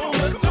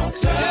 but don't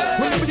touch.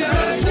 Whenever you're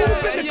ready to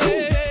move in the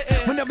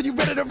coupe, whenever you're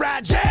ready to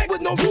ride Jag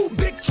with no roof,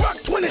 big truck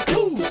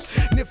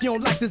 22s. And if you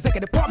don't like this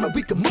second apartment,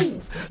 we can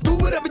move. Do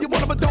whatever you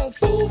want, but don't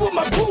fool with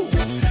my boo.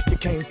 You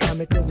can't find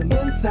me cause I'm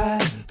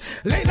inside.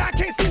 Late night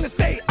can't seem to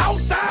stay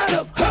outside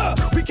of her.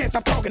 We can't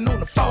stop talking on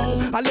the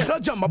phone. I let her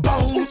jump my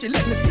bones. Ooh, she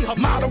let me see her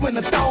model in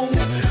the thong.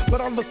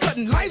 But all of a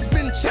sudden life's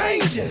been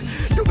changing.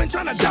 You've been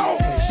trying to dog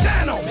me,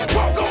 shine on me,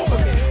 walk over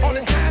me. All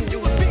this time you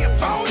was being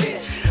phony.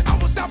 I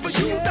was down for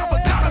you, down for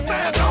dollar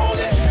signs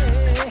only.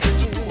 How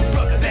could you do a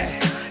brother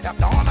that?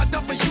 After all I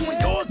done for you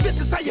and yours, this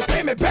is how you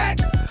pay me back.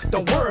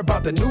 Don't worry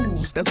about the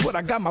news, that's what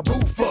I got my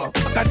boo for.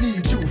 Like I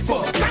need you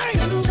for. Sing!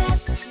 You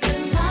mess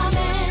with my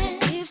man.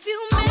 If you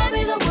I'ma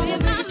be the one to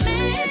bring it to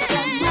you.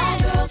 Got my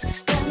girls,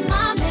 got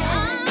my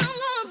man. I'm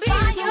gonna be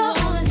find your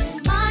own and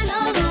leave mine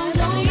alone.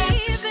 Don't mess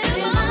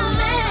with my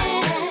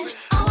man,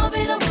 I'ma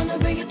be the one to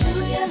bring it to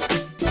you.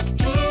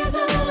 Here's a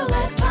little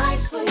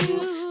advice for you.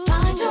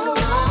 Find your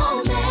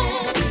own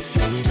man.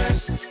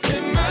 Mess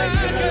with my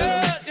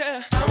girl,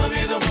 yeah. I'ma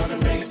be the one to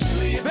bring it to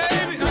you.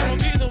 Baby, I'ma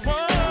be the one.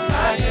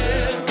 My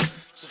girl,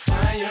 so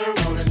find your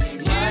own and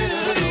leave mine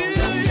alone.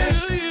 Don't mess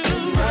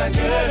with my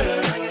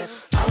girl.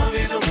 I'ma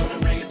be the one to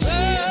bring it to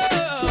you.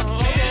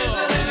 Here's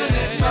a little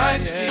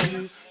advice for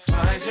you.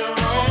 Find your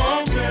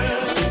own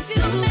girl. If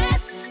you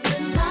mess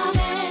with my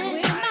man,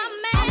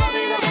 I'ma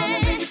be the one to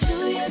bring it to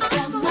you.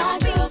 Got my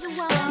girls,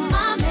 got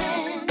my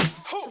man.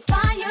 So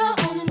find your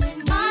own and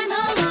leave mine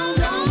alone.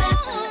 Don't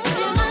mess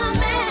with my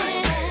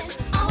man,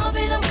 I'ma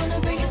be the one to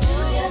bring it to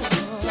you.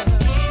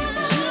 Here's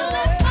a little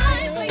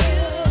advice for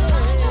you.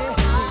 Find your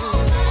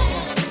own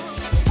man.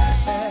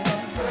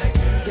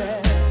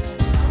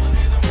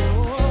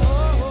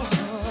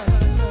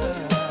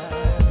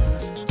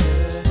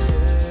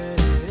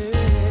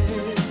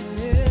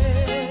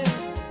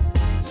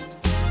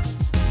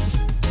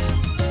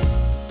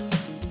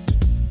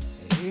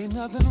 Ain't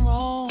nothing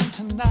wrong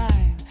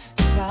tonight,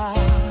 'cause I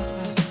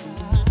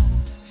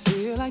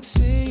feel like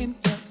saying,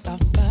 'cause I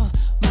found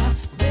my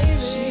baby.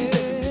 She's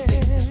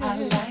everything I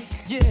like,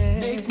 yeah.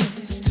 Makes me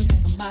listen to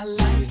my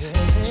life.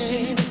 She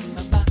making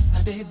my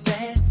body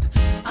dance.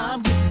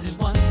 I'm giving it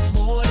one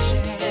more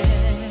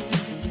chance.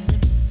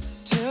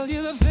 Tell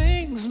you the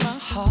things my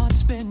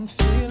heart's been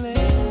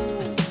feeling,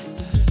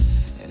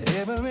 and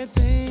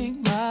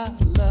everything my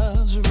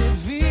love's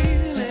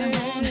revealing.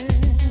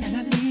 And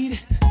I need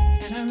it,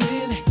 and I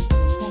really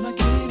wanna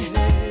get it,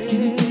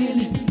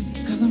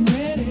 'cause I'm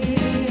ready.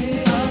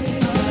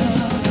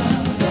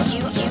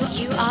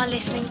 You are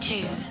listening to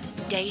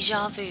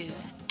Deja Vu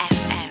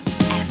FM.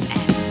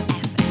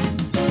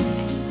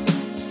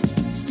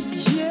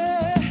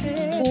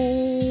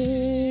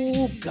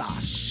 Oh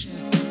gosh,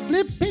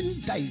 flipping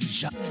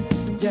Deja.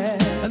 Yeah,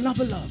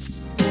 another love.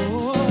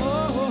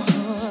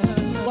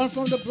 One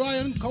from the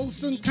Brian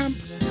Colston camp.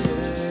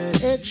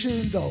 Ed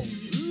Sheeran though.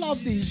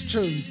 Love these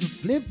tunes.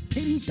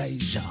 Flipping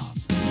Deja.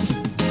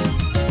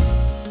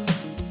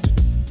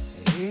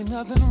 Ain't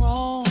nothing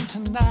wrong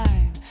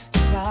tonight,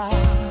 'cause I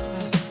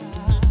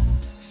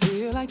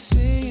feel like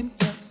saying,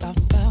 'cause I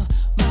found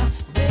my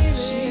baby.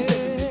 She's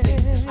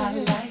everything I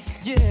like,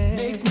 yeah.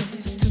 Makes me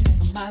listen to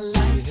my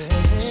life.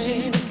 She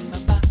making my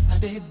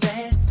body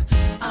dance.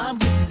 I'm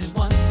giving it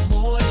one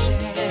more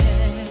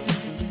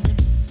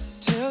chance.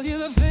 Tell you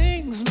the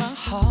things my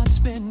heart's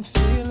been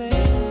feeling,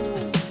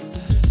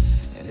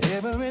 and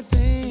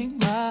everything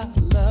my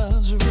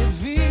love's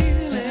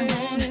revealing.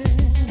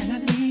 And I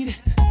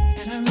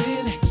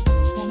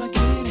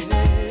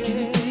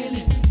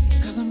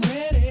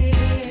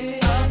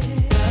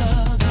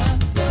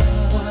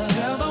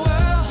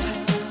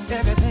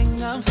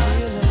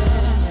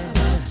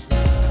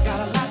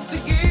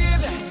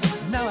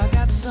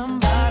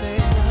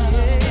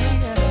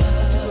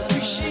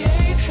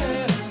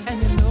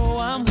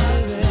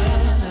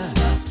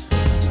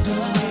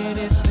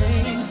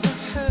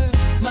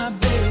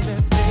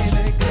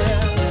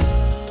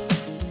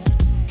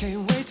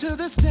till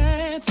this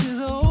dance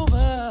is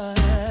over.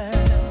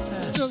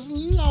 I just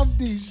love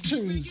these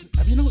tunes.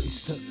 Have you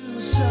noticed it?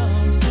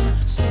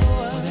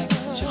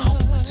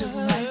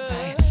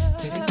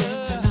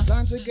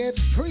 Time to get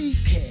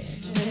freaky.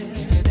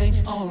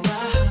 Everything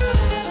alright.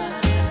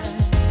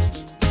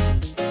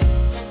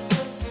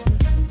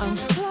 I'm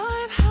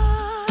flying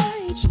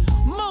high each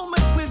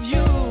moment with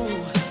you,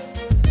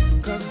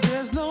 'cause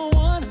there's no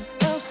one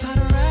else I'd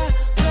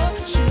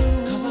rather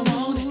choose. 'Cause I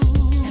want it,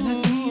 and I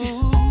need it,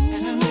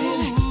 and I'm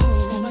ready.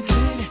 Wanna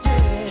get it,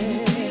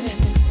 get it,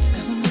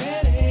 'cause I'm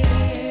ready.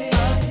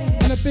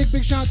 And a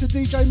big shout out to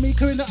DJ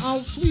Mika in the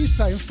house. What you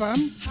saying, fam?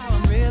 How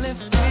I'm really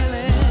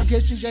feeling.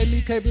 Get DJ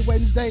Mika every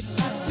Wednesday,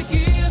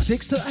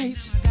 6 to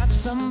 8. Got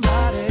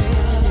somebody.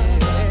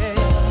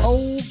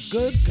 Oh,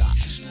 good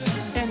gosh.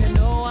 And you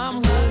know I'm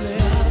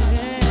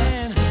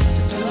willing to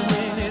do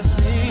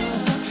anything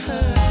for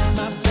her,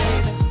 my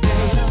baby,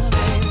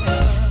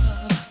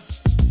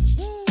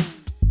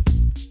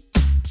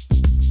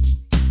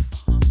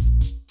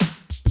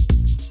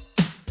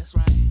 That's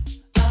right.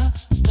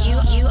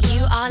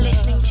 You are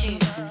listening to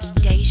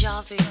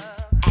Deja Vu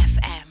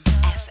FM.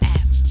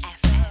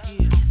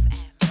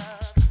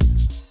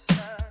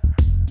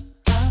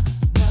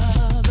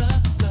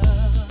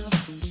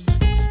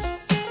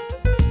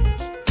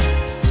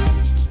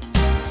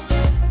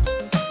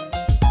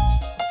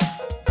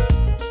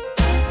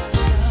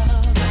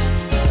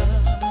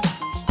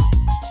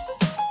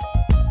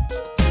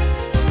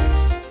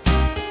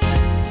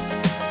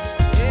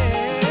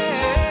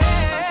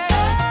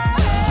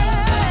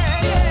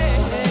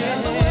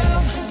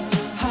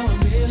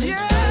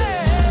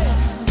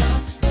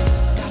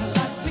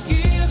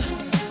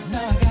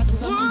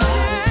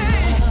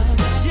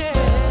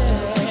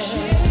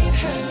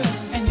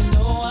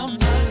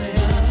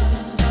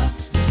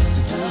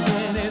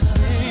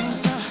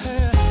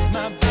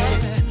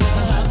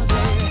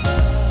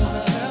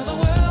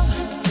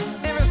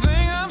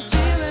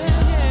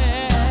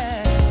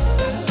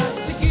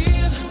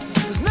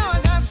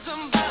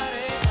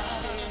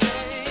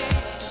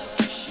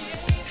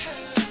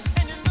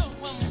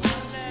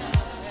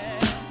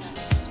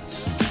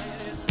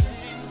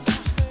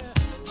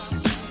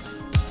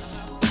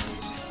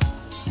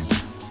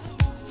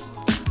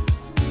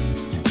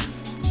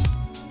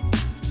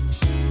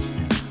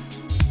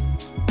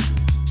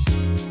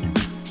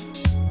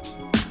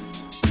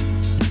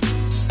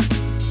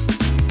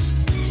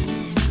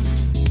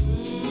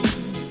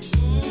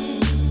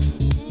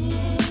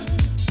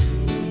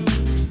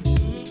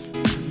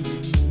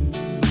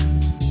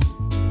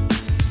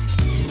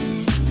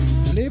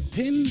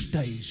 Flipping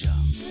Deja.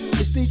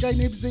 It's DJ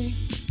Nibbsy.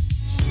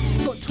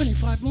 Got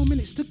 25 more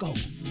minutes to go.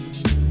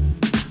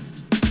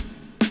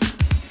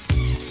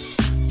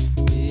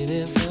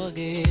 Baby,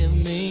 forgive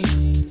me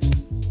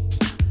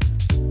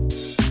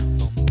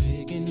for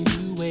making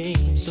you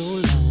wait so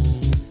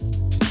long.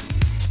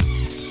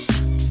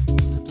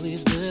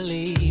 Please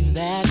believe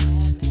that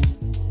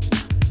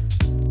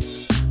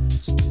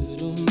it's due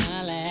to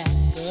my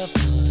lack of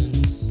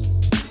funds.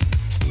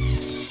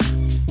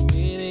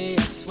 Baby,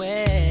 I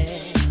swear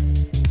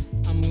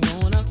I'm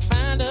gonna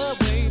find a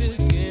way to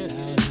get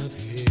out of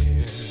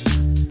here,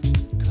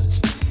 'cause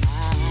I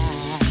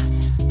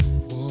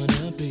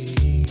wanna be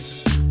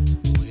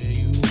where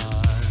you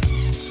are.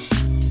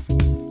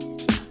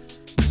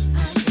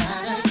 I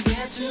gotta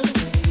get to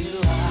where you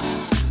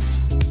are,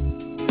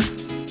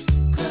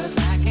 'cause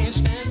I can't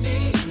stand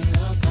being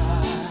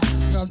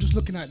apart. I'm just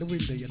looking out the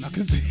window and I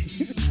can see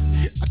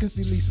I can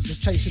see Lisa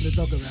just chasing the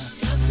dog around.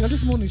 You know,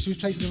 this morning she was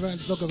chasing the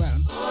dog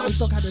around. The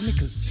dog had her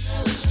knickers.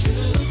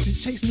 She's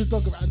chasing the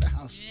dog around the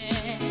house.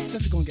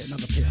 Just to go and get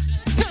another pair.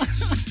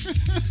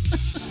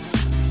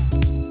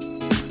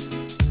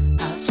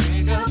 I'll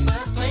take a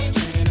bus, plane,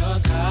 train, or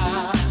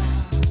car.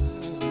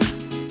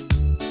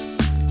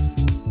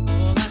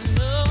 All I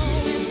know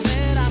is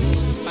that I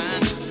must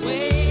find a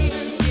way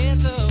to get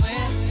to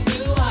where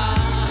you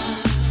are.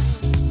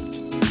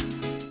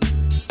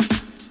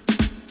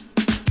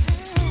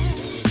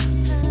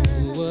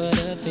 What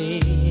a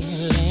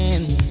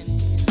feeling.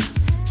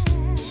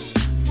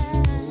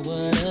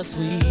 What a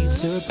sweet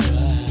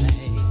surprise.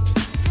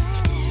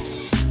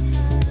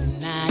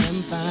 And I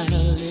am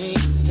finally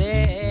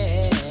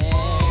there,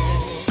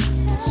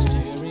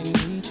 staring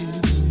into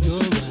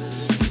your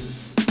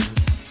eyes.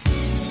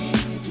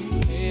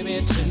 Baby,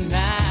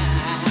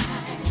 tonight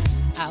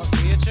I'll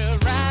get you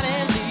right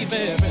and leave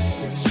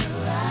everything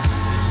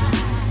right.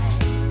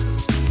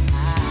 'Cause I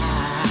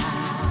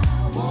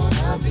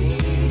wanna be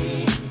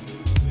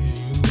where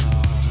you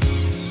are.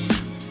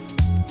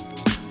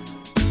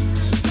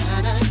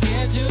 Gotta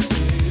get to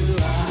where you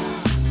are,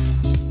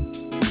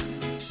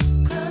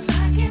 'cause I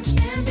can't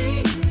stand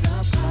being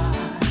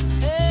apart.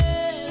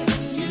 Hey,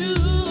 you,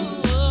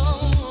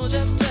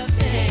 just to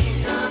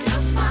think of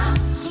your smile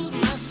soothes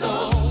my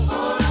soul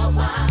for a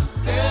while.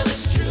 Girl,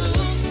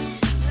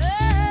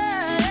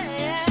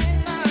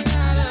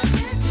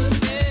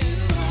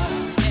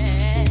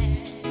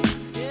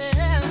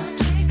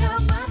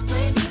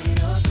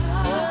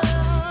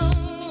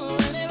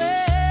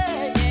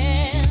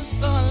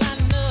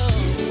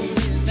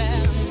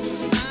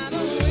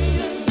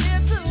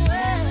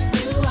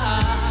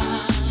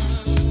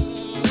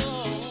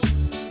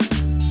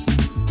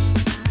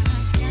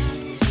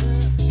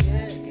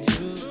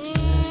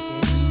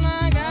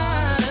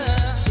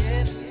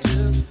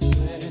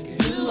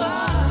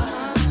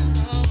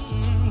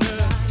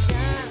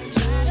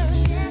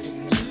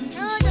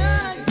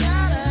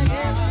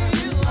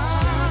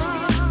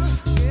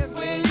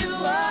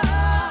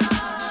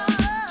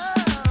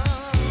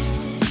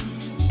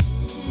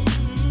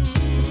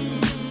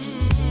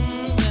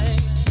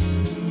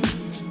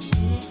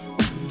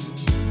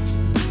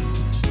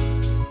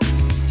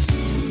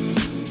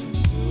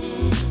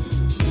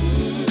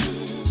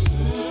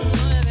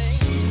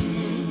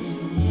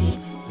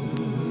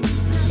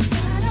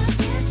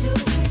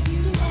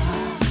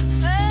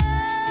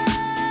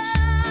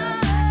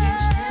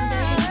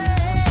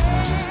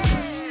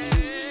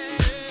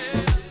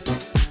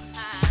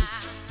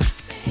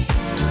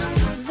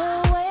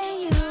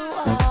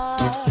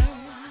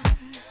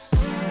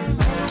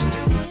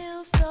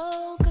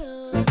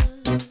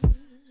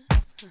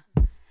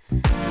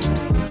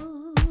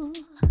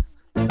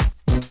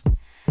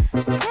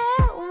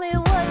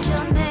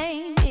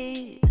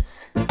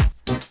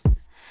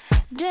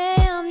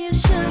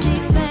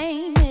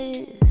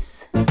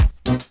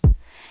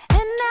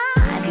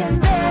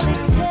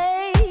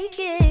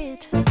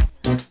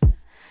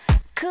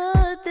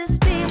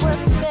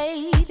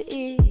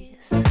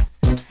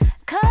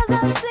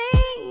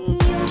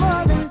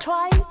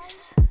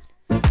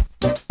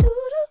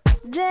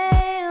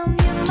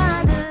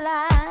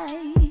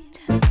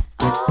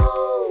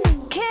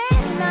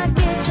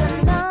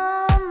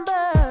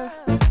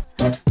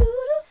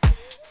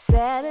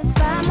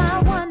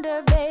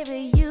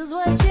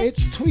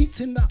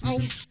 Nate in the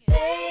house.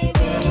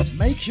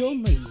 Make your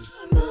move.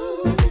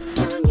 It's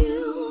on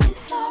you,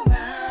 it's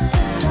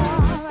alright.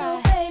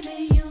 So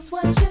baby, use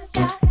what you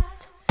got.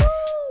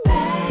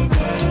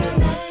 Baby,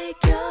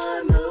 make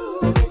your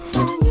move. It's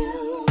on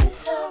you,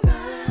 it's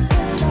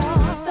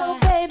alright. So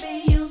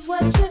baby, use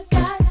what you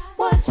got.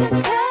 What you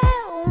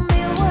tell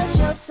me, what's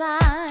your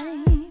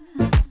sign?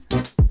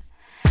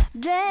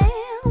 Damn,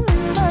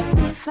 it must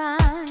be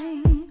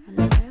fine. I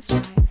know that's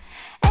right.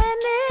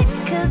 And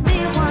it could be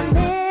 1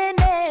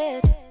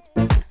 minute,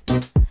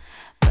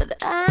 but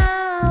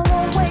I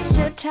won't waste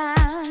your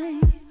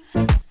time.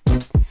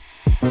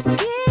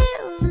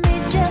 Give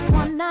me just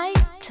one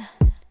night.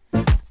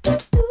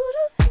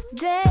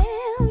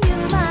 Damn,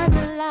 you're my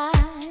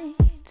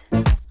delight.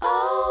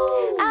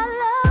 Oh, I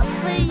love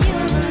for you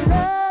to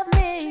love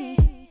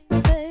me.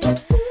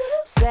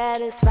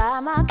 Satisfy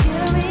my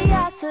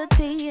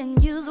curiosity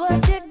and use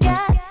what you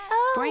got.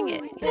 Oh, bring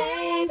it,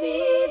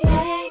 baby.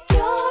 Make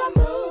your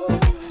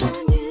move. It's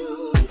on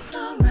you. It's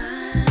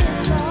alright.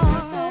 It's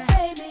alright. So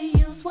baby,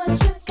 use what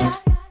you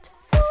got.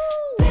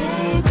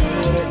 Baby,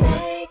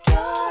 make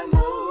your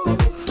move.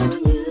 It's on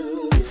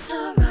you. It's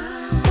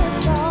alright.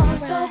 It's alright.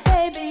 So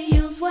baby,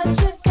 use what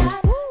you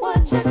got.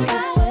 What you got.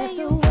 It's just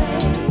the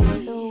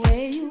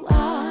way you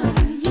are.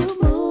 You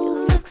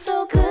move, look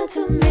so good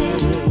to me.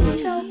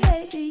 So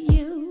baby,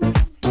 you,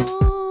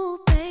 ooh,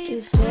 baby,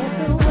 it's just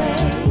the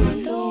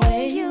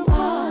way you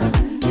are.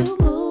 You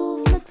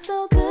move, look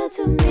so good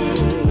to me.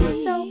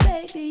 So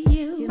baby,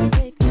 you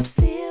make me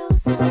feel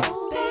so.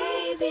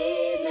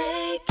 Baby,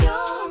 make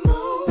your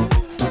move.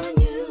 It's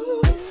on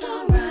you, it's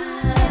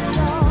alright. It's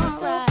alright.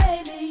 So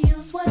baby,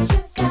 use what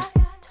you got.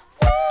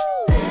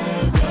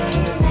 Baby,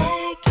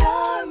 make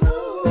your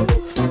move.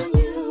 It's on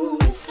you,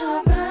 it's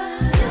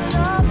alright. It's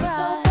alright.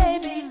 So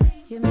baby,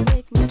 you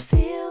make me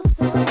feel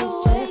so. It's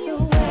just the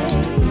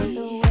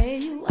way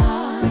you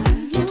are.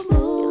 You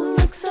move,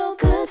 look so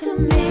good to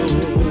me.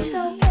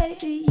 So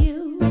baby, you,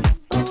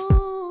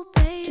 ooh,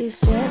 baby, it's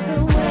just the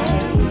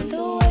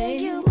way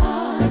you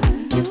are.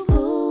 You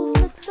move,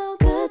 look so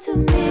good to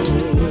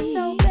me.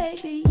 So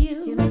baby,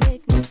 you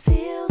make me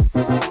feel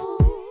so.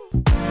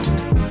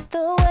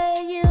 The way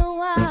you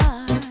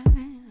are,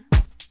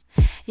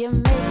 you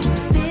make me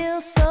feel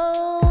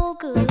so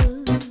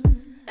good.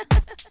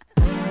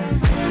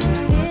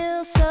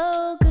 Feel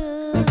so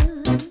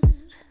good.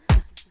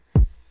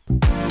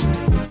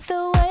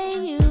 The way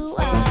you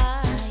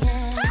are,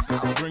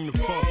 yeah. Bring the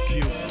funk, Q.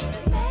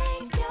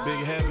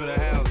 Big half of the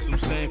house, I'm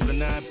saying for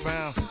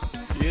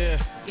 £9. Yeah,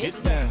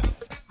 get down.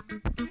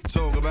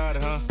 Talk about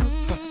it, huh?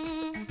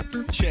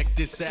 Check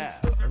this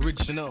out,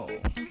 original.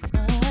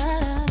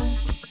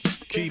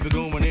 Keep it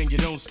going and you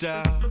don't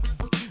stop.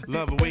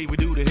 Love the way we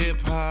do the hip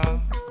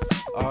hop.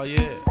 Oh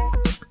yeah,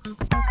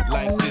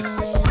 like this.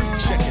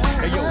 Check it.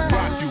 Hey yo,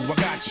 rock you, I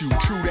got you.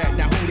 True that.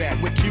 Now who that?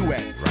 Where Q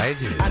at? Right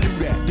here. I knew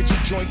that. Did you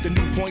joint the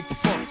new point for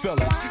funk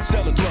fellas,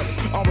 cellar dwellers,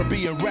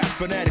 R&B and rap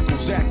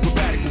fanaticals,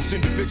 acrobaticals,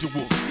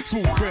 individuals,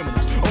 smooth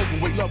criminals,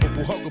 overweight,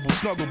 lovable, huggable,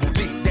 snuggable,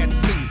 deep.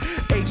 That's me.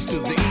 H to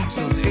the E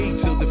to the A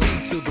to the V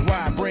to the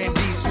Y.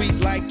 Brandy, sweet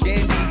like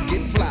candy,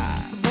 get fly.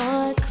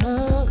 Boy,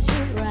 close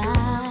your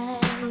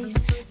eyes.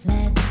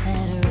 Let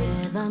that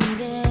rhythm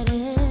get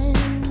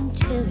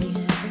into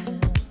you.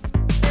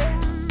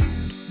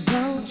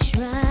 Don't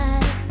try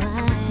to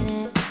fight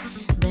it.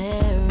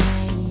 There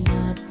ain't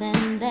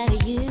nothing that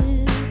you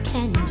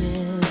can do.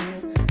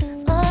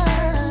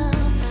 Oh,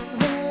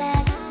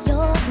 relax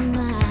your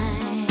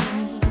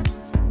mind.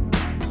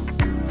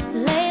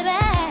 Lay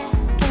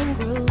back and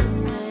groove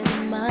with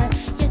mine.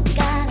 You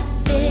gotta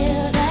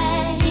feel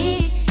that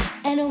heat,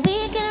 and we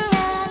can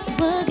rock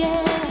boogie.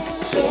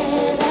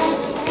 Share that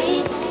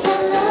beat.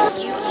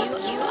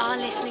 You are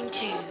listening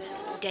to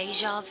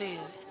Deja Vu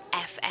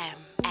FM.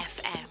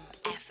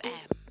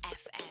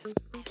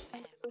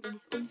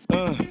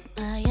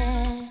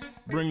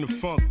 Bring the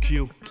funk,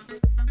 Q.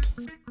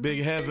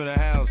 Big half of the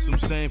house, I'm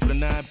saying for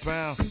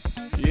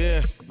 £9.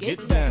 Yeah,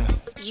 get down.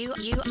 You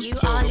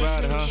Talk are about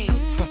listening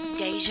it, huh? to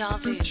Deja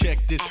Vu.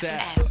 Check this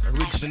out,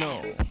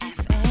 original.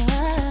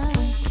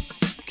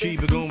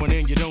 Keep it going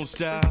and you don't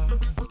stop.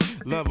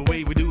 Love the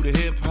way we do the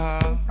hip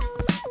hop.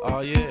 Oh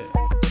yeah,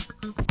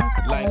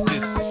 like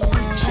this.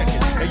 Check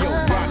it. Hey yo,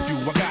 rock you,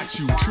 I got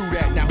you. True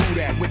that. Now who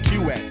that? Where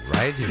Q at?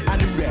 Right here. I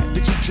knew that.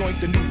 Did you joint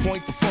the new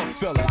point for funk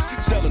fellas,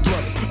 cellar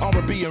dwellers,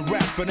 R&B and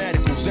rap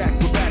fanaticals,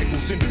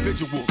 acrobaticals,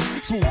 individuals,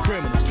 smooth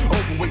criminals,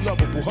 overweight,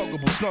 lovable,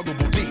 huggable,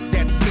 snuggable, deep.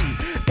 That's me.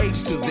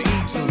 H to the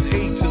E to the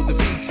A to the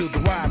V to the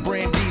Y.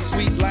 Brandy,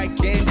 sweet like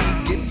candy,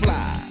 get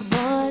fly.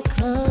 Boy,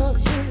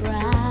 close your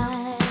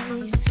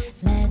eyes.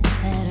 Let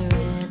that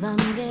rhythm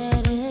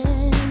get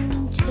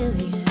into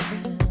you.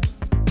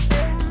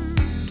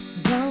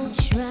 Don't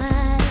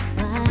try to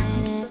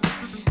fight it.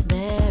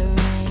 There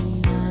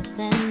ain't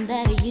nothing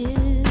that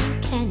you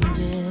can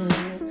do.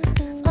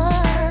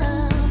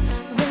 Oh,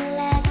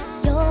 relax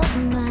your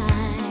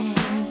mind.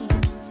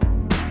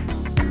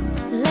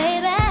 Lay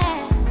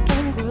back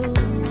and groove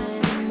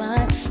with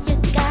mine. You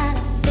gotta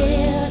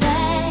feel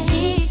that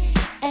heat,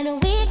 and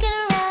we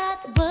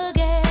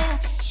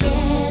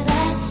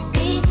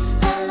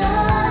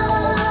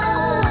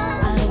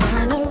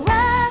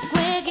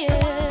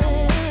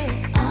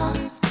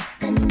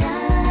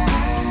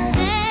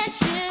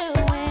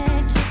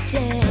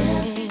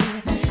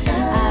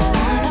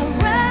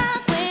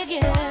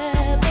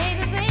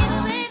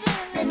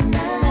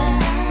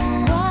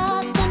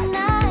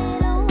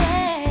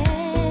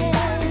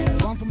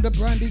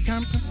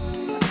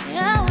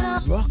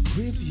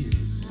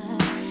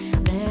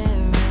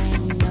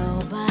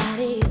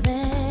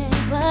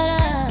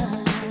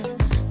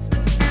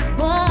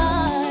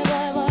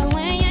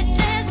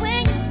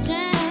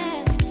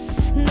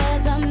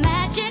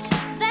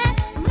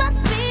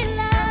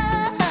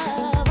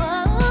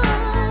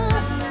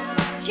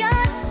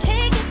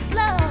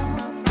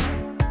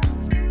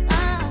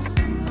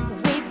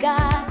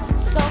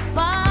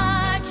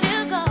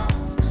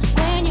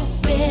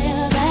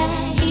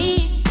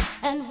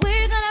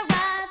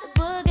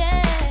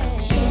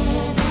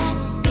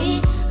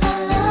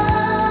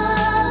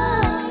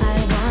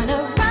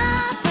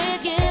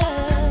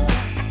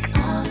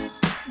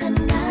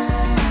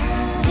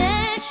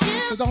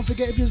Don't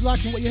forget, if you're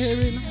liking what you're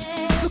hearing,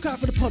 look out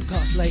for the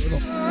podcast later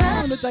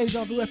on the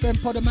Deja Vu FM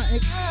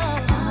Podomatic.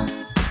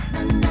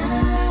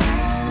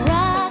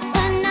 Rock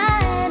the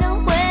night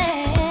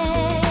away,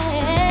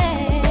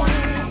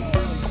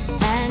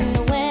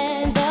 and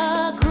when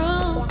the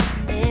groove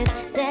is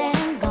dead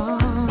and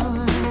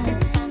gone,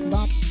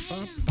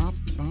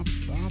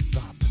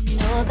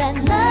 know that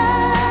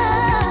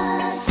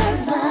love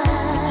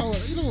survives. Oh,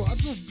 you know what? I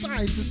just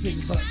died to sing,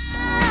 but I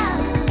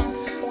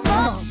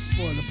can't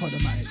spoil the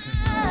Podomatic.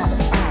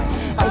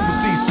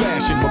 Overseas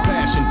fashion, my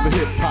passion for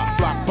hip-hop.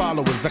 Flock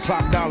followers, I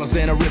clock dollars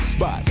and I rip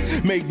spots.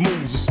 Make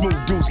moves with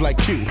smooth dudes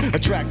like you.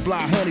 Attract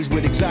fly honeys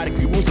with exotic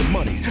jewels and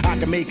monies. I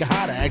can make a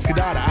hotter, ask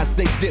Kadada, I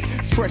stay dipped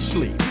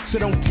freshly. So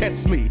don't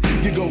test me.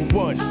 You go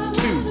 1,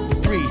 2,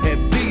 3,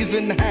 have these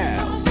in the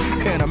house.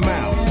 And I'm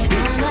out.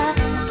 Peace.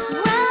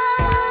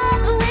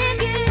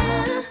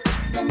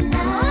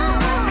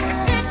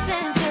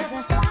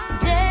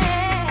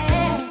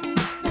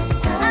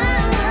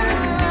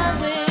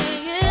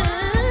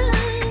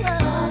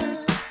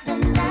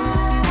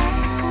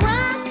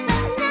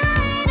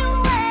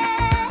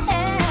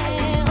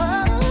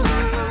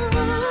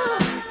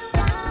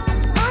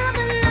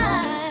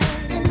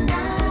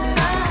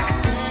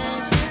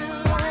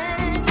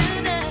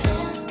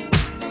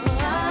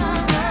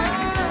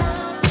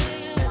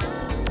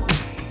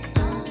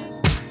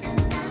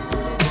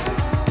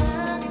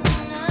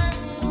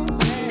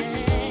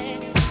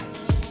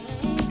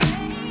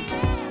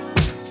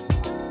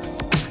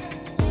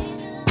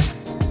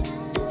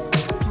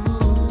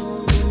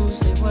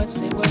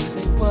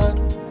 Say what?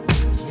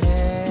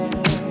 Yeah,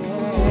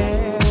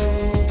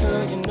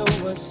 girl, you know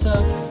what's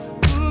up.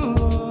 Ooh,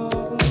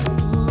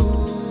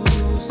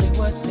 say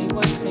what? Say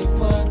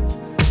what?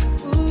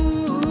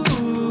 Ooh,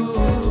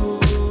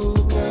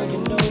 girl, you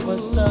know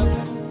what's up.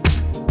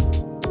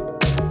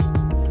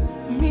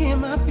 Me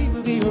and my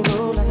people be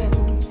rolling,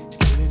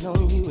 skipping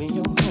on you and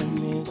your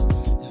homies.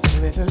 The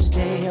very first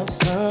day of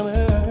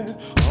summer,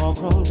 all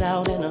grown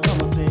out in a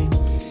Hummer, babe.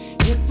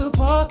 Hit the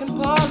park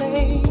and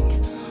parlay.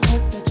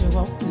 Hope that you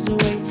walk this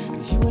way,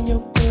 'cause you and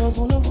your girls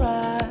wanna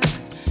ride.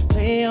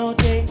 Play all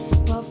day,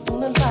 puff on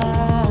the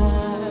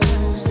line.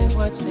 Say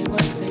what?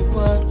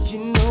 You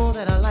know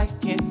that I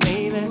like it,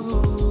 baby.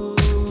 Ooh,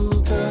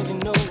 girl, you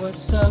know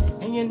what's up,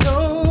 and you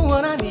know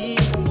what I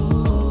need.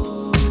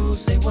 Ooh,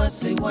 say what?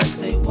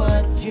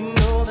 You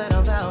know that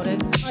I'm about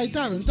it. Hey,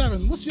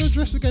 Darren, what's your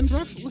address again,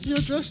 bruv? What's your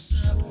address?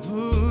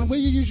 And where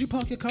you usually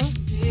park your car?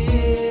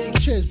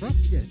 Cheers, bruv.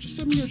 Yeah, just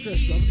send me your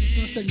address, bruv. I'm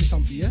gonna send you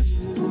something, yeah?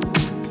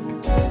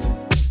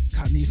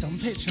 Can't need some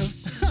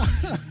pictures.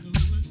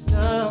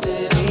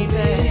 Say I'm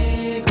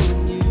big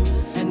on you,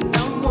 and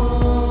I'm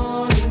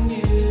wanting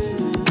you.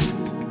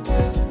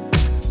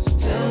 So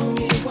tell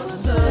me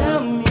what's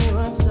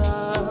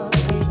up,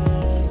 baby.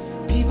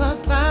 People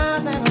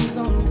thighs and I'm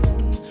zoning.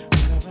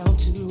 Run around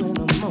 2 in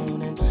the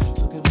morning,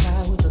 looking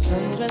fly with a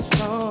sundress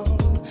on.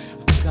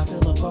 I think I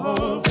feel a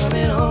bone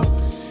coming on.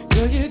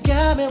 Girl, you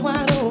got me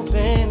wide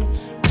open,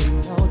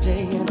 waiting all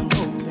day and I'm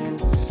hoping.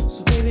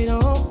 So baby,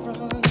 don't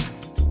front,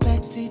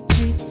 backseat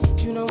Jeep,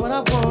 you know what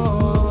I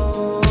want.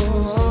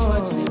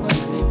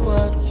 Say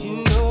what? You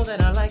know that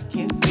I like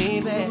it,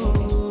 baby.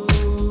 Ooh,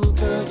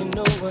 girl, you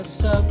know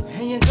what's up,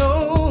 and you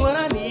know what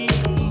I need.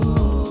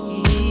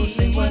 Ooh,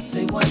 say what?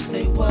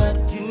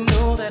 You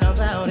know that I'm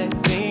about it,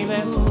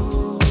 baby.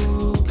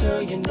 Ooh,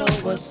 girl, you know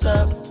what's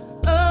up.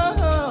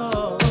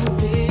 Oh, I'm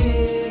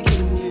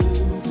digging you,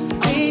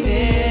 baby.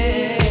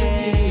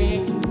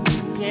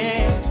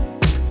 Yeah,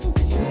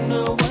 you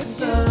know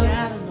what's up.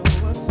 Gotta know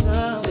what's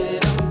up.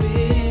 Said I'm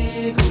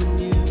big on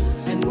you,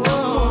 and I'm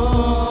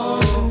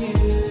on you.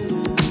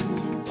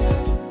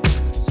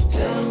 So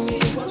tell me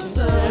what's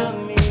up.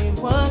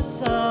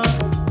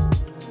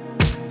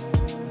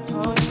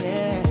 Oh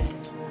yeah.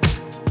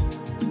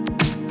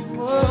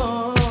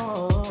 Whoa.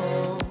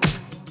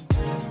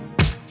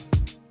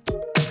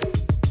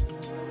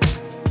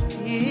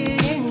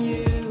 Seeing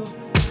you,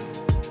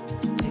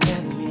 you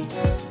got me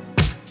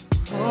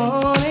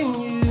calling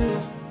you.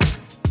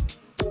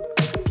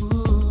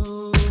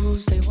 Ooh,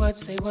 say what?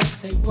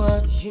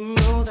 You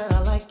know that I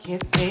like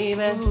it,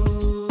 baby.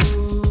 Ooh,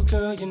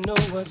 girl, you know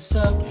what's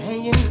up,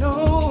 and you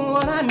know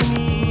what I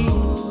need.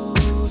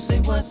 Ooh, say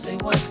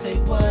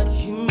what?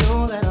 You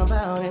know that I'm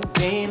about it,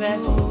 baby.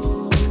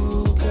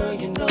 Ooh, girl,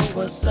 you know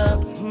what's up.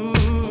 I'm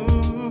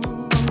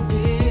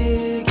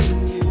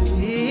digging you,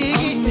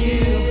 feeling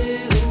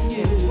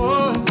you,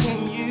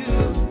 wanting you,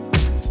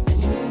 and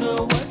you know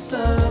what's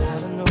up. I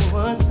don't know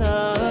what's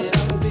up. Said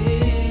I'm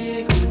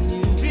big on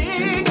you,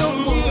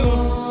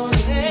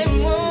 and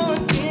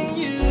wanting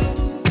you.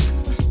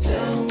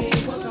 Tell me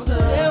what's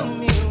up.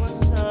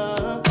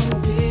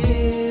 I'm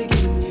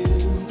digging you.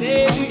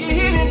 Say you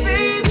hear me,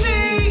 baby.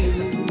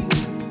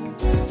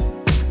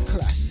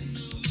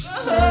 Classics.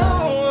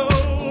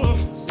 Oh,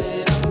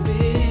 said I'm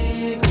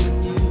big on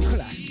you.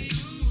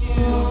 Classics.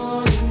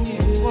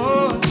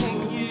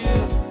 Wanting you.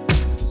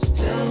 So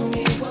tell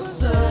me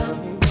what's up.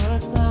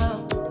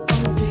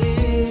 I'm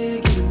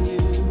digging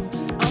you.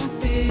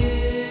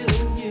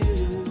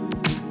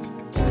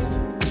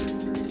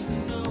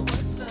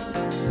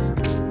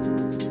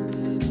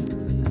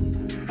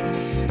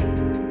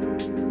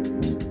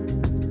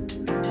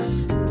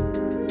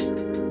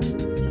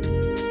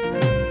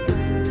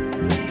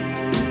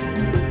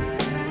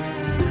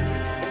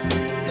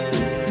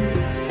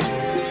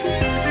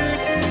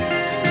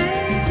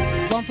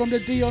 the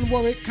Dion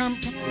Warwick camp.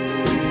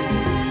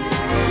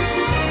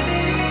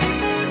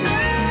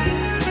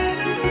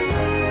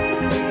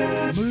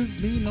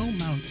 Move me no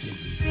mountain.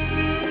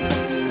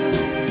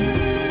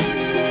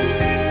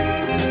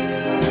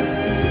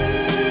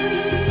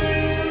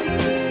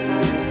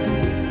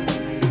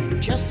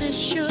 Just as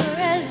sure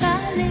as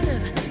I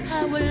live,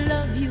 I will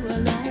love you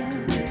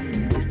alone.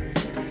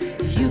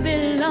 You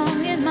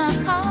belong in my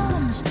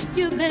arms,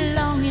 you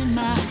belong in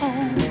my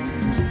home.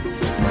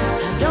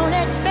 I don't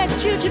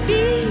expect you to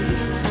be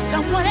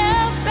someone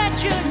else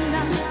that you're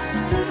not.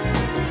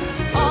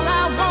 All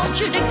I want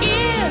you to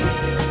give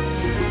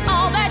is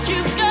all that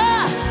you've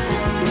got.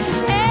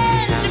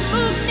 And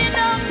move me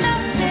no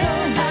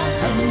mountain,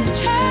 and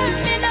turn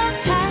me no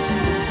tide,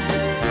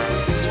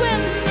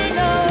 swim me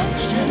no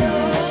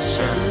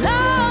ocean,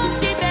 long,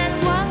 deep and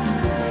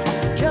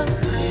wide.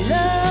 Just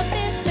love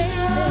me,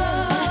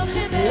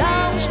 baby,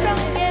 long, strong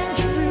and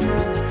true.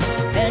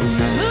 And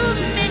move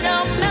me no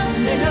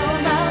mountain,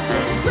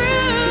 to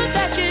prove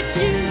that you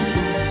do.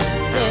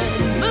 Say,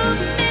 move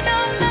me no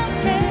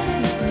mountain,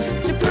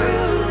 to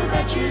prove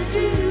that you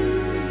do.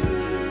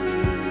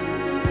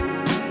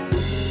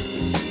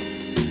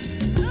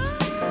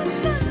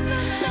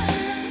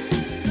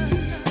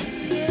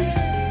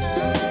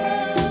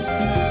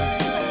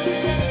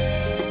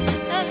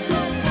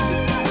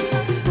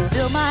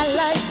 Fill my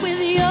life with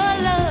your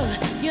love.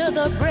 You're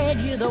the bread,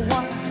 you're the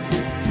wine.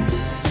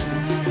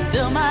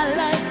 Fill my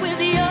life with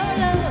your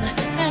love,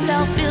 and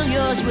I'll fill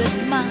yours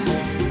with mine.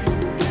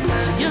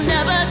 You'll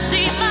never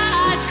see my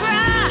eyes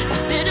cry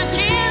bitter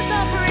tears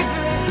of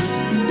regret.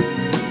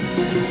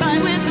 It's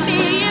fine with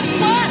me if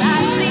what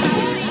I see.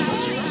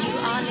 You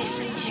are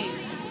listening to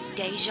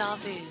Deja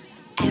Vu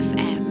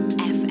FM.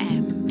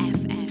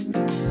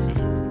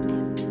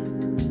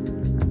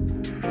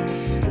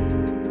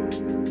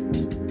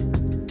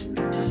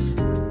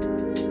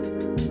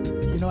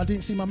 You know, I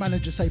didn't see my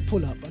manager say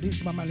pull up.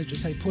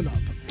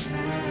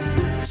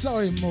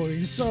 Sorry,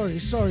 Maureen. Sorry.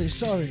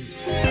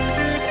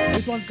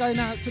 This one's going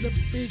out to the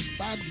big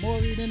bad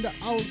Maureen in the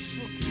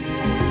house.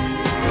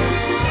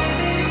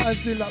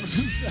 As Deluxe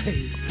would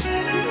say,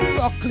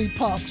 Brockley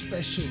Park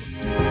special.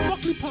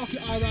 Brockley Park,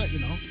 you're alright, you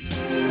know.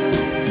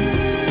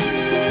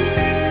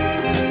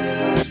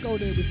 Just go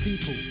there with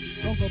people.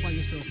 Don't go by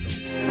yourself,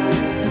 though.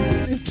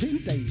 Live in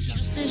Deja.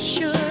 Just as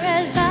sure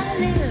as I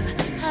live,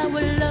 I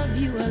will love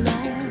you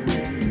alone.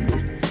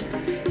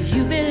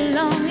 You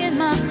belong in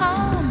my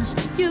arms,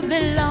 you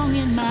belong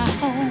in my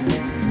home.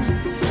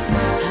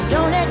 I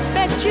don't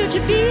expect you to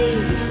be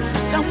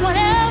someone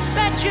else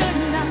that you're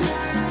not.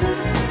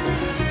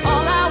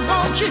 All I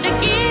want you to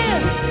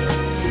give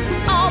is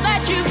all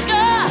that you've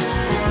got.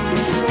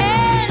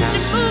 And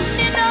move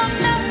me no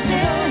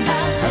mountain,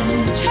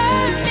 and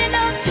turn me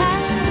no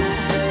tide,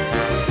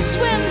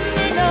 swim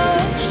me no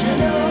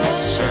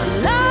ocean,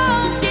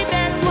 long, deep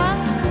and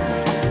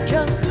wide.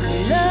 Just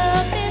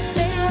love me,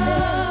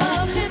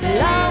 baby,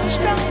 long,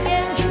 strong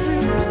and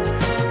true.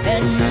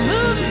 And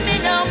move me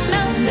no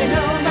mountain,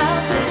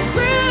 to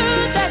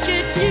prove that you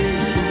do.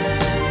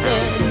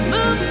 Say,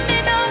 move me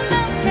no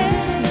mountain,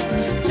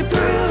 to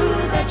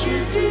prove that you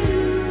do.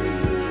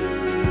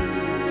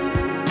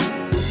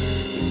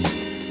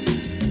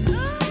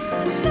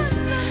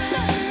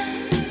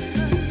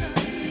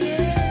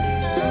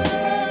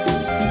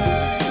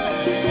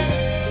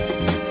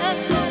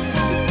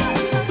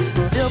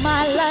 Fill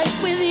my life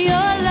with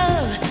your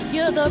love.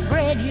 You're the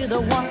bread, you're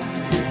the wine.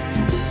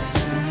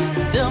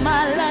 Fill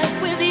my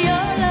life with your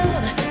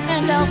love,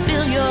 and I'll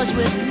fill yours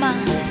with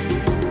mine.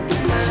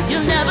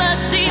 You'll never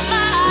see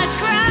my eyes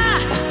cry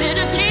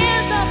bitter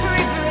tears of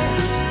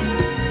regret.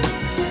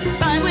 It's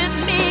fine with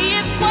me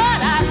if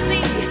what I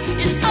see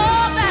is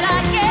all that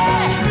I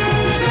get.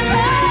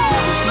 So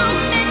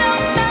move me no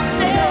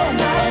mountain,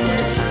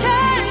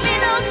 turn me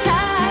no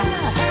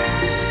tide,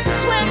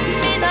 swim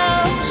me no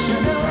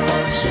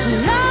ocean,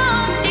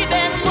 long, deep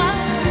and wide.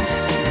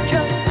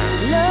 Just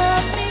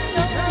love me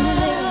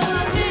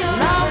only,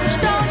 long,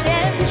 strong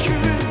and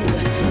true.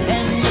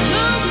 And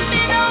move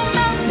me no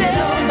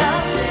mountain,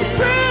 to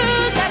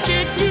prove that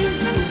you do.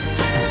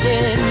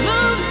 Say,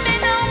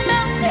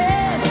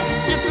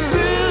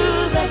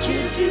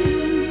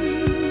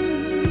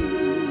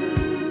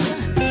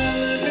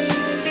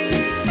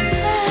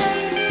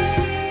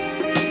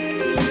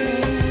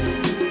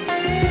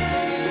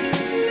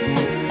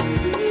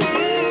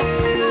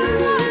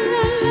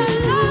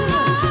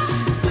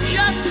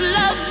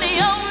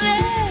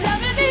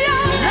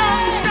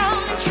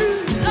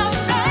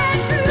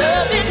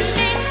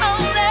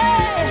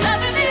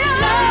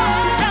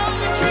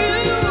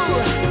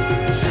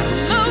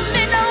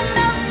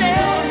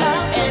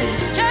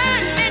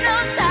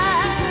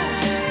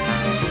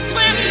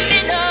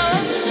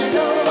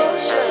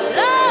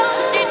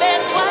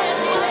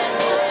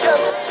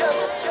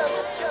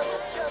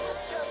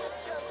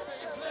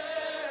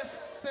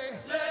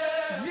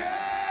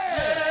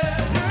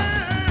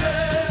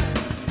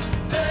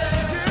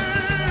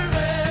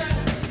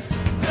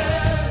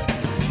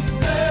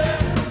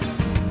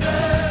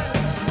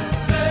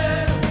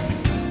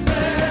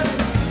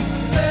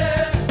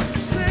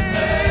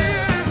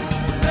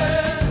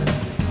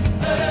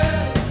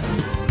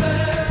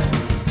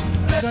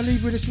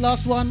 leave with this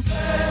last one.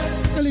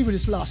 Gonna leave with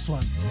this last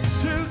one.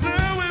 Since there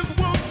is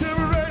one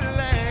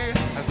temporarily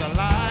as a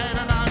light in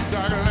our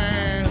dark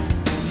land,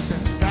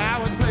 since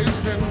thou was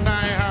placed in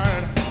thy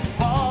heart,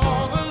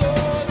 all the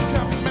Lord's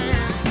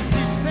commands,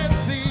 he set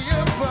thee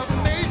above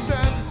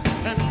nations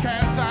and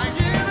cast thy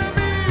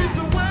enemies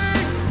away.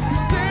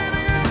 He's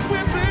standing up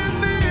within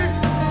thee,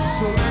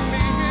 so let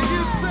me hear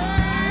you say,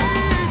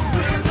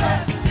 we're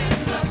blessed in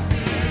the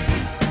city,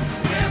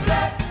 we're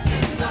blessed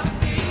in the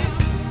field,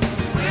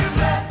 we're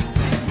blessed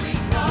when we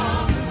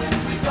come and when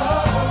we go.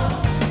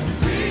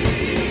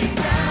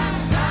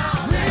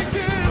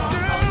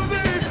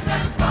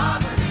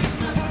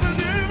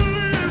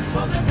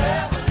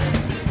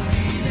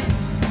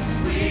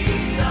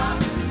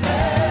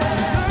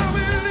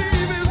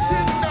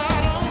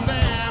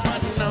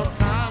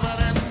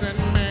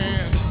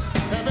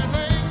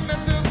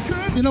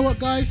 You know what,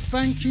 guys?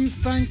 Thank you,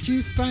 thank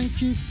you,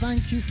 thank you,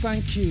 thank you,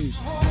 thank you.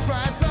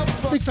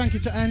 Big thank you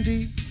to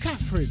Andy,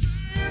 Catherine,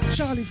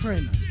 Charlie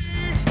Friend,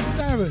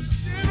 Darren,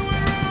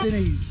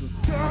 Denise,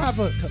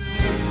 Havoc,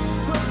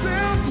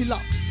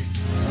 Deluxe,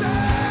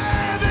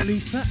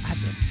 Lisa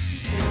Adams,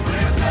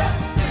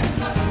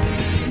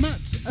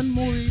 Matt and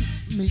Maureen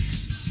Meeks,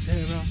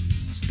 Sarah,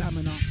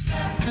 Stamina,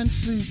 and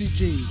Susie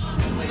G.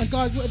 And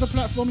guys, whatever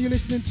platform you're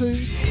listening to,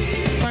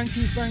 thank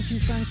you, thank you,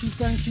 thank you,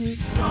 thank you.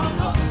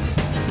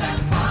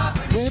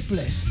 We're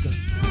blessed.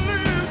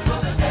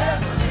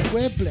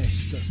 We're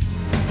blessed.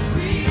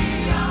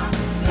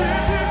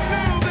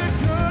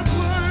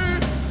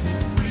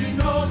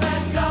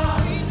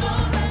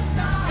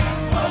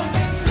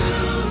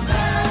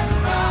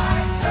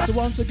 So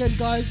once again,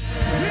 guys,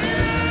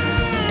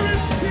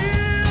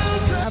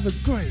 have a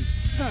great,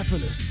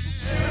 fabulous,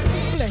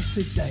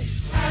 blessed day.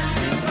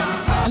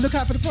 And look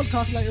out for the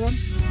podcast later on.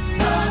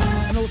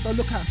 And also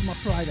look out for my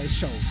Friday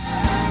show.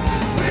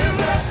 We're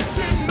blessed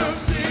in the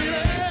city.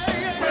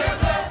 We're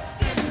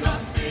blessed in the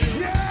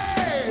field.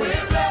 Yeah.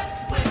 We're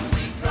blessed when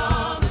we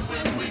come and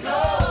when we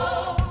go.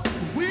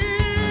 We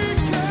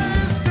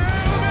cast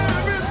down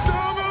every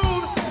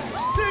stronghold,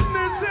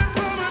 sickness and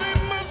poverty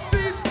must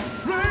cease.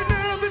 Right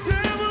now the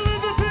devil is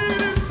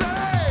defeated.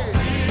 Say,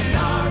 we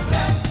are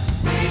blessed.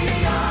 We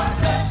are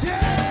blessed.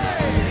 Yeah.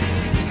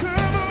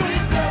 Come on.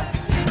 We're blessed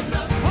in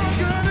the field. Our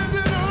God is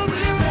an awesome.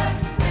 We're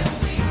blessed when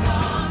we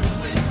come and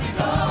when we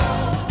go.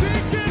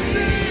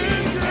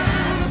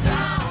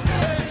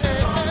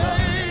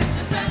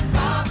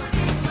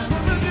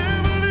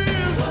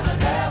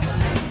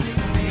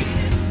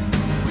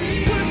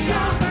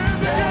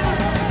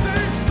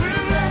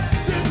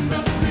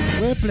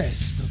 We're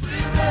blessed.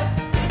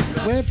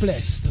 We're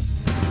blessed.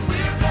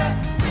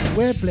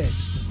 We're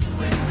blessed.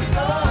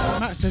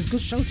 Matt says,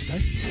 good show today.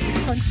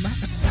 Thanks, Matt.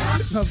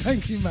 No,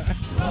 thank you, Matt.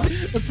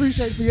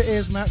 Appreciate it for your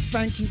ears, Matt.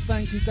 Thank you,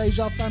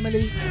 Deja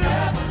family.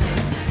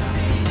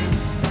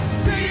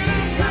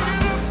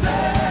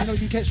 You know you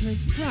can catch me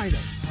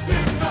Friday,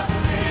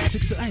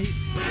 6 to 8.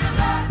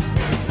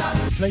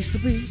 The place to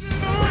be.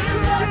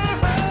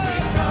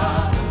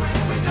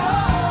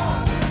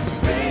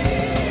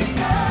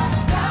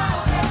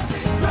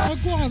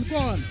 Oh,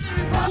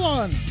 go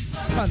on.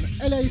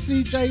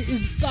 LACJ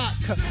is back.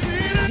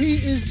 He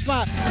is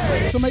back.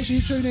 So make sure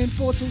you tune in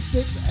 4 till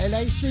 6.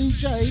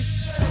 LACJ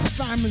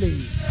family.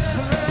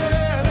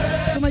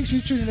 So make sure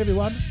you tune in,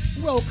 everyone.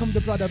 Welcome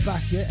the brother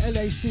back here.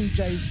 LACJ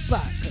is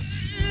back.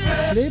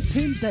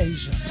 Flipping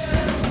Deja.